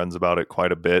talked to friends about it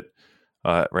quite a bit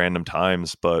at random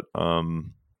times, but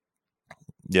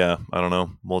yeah, I don't know.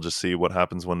 We'll just see what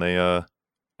happens when they I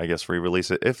guess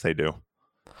re-release it, if they do.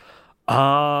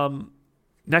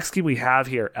 Next game we have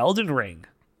here, Elden Ring.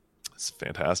 It's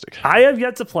fantastic. I have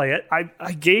yet to play it.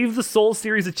 I gave the Souls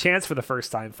series a chance for the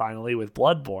first time finally with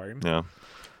Bloodborne. Yeah.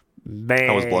 Man.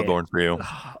 How was Bloodborne for you?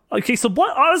 Okay, so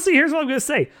honestly, here's what I'm going to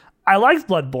say. I liked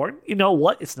Bloodborne. You know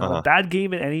what? It's not a bad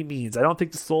game in any means. I don't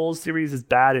think the Souls series is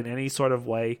bad in any sort of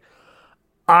way.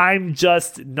 I'm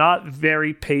just not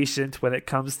very patient when it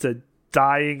comes to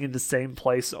dying in the same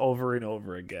place over and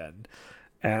over again.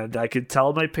 And I could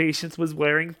tell my patience was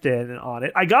wearing thin on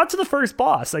it. I got to the first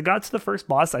boss.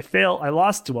 I failed. I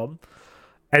lost to him.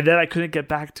 And then I couldn't get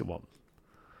back to him.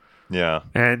 Yeah.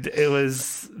 And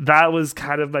that was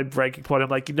kind of my breaking point. I'm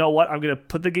like, you know what? I'm going to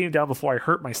put the game down before I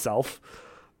hurt myself.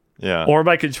 Yeah. Or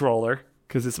my controller,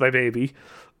 because it's my baby.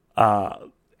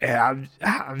 And I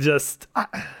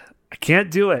can't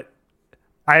do it.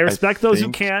 I respect those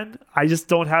who can. I just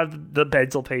don't have the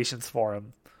mental patience for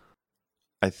them.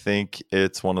 I think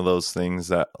it's one of those things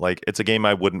that, like, it's a game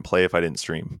I wouldn't play if I didn't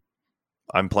stream.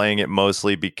 I'm playing it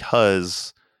mostly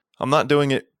because I'm not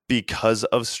doing it because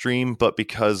of stream, but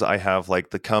because I have like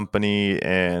the company,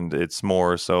 and it's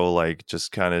more so like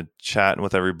just kind of chatting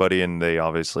with everybody, and they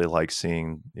obviously like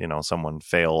seeing, you know, someone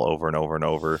fail over and over and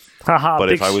over. Haha, but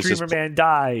big if I was streamer just man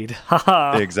died.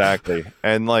 Haha. Exactly.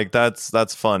 And like that's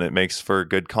fun. It makes for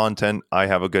good content. I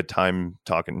have a good time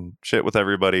talking shit with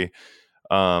everybody.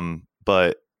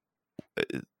 But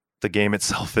the game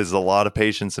itself is a lot of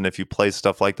patience, and if you play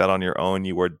stuff like that on your own,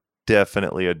 you are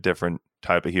definitely a different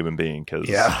type of human being. Because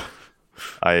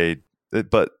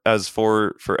but as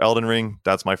for Elden Ring,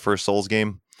 that's my first Souls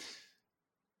game.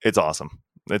 It's awesome.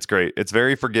 It's great. It's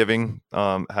very forgiving.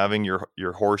 Having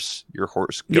your horse.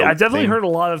 Yeah, I definitely heard a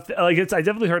lot of I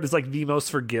definitely heard it's like the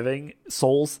most forgiving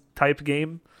Souls type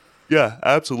game. Yeah,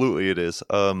 absolutely, it is.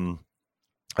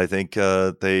 I think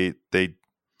they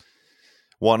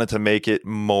wanted to make it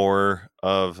more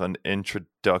of an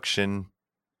introduction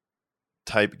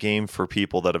type game for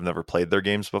people that have never played their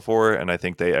games before, and I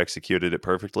think they executed it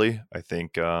perfectly. I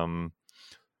think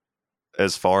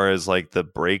as far as like the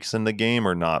breaks in the game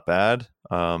are not bad.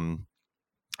 I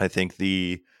think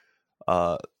the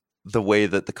way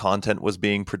that the content was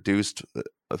being produced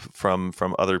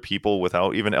from other people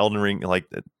without even Elden Ring, like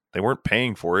they weren't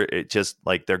paying for it. It just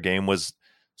like their game was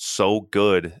so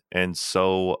good and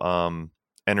so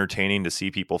entertaining to see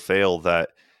people fail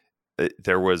that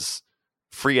there was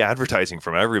free advertising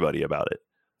from everybody about it.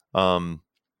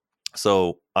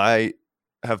 So I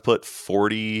have put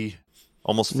 40,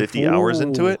 almost 50 hours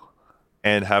into it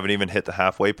and haven't even hit the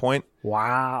halfway point.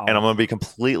 Wow. And I'm going to be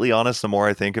completely honest, the more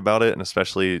I think about it, and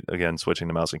especially, again, switching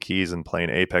to mouse and keys and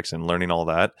playing Apex and learning all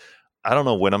that, I don't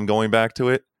know when I'm going back to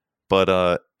it,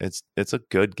 but it's a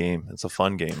good game. It's a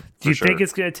fun game. Do you think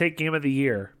it's going to take Game of the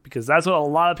Year? Because that's what a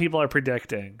lot of people are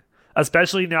predicting,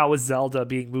 especially now with Zelda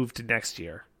being moved to next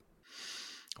year.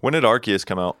 When did Arceus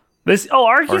come out?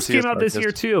 Arceus came out this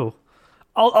year too.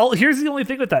 Here's the only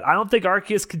thing with that. I don't think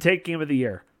Arceus can take Game of the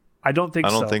Year. I don't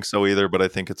think so either, but I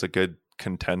think it's a good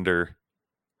contender.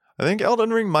 I think Elden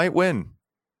Ring might win.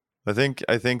 I think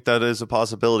that is a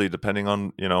possibility, depending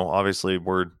on, you know, obviously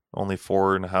we're only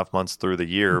 4.5 months through the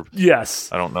year.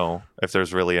 Yes. I don't know if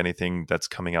there's really anything that's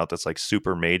coming out that's like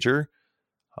super major.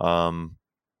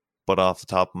 But off the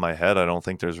top of my head, I don't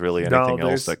think there's really anything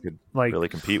else that could really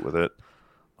compete with it.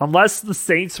 Unless the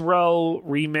Saints Row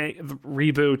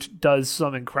reboot does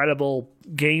some incredible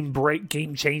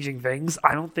game-changing things,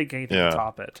 I don't think anything will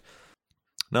top it.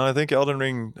 No, I think Elden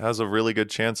Ring has a really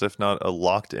good chance, if not a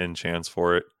locked-in chance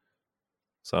for it.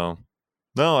 So,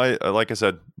 no, I like I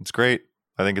said, it's great.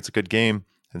 I think it's a good game.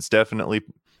 It's definitely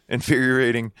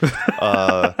infuriating.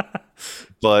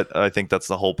 But I think that's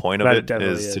the whole point of it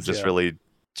is to just really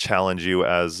challenge you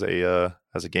as a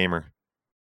gamer.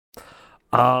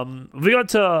 We got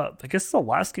to, I guess, the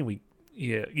last game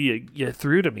you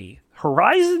threw to me,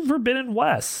 Horizon Forbidden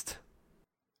West.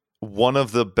 One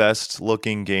of the best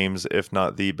looking games, if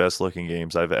not the best looking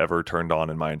games I've ever turned on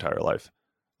in my entire life.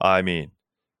 I mean,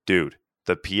 dude,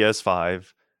 the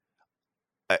PS5,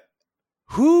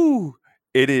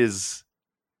 it is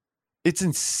it's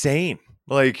insane.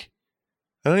 Like,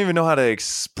 I don't even know how to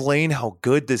explain how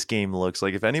good this game looks.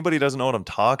 Like, if anybody doesn't know what I'm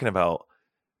talking about,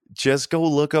 just go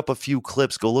look up a few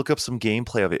clips. Go look up some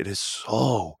gameplay of it. It is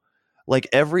so like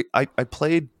I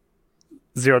played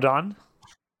Zero Dawn.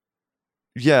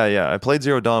 Yeah, I played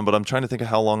Zero Dawn, but I'm trying to think of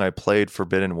how long I played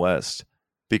Forbidden West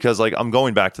because like I'm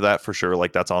going back to that for sure.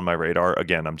 Like that's on my radar.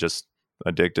 Again, I'm just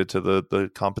addicted to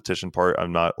the competition part.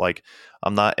 I'm not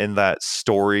in that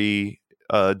story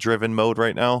driven mode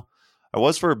right now. I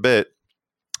was for a bit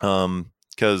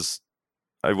because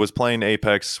I was playing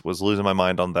Apex, was losing my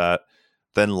mind on that.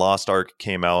 Then Lost Ark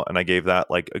came out, and I gave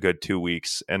that like a good 2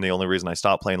 weeks. And the only reason I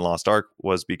stopped playing Lost Ark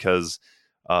was because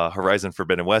Horizon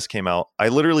Forbidden West came out. I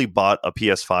literally bought a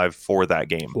PS5 for that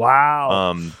game.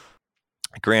 Wow.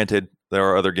 Granted, there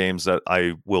are other games that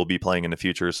I will be playing in the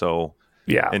future. So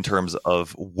yeah, in terms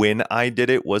of when I did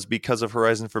it was because of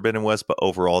Horizon Forbidden West, but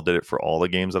overall did it for all the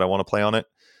games that I want to play on it.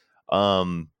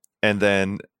 And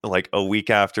then like a week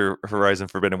after Horizon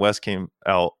Forbidden West came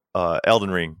out,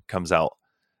 Elden Ring comes out.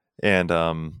 And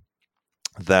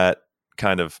that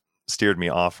kind of steered me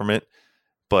off from it.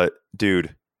 But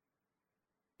dude,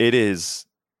 it is,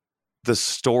 the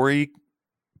story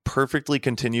perfectly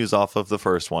continues off of the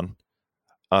first one.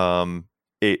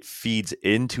 It feeds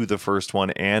into the first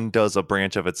one and does a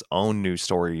branch of its own new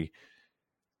story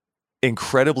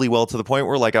incredibly well, to the point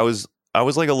where like I was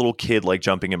like a little kid, like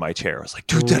jumping in my chair. I was like,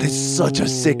 dude, that is such a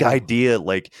sick idea.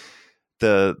 Like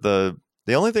the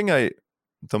only thing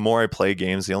the more I play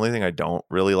games, the only thing I don't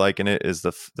really like in it is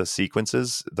the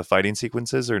sequences. The fighting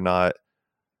sequences are not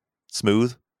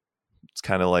smooth. It's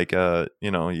kind of like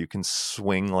you can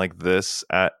swing like this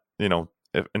at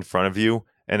in front of you,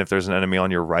 and if there's an enemy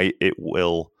on your right, it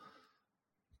will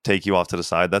take you off to the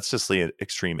side. That's just the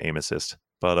extreme aim assist.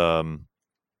 But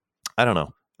I don't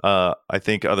know. I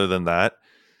think other than that,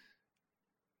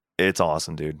 it's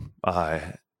awesome, dude.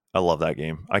 I love that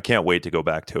game. I can't wait to go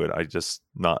back to it. I just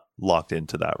not locked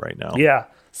into that right now. Yeah.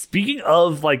 Speaking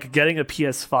of like getting a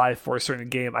PS5 for a certain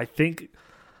game, I think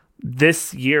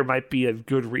this year might be a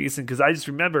good reason, because I just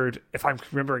remembered, if I'm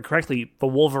remembering correctly, the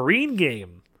Wolverine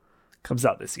game comes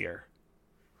out this year.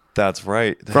 That's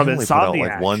right. They From only put out Insomniac.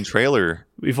 like one trailer.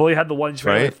 We've only had the one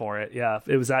trailer right? for it. Yeah,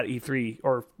 it was at E3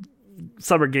 or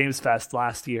Summer Games Fest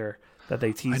last year that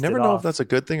they teased. I never know if that's a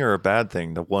good thing or a bad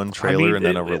thing. The one trailer and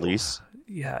then a release.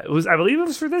 Yeah, it was. I believe it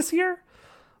was for this year.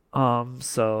 So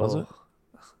was it?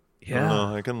 Yeah, I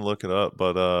don't know. I can look it up,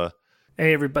 but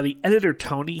Hey everybody, Editor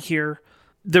Tony here.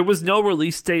 There was no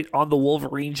release date on the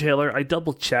Wolverine trailer. I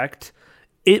double checked.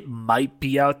 It might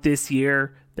be out this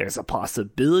year. There's a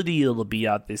possibility it'll be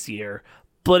out this year,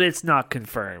 but it's not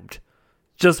confirmed.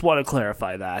 Just want to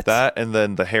clarify that. That and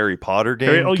then the Harry Potter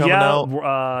game coming out.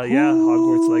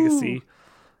 Hogwarts Legacy.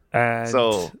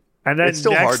 And then it's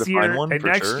still hard to find one. And for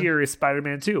next sure. year is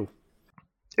Spider-Man 2.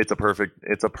 It's a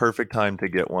perfect time to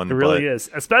get one. It really is,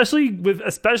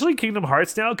 especially Kingdom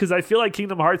Hearts now, because I feel like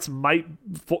Kingdom Hearts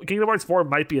 4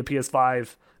 might be a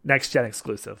PS5 next gen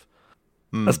exclusive,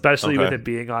 especially with it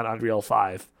being on Unreal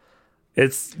 5.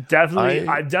 It's definitely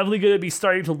I'm definitely going to be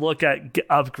starting to look at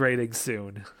upgrading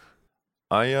soon.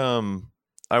 I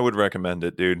would recommend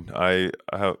it, dude. I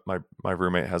have my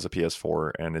roommate has a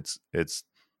PS4 and it's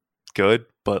good,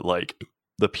 but like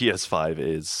the PS5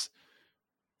 is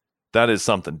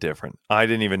something different. I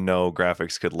didn't even know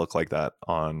graphics could look like that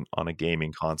on a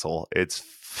gaming console. It's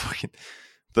fucking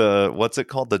what's it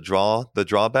called? The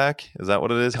drawback? Is that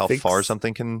what it is? How far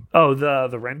something can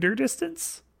the render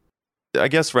distance? I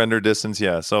guess render distance,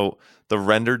 yeah. So the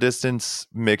render distance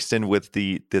mixed in with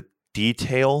the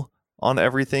detail on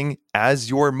everything as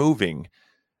you're moving.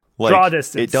 Like, draw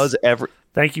distance. It does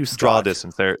Thank you, Scott. Draw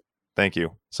distance there. Thank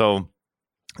you. So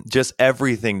just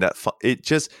everything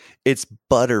it's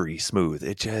buttery smooth.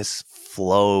 It just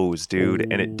flows,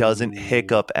 dude. And it doesn't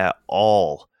hiccup at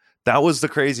all. That was the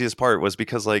craziest part, was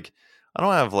because like I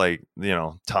don't have like,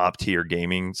 top tier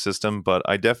gaming system, but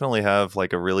I definitely have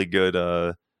like a really good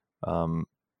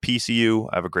PCU.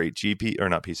 I have a great GP or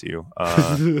not PCU.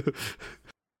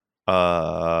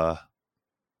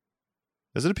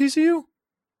 Is it a PCU?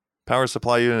 Power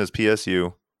supply unit is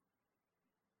PSU.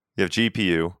 You have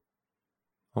GPU.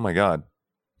 Oh my god.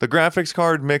 The graphics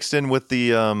card mixed in with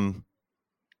the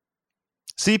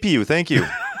CPU. Thank you.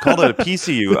 Called it a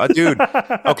PCU. Dude.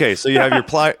 Okay, so you have your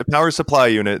power supply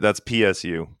unit, that's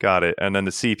PSU. Got it. And then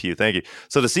the CPU. Thank you.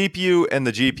 So the CPU and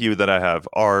the GPU that I have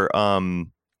are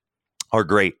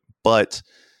great, but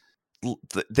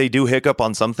they do hiccup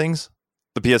on some things.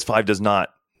 The PS5 does not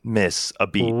miss a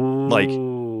beat. Ooh. Like,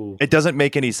 it doesn't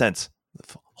make any sense.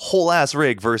 Whole ass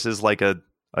rig versus like a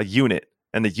unit,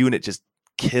 and the unit just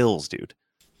kills, dude.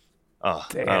 Oh,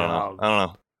 Damn. I don't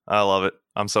know. I love it.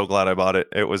 I'm so glad I bought it.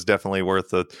 It was definitely worth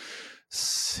the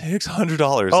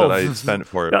 $600 that I spent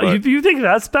for it. No, But you think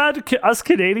that's bad? Us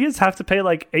Canadians have to pay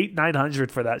like $800-900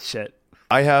 for that shit.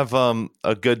 I have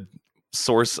a good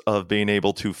source of being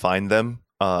able to find them,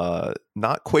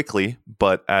 not quickly,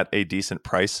 but at a decent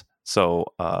price. So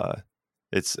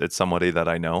it's somebody that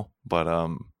I know. But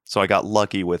so I got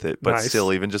lucky with it. But Nice.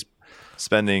 still, even just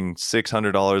spending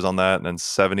 $600 on that and then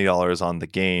 $70 on the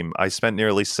game, I spent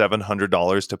nearly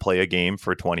 $700 to play a game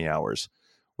for 20 hours,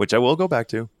 which I will go back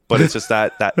to. But it's just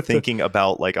that thinking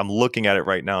about, like, I'm looking at it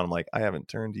right now and I'm like, I haven't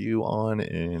turned you on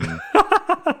in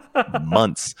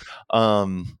months.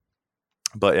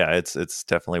 But yeah, it's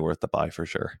definitely worth the buy for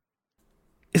sure.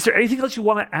 Is there anything else you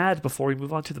want to add before we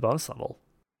move on to the bonus level?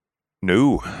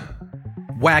 No.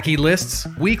 Wacky lists,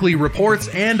 weekly reports,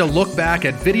 and a look back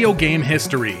at video game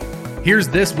history. Here's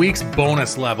this week's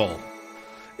bonus level.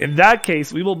 In that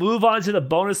case, we will move on to the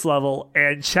bonus level.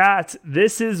 And chat,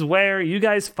 this is where you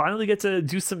guys finally get to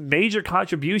do some major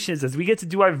contributions as we get to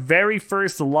do our very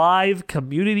first live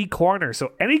community corner.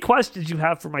 So any questions you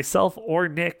have for myself or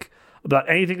Nick about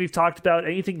anything we've talked about,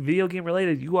 anything video game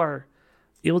related, you are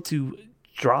able to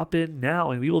drop in now,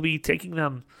 and we will be taking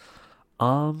them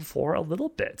for a little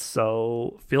bit.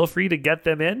 So feel free to get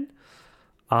them in.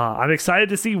 I'm excited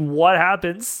to see what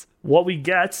happens, what we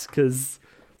get, because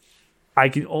I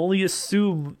can only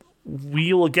assume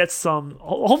we will get some,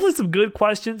 hopefully some good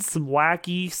questions, some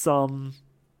wacky, some,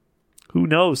 who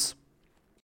knows.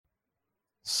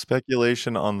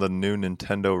 Speculation on the new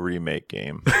Nintendo remake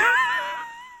game.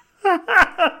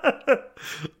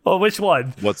 Oh, which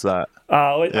one? What's that?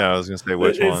 Yeah, I was gonna say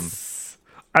which one.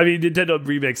 I mean, Nintendo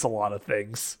remakes a lot of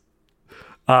things.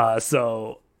 I'm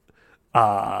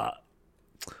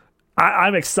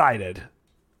excited.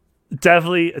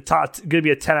 Definitely gonna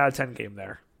be a 10 out of 10 game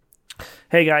there.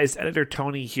 Hey guys, Editor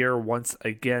Tony here once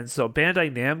again. So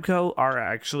Bandai Namco are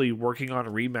actually working on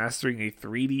remastering a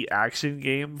 3D action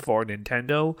game for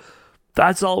Nintendo.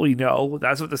 That's all we know.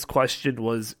 That's what this question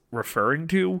was referring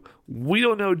to. We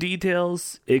don't know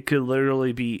details. It could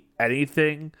literally be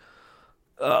anything.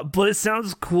 But it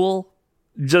sounds cool.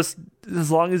 Just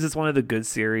as long as it's one of the good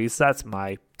series. That's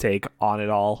my take on it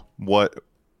all. What?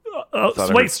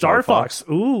 Wait, Star Fox.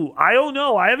 Ooh, I don't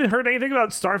know. I haven't heard anything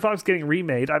about Star Fox getting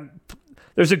remade.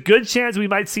 There's a good chance we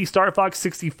might see Star Fox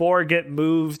 64 get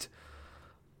moved.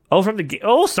 Oh, from the game.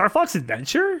 Oh, Star Fox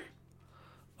Adventure?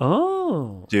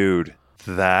 Oh. Dude,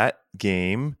 that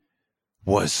game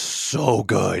was so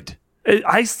good.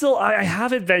 I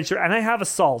have Adventure and I have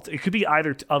Assault. It could be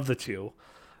either of the two.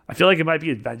 I feel like it might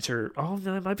be Adventure. Oh,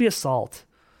 no, it might be Assault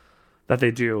that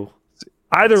they do.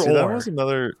 Either or. That was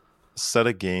another set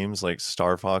of games like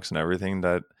Star Fox and everything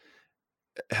that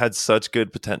had such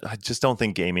good potential. I just don't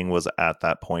think gaming was at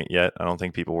that point yet. I don't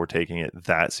think people were taking it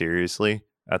that seriously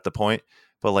at the point.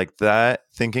 But like that,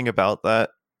 thinking about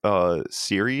that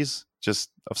series,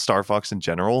 just of Star Fox in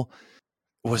general,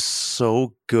 was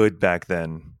so good back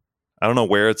then. I don't know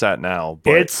where it's at now,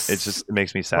 but it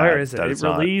makes me sad. Where is it? That It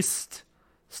released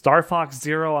Star Fox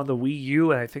Zero on the Wii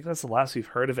U, and I think that's the last we've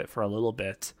heard of it for a little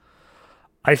bit.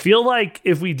 I feel like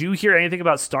if we do hear anything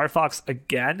about Star Fox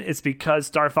again, it's because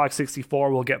Star Fox 64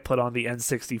 will get put on the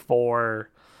N64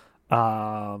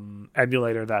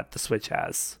 emulator that the Switch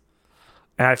has.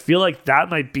 And I feel like that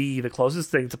might be the closest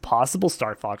thing to possible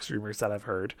Star Fox rumors that I've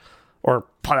heard, or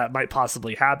that might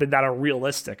possibly happen, that are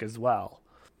realistic as well.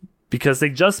 Because they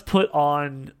just put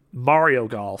on Mario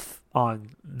Golf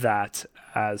on that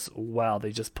as well.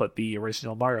 They just put the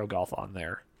original Mario Golf on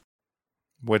there.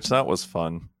 Which that was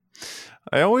fun.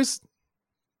 I always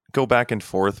go back and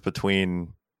forth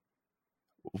between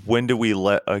when do we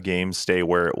let a game stay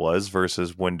where it was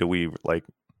versus when do we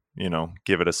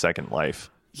give it a second life.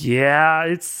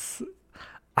 Yeah,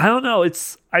 I don't know.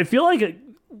 I feel like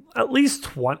at least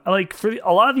 20, like for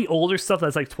a lot of the older stuff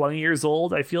that's like 20 years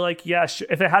old, I feel like, yeah, sure,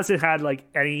 if it hasn't had like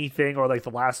anything, or like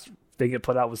the last thing it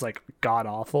put out was like god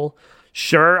awful,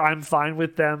 sure, I'm fine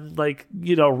with them like,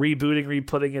 rebooting,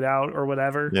 re-putting it out or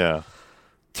whatever. Yeah.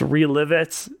 To relive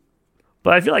it.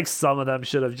 But I feel like some of them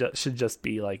should just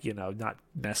be like, not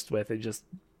messed with and just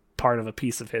part of a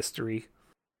piece of history.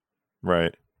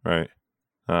 Right.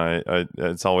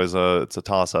 It's always a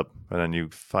toss up, and then you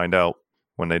find out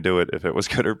when they do it if it was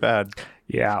good or bad.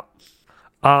 Yeah.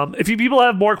 If you people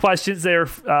have more questions there,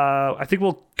 I think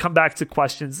we'll come back to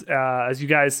questions as you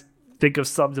guys think of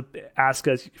some to ask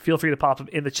us. Feel free to pop them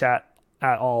in the chat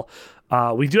at all.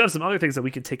 We do have some other things that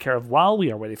we can take care of while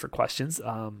we are waiting for questions.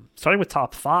 Starting with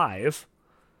top 5.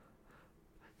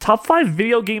 Top 5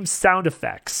 video game sound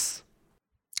effects.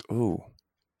 Ooh.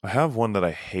 I have one that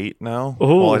I hate now.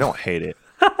 Ooh. Well, I don't hate it,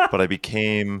 but I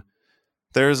became.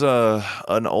 There's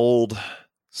an old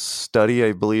study,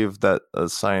 I believe, that a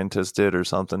scientist did or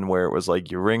something, where it was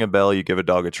like you ring a bell, you give a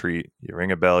dog a treat. You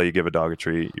ring a bell, you give a dog a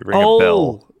treat. You ring a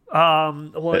bell.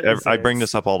 What is I it? bring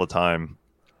this up all the time.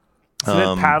 Isn't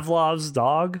it Pavlov's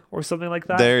dog or something like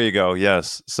that? There you go.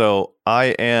 Yes. So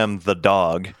I am the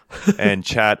dog, and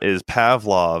chat is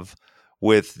Pavlov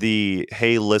with the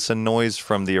 "Hey, listen" noise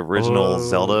from the original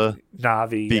Zelda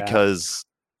Navi. because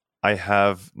I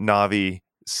have Navi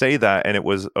say that, and it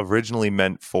was originally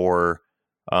meant for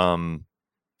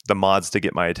the mods to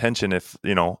get my attention if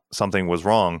something was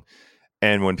wrong.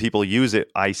 And when people use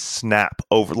it, I snap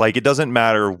over. Like, it doesn't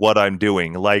matter what I'm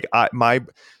doing. Like, like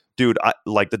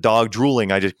the dog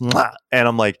drooling, I just, and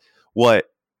I'm like, what?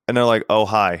 And they're like, oh,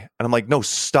 hi. And I'm like, no,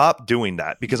 stop doing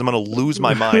that because I'm going to lose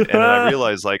my mind. And then I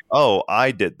realized, like, oh,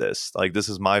 I did this. Like, this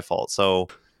is my fault. So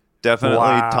definitely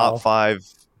top 5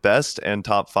 best and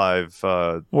top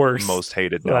 5 worst, most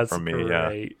hated now from me. Great.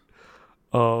 Yeah.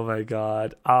 Oh my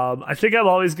god. I think I'm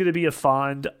always going to be a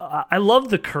fond. I love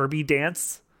the Kirby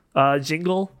dance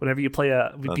jingle whenever you beat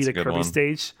a Kirby one.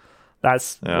 stage.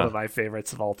 That's one of my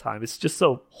favorites of all time. It's just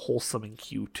so wholesome and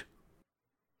cute.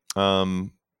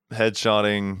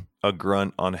 Headshotting a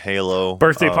grunt on Halo.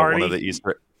 Birthday party. One of the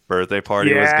Easter birthday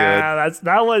party was good.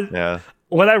 That was. Yeah.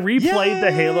 When I replayed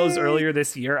the Halos earlier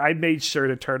this year, I made sure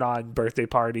to turn on Birthday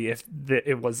Party if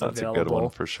it was available. That's a good one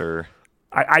for sure.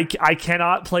 I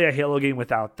cannot play a Halo game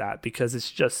without that because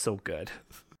it's just so good.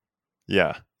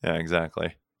 Yeah,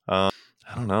 exactly. I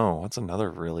don't know. What's another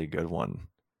really good one?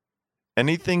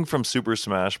 Anything from Super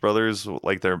Smash Brothers,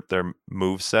 like their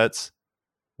move sets,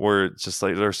 where it's just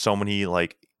like there's so many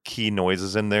like key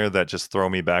noises in there that just throw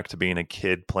me back to being a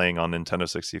kid playing on Nintendo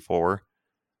 64.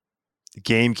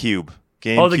 GameCube. The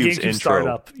GameCube's GameCube intro.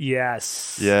 Startup.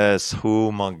 Yes.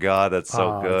 Oh my god, that's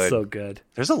so good. It's so good.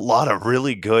 There's a lot of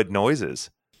really good noises.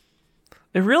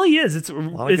 It really is. It's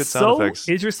so effects.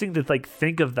 Interesting to like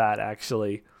think of that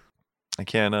actually. I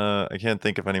can't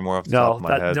think of any more off the top of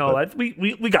my head. No,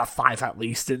 we got 5 at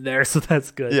least in there, so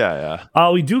that's good. Yeah.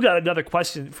 We do got another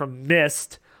question from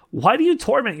Mist. Why do you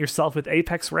torment yourself with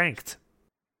Apex Ranked?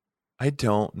 I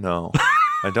don't know.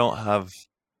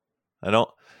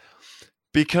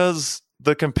 Because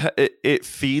it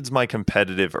feeds my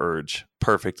competitive urge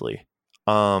perfectly.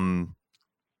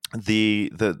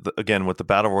 The again with the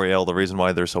battle royale, the reason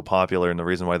why they're so popular and the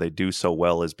reason why they do so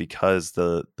well is because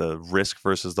the risk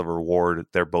versus the reward,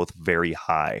 they're both very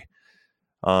high.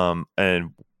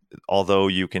 And although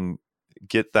you can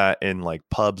get that in like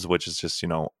pubs, which is just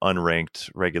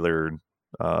unranked regular,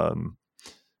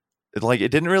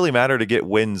 it didn't really matter to get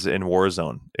wins in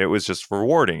Warzone. It was just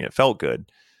rewarding. It felt good.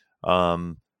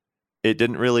 It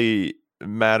didn't really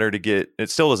matter to get.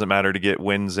 It still doesn't matter to get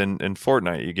wins in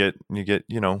Fortnite. You get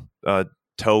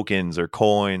tokens or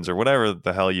coins or whatever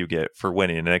the hell you get for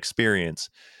winning, an experience.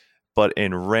 But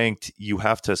in ranked, you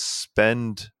have to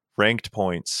spend ranked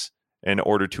points in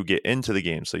order to get into the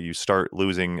game. So you start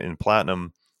losing in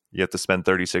platinum, you have to spend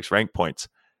 36 rank points,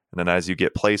 and then as you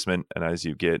get placement and as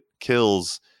you get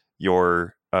kills,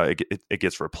 it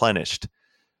gets replenished.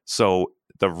 So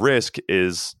the risk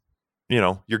is,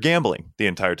 you're gambling the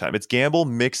entire time. It's gamble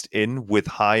mixed in with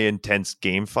high intense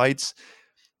game fights,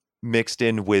 mixed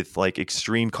in with like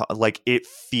extreme, it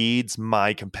feeds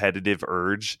my competitive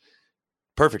urge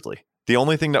perfectly. The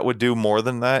only thing that would do more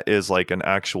than that is like an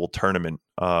actual tournament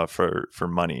for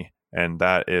money. And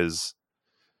that is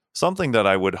something that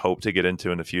I would hope to get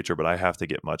into in the future, but I have to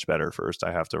get much better first.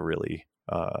 I have to really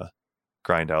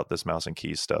grind out this mouse and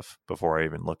keys stuff before I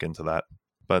even look into that.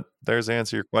 But there's the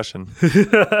answer to your question.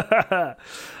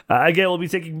 Again, we'll be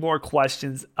taking more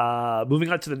questions.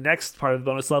 Moving on to the next part of the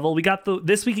bonus level, we got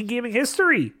This Week in Gaming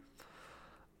History.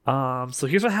 So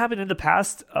here's what happened in the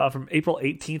past from April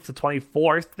 18th to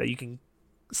 24th that you can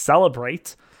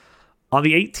celebrate. On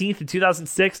the 18th in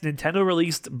 2006, Nintendo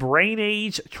released Brain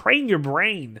Age Train Your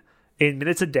Brain in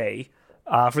minutes a day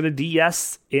for the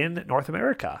DS in North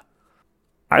America.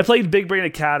 I played Big Brain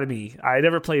Academy. I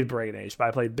never played Brain Age, but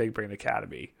I played Big Brain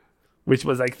Academy, which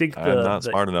was, I think, I'm not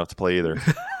smart enough to play either.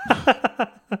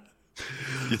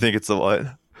 You think it's the what?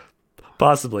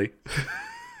 Possibly.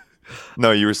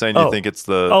 No, you were saying you think it's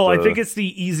the... I think it's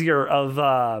the easier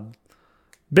of...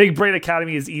 Big Brain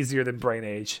Academy is easier than Brain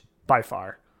Age, by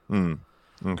far.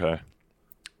 Okay.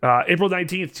 April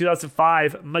 19th,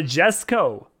 2005,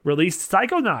 Majesco released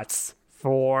Psychonauts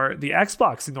for the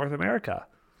Xbox in North America.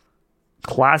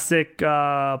 Classic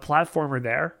platformer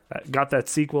there. Got that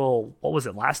sequel, what was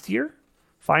it, last year?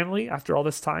 Finally, after all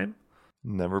this time.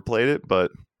 Never played it,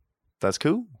 but that's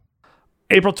cool.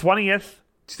 April 20th,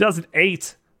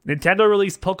 2008, Nintendo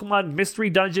released Pokemon Mystery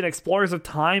Dungeon Explorers of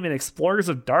Time and Explorers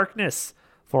of Darkness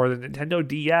for the Nintendo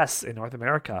DS in North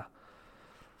America.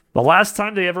 The last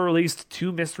time they ever released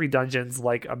 2 mystery dungeons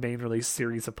like a main release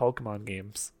series of Pokemon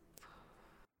games.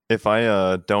 If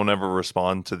I don't ever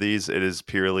respond to these, it is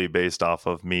purely based off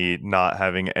of me not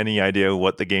having any idea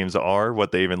what the games are,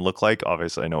 what they even look like.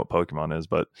 Obviously, I know what Pokemon is,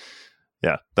 but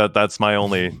yeah, that's my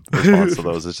only response to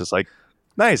those. It's just like,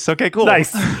 nice, okay, cool.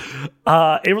 Nice.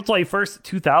 April 21st,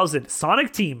 2000,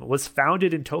 Sonic Team was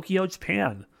founded in Tokyo,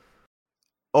 Japan.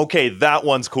 Okay, that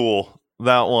one's cool.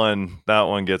 That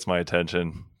one gets my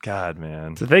attention. God,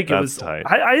 man. To think that's it was tight.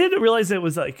 I didn't realize it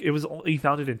was only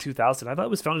founded in 2000. I thought it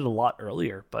was founded a lot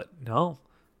earlier, but no,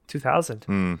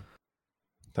 2000.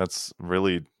 That's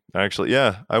really actually,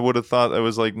 yeah. I would have thought it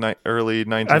was like early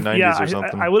 1990s or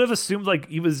something. I would have assumed like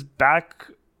he was back,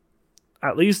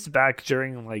 at least back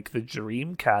during like the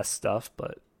Dreamcast stuff,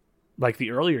 but like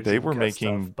the earlier they Dreamcast were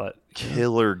making stuff, but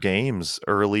killer games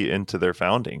early into their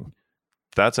founding.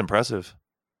 That's impressive.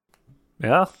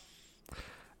 Yeah.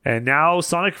 And now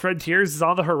Sonic Frontiers is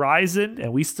on the horizon,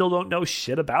 and we still don't know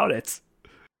shit about it.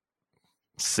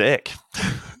 Sick.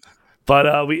 But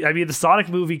the Sonic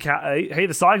movie.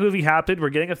 The Sonic movie happened. We're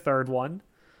getting a third one.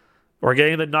 We're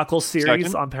getting the Knuckles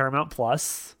series on Paramount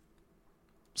Plus.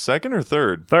 Second or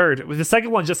third? Third. The second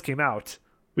one just came out.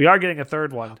 We are getting a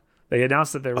third one. They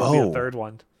announced that there will be a third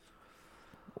one.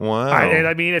 Wow. And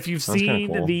I mean, if you've That's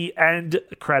seen cool. the end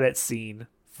credit scene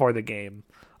for the game,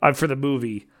 for the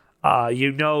movie,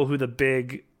 you know who the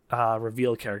big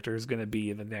reveal character is going to be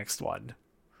in the next one.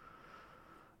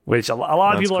 Which a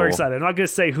lot of people are excited. I'm not going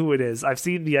to say who it is. I've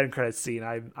seen the end credits scene.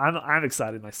 I'm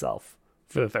excited myself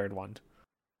for the third one.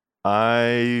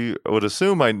 I would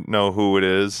assume I know who it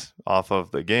is off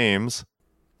of the games.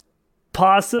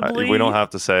 Possibly. We don't have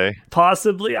to say.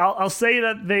 Possibly. I'll say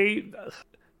that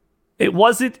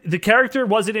the character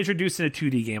wasn't introduced in a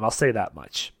 2D game. I'll say that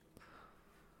much.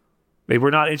 They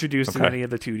were not introduced in any of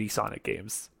the 2D Sonic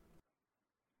games.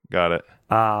 Got it.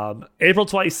 April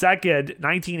 22nd,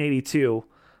 1982,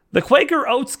 the Quaker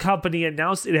Oats Company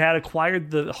announced it had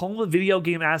acquired the home video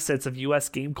game assets of U.S.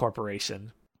 Game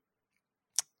Corporation.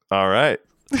 All right.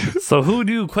 So who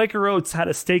knew Quaker Oats had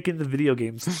a stake in the video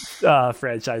games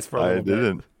franchise for a little bit? I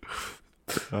didn't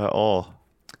at all.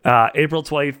 April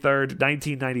 23rd,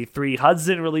 1993,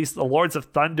 Hudson released The Lords of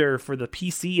Thunder for the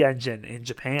PC Engine in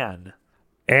Japan.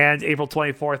 And April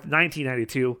 24th,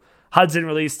 1992, Hudson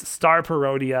released Star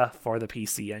Parodia for the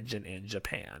PC Engine in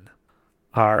Japan.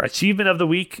 Our achievement of the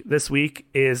week this week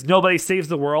is Nobody Saves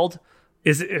the World.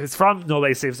 It's from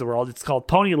Nobody Saves the World. It's called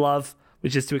Pony Love,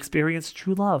 which is to experience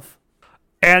true love.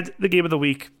 And the game of the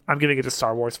week, I'm giving it to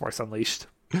Star Wars Force Unleashed.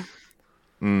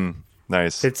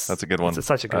 Nice. That's a good one. It's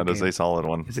such a good game. That is a solid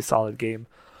one. It's a solid game.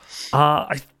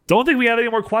 I don't think we have any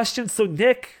more questions. So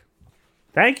Nick,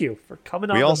 thank you for coming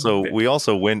on. We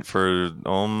also went for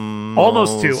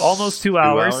almost 2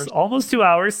 hours. Almost 2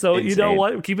 hours. So insane. You know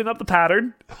what? We're keeping up the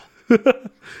pattern.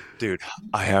 Dude,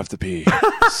 I have to pee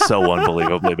so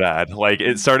unbelievably bad. Like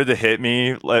it started to hit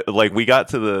me. Like we got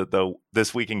to the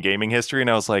This Week in Gaming History, and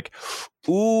I was like,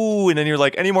 ooh. And then you're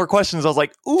like, any more questions? I was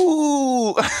like,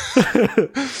 ooh.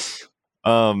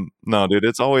 No, dude,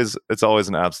 it's always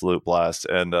an absolute blast.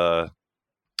 And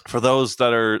for those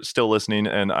that are still listening,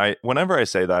 and whenever I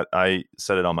say that, I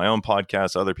said it on my own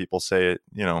podcast. Other people say it.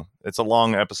 You know, it's a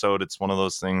long episode. It's one of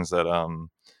those things that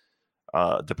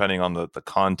depending on the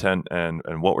content and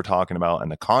what we're talking about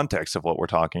and the context of what we're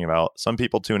talking about, some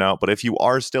people tune out. But if you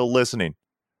are still listening,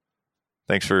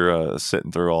 thanks for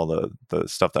sitting through all the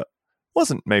stuff that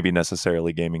wasn't maybe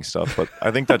necessarily gaming stuff, but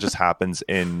I think that just happens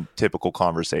in typical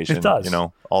conversation. It does. You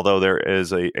know, although there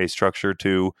is a structure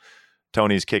to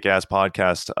Tony's kick-ass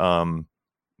podcast,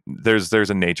 there's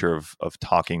a nature of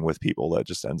talking with people that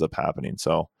just ends up happening.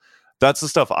 So that's the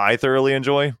stuff I thoroughly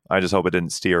enjoy. I just hope it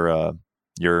didn't steer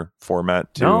your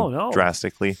format too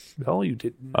drastically. No, you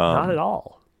didn't. Not at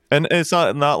all. And it's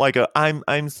not like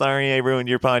I'm sorry I ruined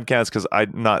your podcast, because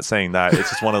I'm not saying that. It's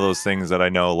just one of those things that I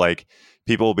know, like,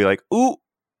 people will be like, ooh,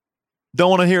 don't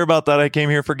want to hear about that. I came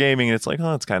here for gaming. And it's like,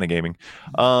 oh, it's kind of gaming.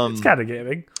 It's kind of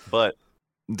gaming. But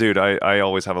dude, I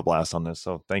always have a blast on this.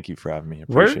 So thank you for having me.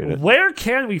 Appreciate it. Where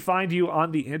can we find you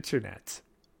on the internet?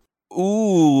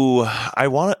 Ooh, I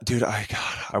want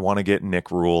to get Nick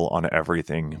Ruhle on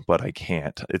everything, but I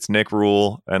can't. It's Nick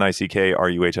Ruhle,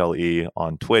 NickRuhle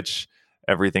on Twitch.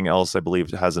 Everything else, I believe,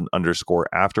 has an underscore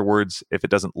afterwards. If it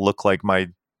doesn't look like my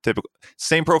typical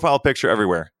same profile picture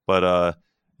everywhere, but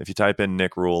if you type in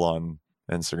Nick Ruhle on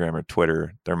Instagram or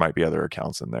Twitter, there might be other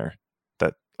accounts in there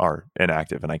that are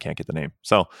inactive and I can't get the name.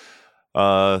 So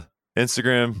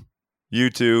Instagram,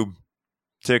 YouTube,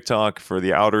 TikTok for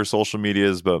the outer social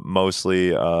medias, but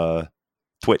mostly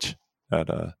Twitch at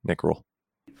Nick Ruhle.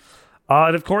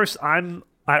 And of course, I'm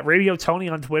at Radio Tony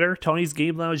on Twitter, Tony's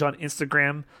Game Lounge on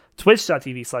Instagram,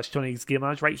 twitch.tv/Tony's Game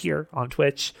Lounge right here on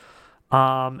Twitch.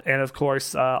 And of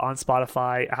course, on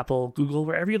Spotify, Apple, Google,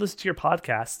 wherever you listen to your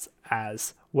podcasts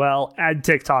as well, and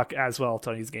TikTok as well,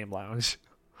 Tony's Game Lounge.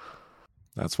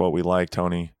 That's what we like,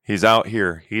 Tony. He's out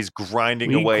here. He's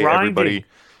grinding away, everybody.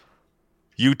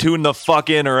 You tune the fuck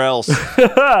in or else.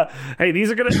 Hey,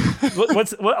 these are gonna.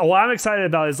 What I'm excited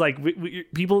about is like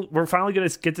we're finally gonna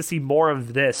get to see more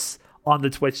of this on the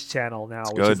Twitch channel now,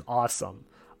 which is awesome.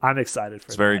 I'm excited for.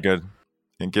 It's very good.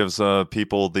 It gives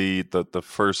people the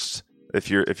first. If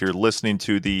you're listening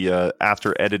to the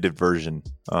after edited version,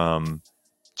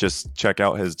 just check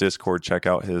out his Discord, check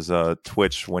out his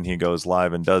Twitch when he goes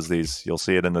live and does these. You'll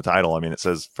see it in the title. I mean, it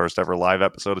says first ever live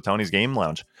episode of Tony's Game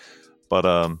Lounge,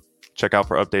 but check out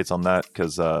for updates on that,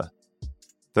 because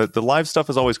the live stuff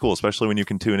is always cool, especially when you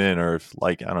can tune in, or if,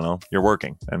 like, I don't know, you're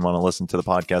working and want to listen to the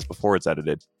podcast before it's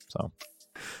edited. So,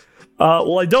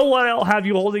 well, I don't want to have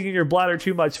you holding in your bladder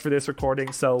too much for this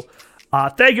recording. So,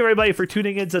 thank you everybody for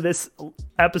tuning into this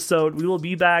episode. We will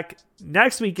be back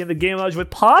next week in the Game Lounge with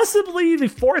possibly the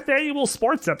 4th annual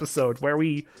sports episode, where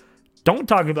we don't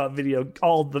talk about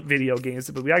all the video games,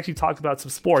 but we actually talk about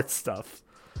some sports stuff.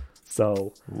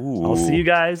 So, I'll see you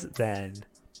guys then.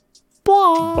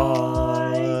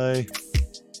 Bye.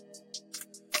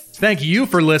 Thank you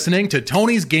for listening to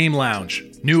Tony's Game Lounge.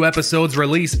 New episodes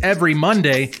release every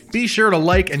Monday. Be sure to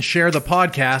like and share the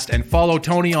podcast, and follow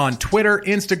Tony on Twitter,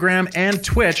 Instagram, and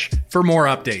Twitch for more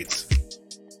updates.